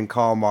to fucking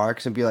Karl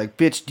Marx and be like,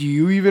 bitch, do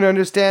you even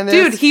understand this?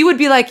 Dude, he would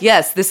be like,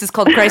 yes, this is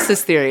called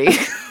crisis theory.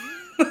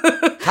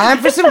 Time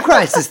for some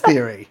crisis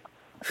theory.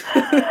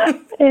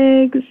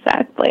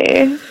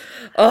 Exactly.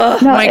 Oh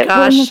my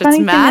gosh, it's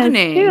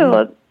maddening.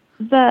 Too,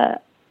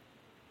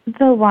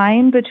 the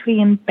line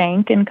between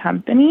bank and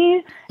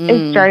company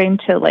is starting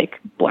to like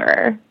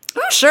blur.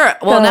 Oh, sure.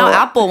 Well, now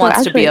Apple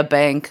wants to be a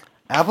bank.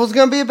 Apple's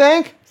gonna be a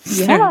bank?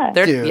 Yeah.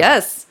 Dude.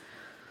 Yes.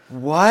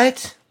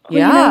 What? Well,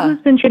 you know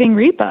who's been trading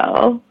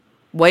repo?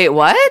 Wait,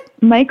 what?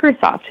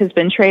 Microsoft has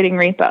been trading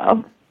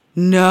repo.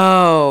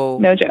 No.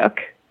 No joke.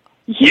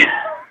 Yeah.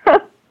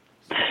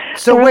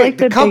 So They're wait, like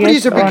the the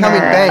companies are biggest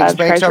becoming owner banks. of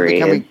Banks are treasuries.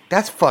 becoming.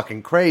 That's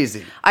fucking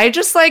crazy. I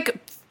just like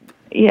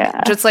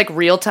Yeah.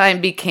 real time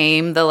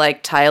became the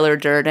like Tyler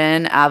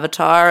Durden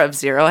avatar of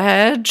Zero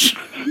Hedge.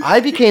 I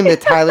became the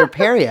Tyler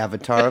Perry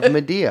avatar of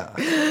Medea.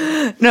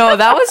 No,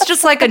 that was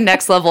just like a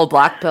next level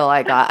black pill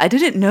I got. I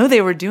didn't know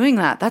they were doing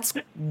that. That's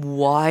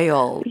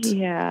wild.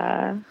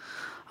 Yeah.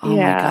 Oh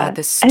yeah. my god,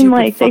 this stupid and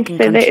like fucking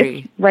they say country.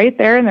 it's right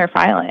there in their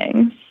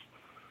filings.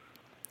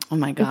 Oh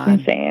my It's god.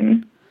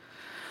 insane.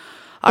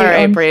 All They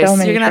right, own Brace, so you're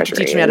many gonna have to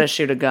teach me how to treasuries.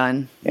 shoot a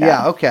gun.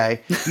 Yeah. Okay.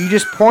 You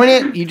just point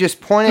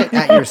it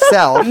at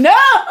yourself. No.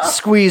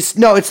 Squeeze.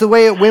 No, it's the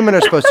way women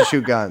are supposed to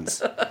shoot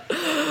guns.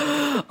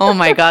 Oh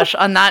my gosh.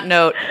 On that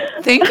note,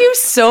 thank you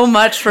so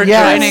much for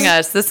Yes. joining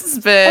us. This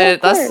has been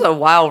Of course. this is a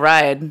wild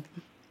ride.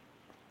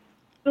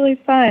 Really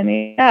fun.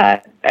 Yeah.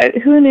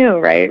 Who knew,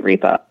 right?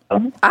 Repo.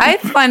 I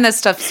find this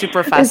stuff super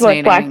Is what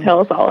fascinating. black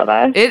pills all of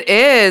us. It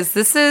is.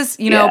 This is,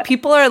 you know, Yeah.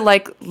 people are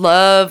like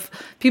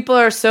people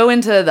are so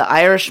into the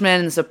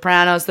Irishman and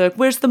Sopranos. They're like,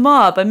 where's the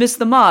mob? I miss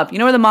the mob. You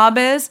know where the mob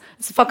is?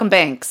 It's the fucking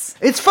banks.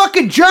 It's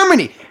fucking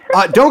Germany.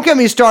 Don't get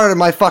me started on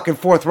my fucking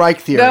Fourth Reich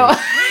theory. No.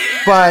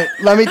 But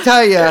let me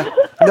tell you,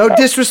 no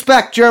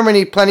disrespect,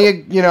 Germany, plenty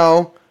of, you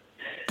know,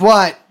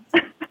 but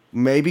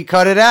maybe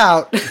cut it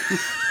out.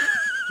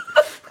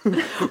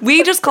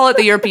 We just call it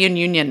the European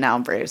Union now,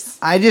 Bruce.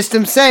 I just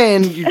am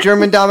saying, your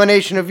German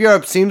domination of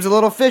Europe seems a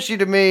little fishy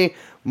to me.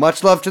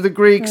 Much love to the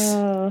Greeks.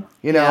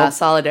 You know, Yeah,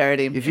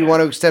 solidarity. if you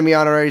want to extend me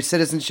honorary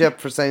citizenship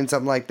for saying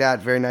something like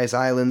that, very nice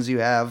islands you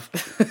have.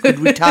 Could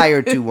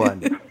retire to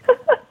one.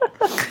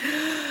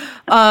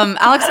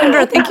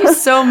 Alexandra, thank you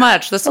so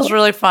much. This was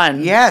really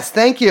fun. Yes,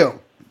 thank you.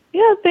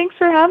 Yeah, thanks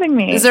for having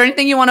me. Is there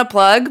anything you want to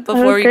plug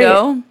before we great.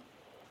 go?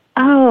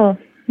 Oh,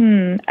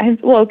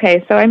 well,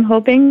 okay. So I'm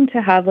hoping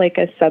to have like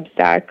a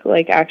Substack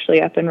like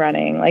actually up and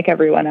running like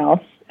everyone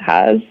else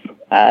has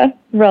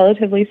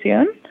relatively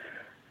soon.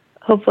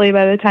 Hopefully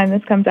by the time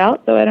this comes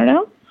out, so I don't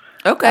know.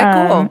 Okay,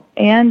 cool.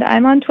 And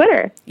I'm on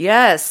Twitter.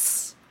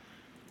 Yes.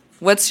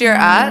 What's your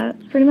at?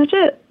 That's pretty much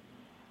it.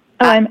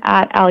 Oh, I'm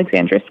at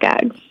Alexandra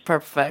Skaggs.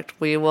 Perfect.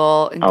 We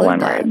will include All one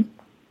that. word.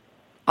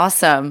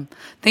 Awesome.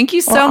 Thank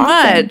you so Well,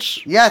 awesome.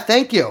 much. Yeah,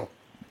 thank you.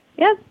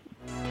 Yeah.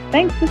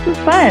 Thanks. This was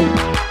fun.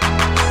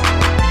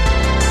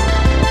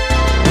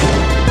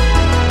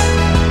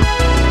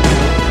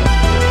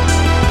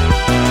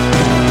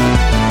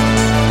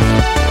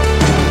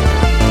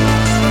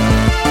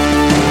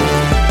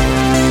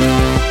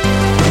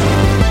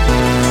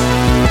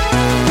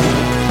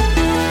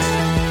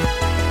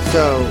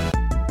 So,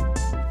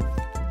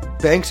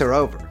 banks are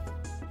over.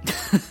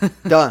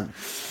 Done.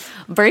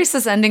 Brace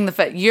is ending the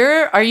Fed.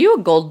 Are you a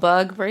gold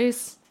bug,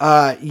 Brace?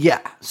 Yeah.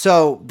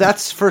 So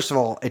that's, first of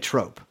all, a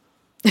trope.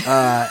 And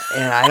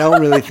I don't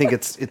really think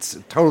it's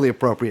totally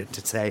appropriate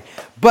to say.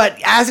 But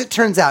as it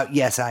turns out,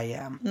 yes, I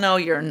am. No,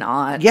 you're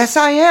not. Yes,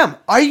 I am.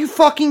 Are you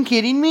fucking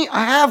kidding me?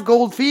 I have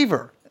gold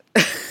fever.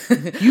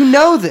 You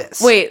know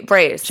this. Wait,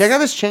 Brace. Check out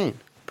this chain.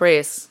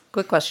 Brace.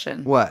 Quick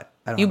question. What?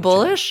 I don't You have a chain.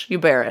 bullish? You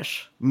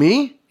bearish?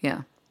 Me?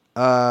 Yeah.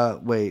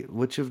 Wait,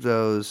 which of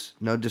those,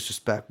 no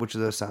disrespect, which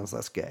of those sounds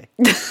less gay?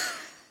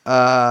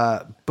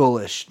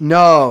 Bullish.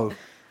 No.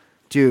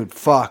 Dude,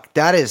 fuck.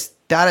 That is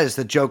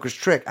the Joker's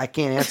trick. I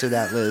can't answer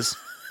that, Liz.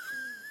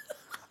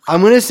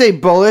 I'm going to say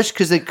bullish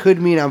because it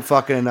could mean I'm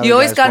fucking another You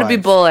always guy's got to be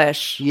wife.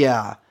 bullish.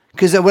 Yeah.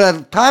 Because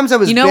when times I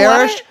was You know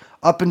bearish what?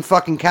 up in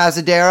fucking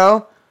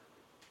Cazadero,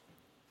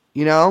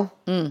 you know?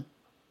 You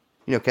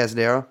know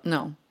Cazadero?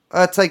 No.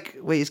 It's like,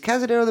 wait, is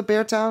Cazadero the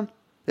bear town?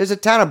 There's a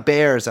town of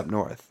bears up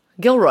north.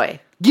 Gilroy.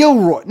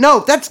 Gilroy. No,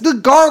 that's the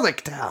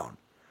garlic town.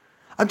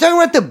 I'm talking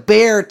about the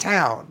bear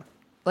town.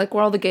 Like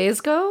where all the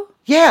gays go?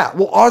 Yeah,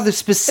 well, are the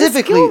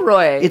specifically?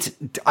 Gilroy.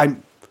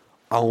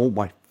 Oh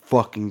my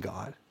fucking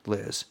god,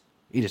 Liz!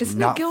 It is Isn't it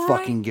not Gilroy?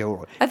 fucking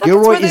Gilroy. I thought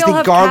Gilroy that's where they is all the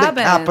have garlic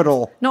cabins.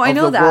 capital. No, I of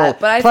know the that, world.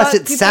 but I Plus thought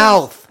it's people-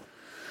 south.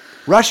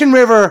 Russian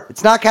River.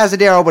 It's not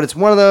Cazadero, but it's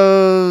one of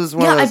those. Yeah,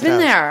 of those I've been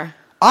towns. there.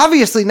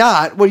 Obviously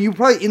not. Well, you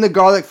probably in the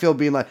garlic field,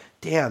 being like,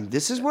 "Damn,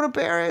 this is what a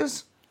bear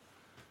is."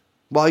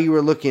 While you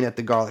were looking at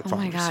the garlic Oh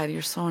farms. my god,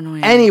 you're so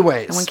annoying.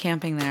 Anyways, I went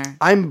camping there.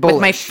 I'm with my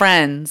bullish.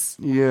 friends.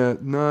 Yeah,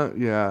 not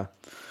yeah.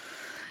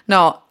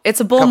 No, it's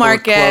a bull Couple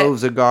market. of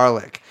cloves of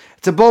garlic.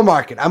 It's a bull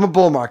market. I'm a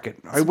bull market.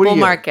 All right, It's a what are bull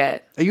you?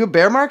 market. Are you a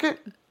bear market?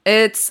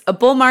 It's a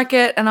bull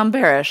market, and I'm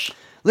bearish.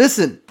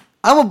 Listen,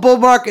 I'm a bull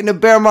market in a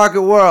bear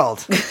market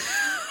world.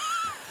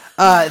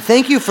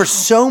 Thank you for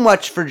so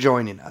much for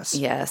joining us.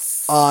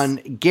 Yes. On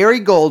Gary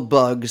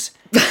Goldbug's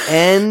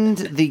and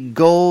the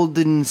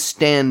Golden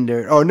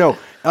Standard. Oh, no.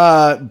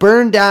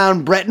 Burn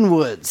down Bretton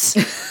Woods.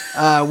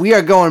 We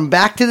are going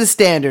back to the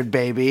standard,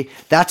 baby.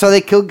 That's why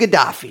they killed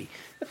Gaddafi.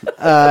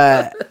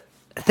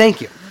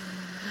 Thank you.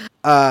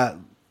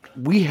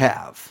 We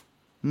have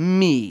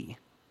me,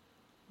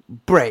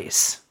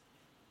 Brace.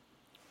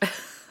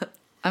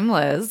 I'm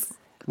Liz.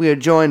 We are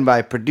joined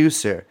by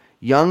producer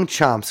Young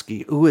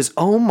Chomsky, who is,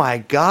 oh my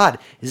God,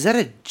 is that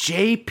a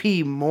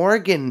J.P.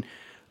 Morgan?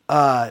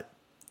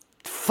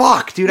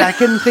 Fuck, dude, I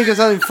couldn't think of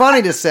something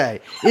funny to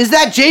say. Is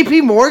that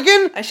J.P.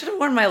 Morgan? I should have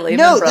worn my Lehman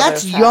No, Brothers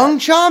that's hat. Young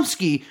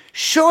Chomsky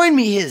showing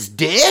me his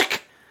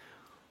dick?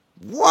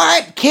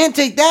 What? Can't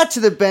take that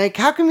to the bank.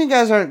 How come you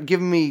guys aren't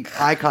giving me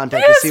eye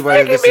contact to It's see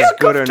whether making this me is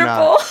good or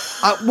not?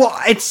 Well,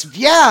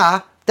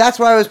 yeah, that's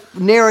why I was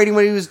narrating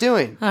what he was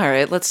doing. All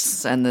right,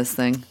 let's end this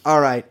thing.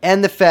 All right,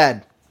 and the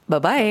Fed.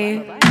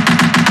 Bye-bye.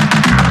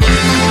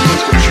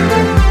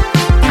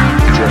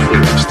 Jeffrey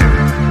Epstein.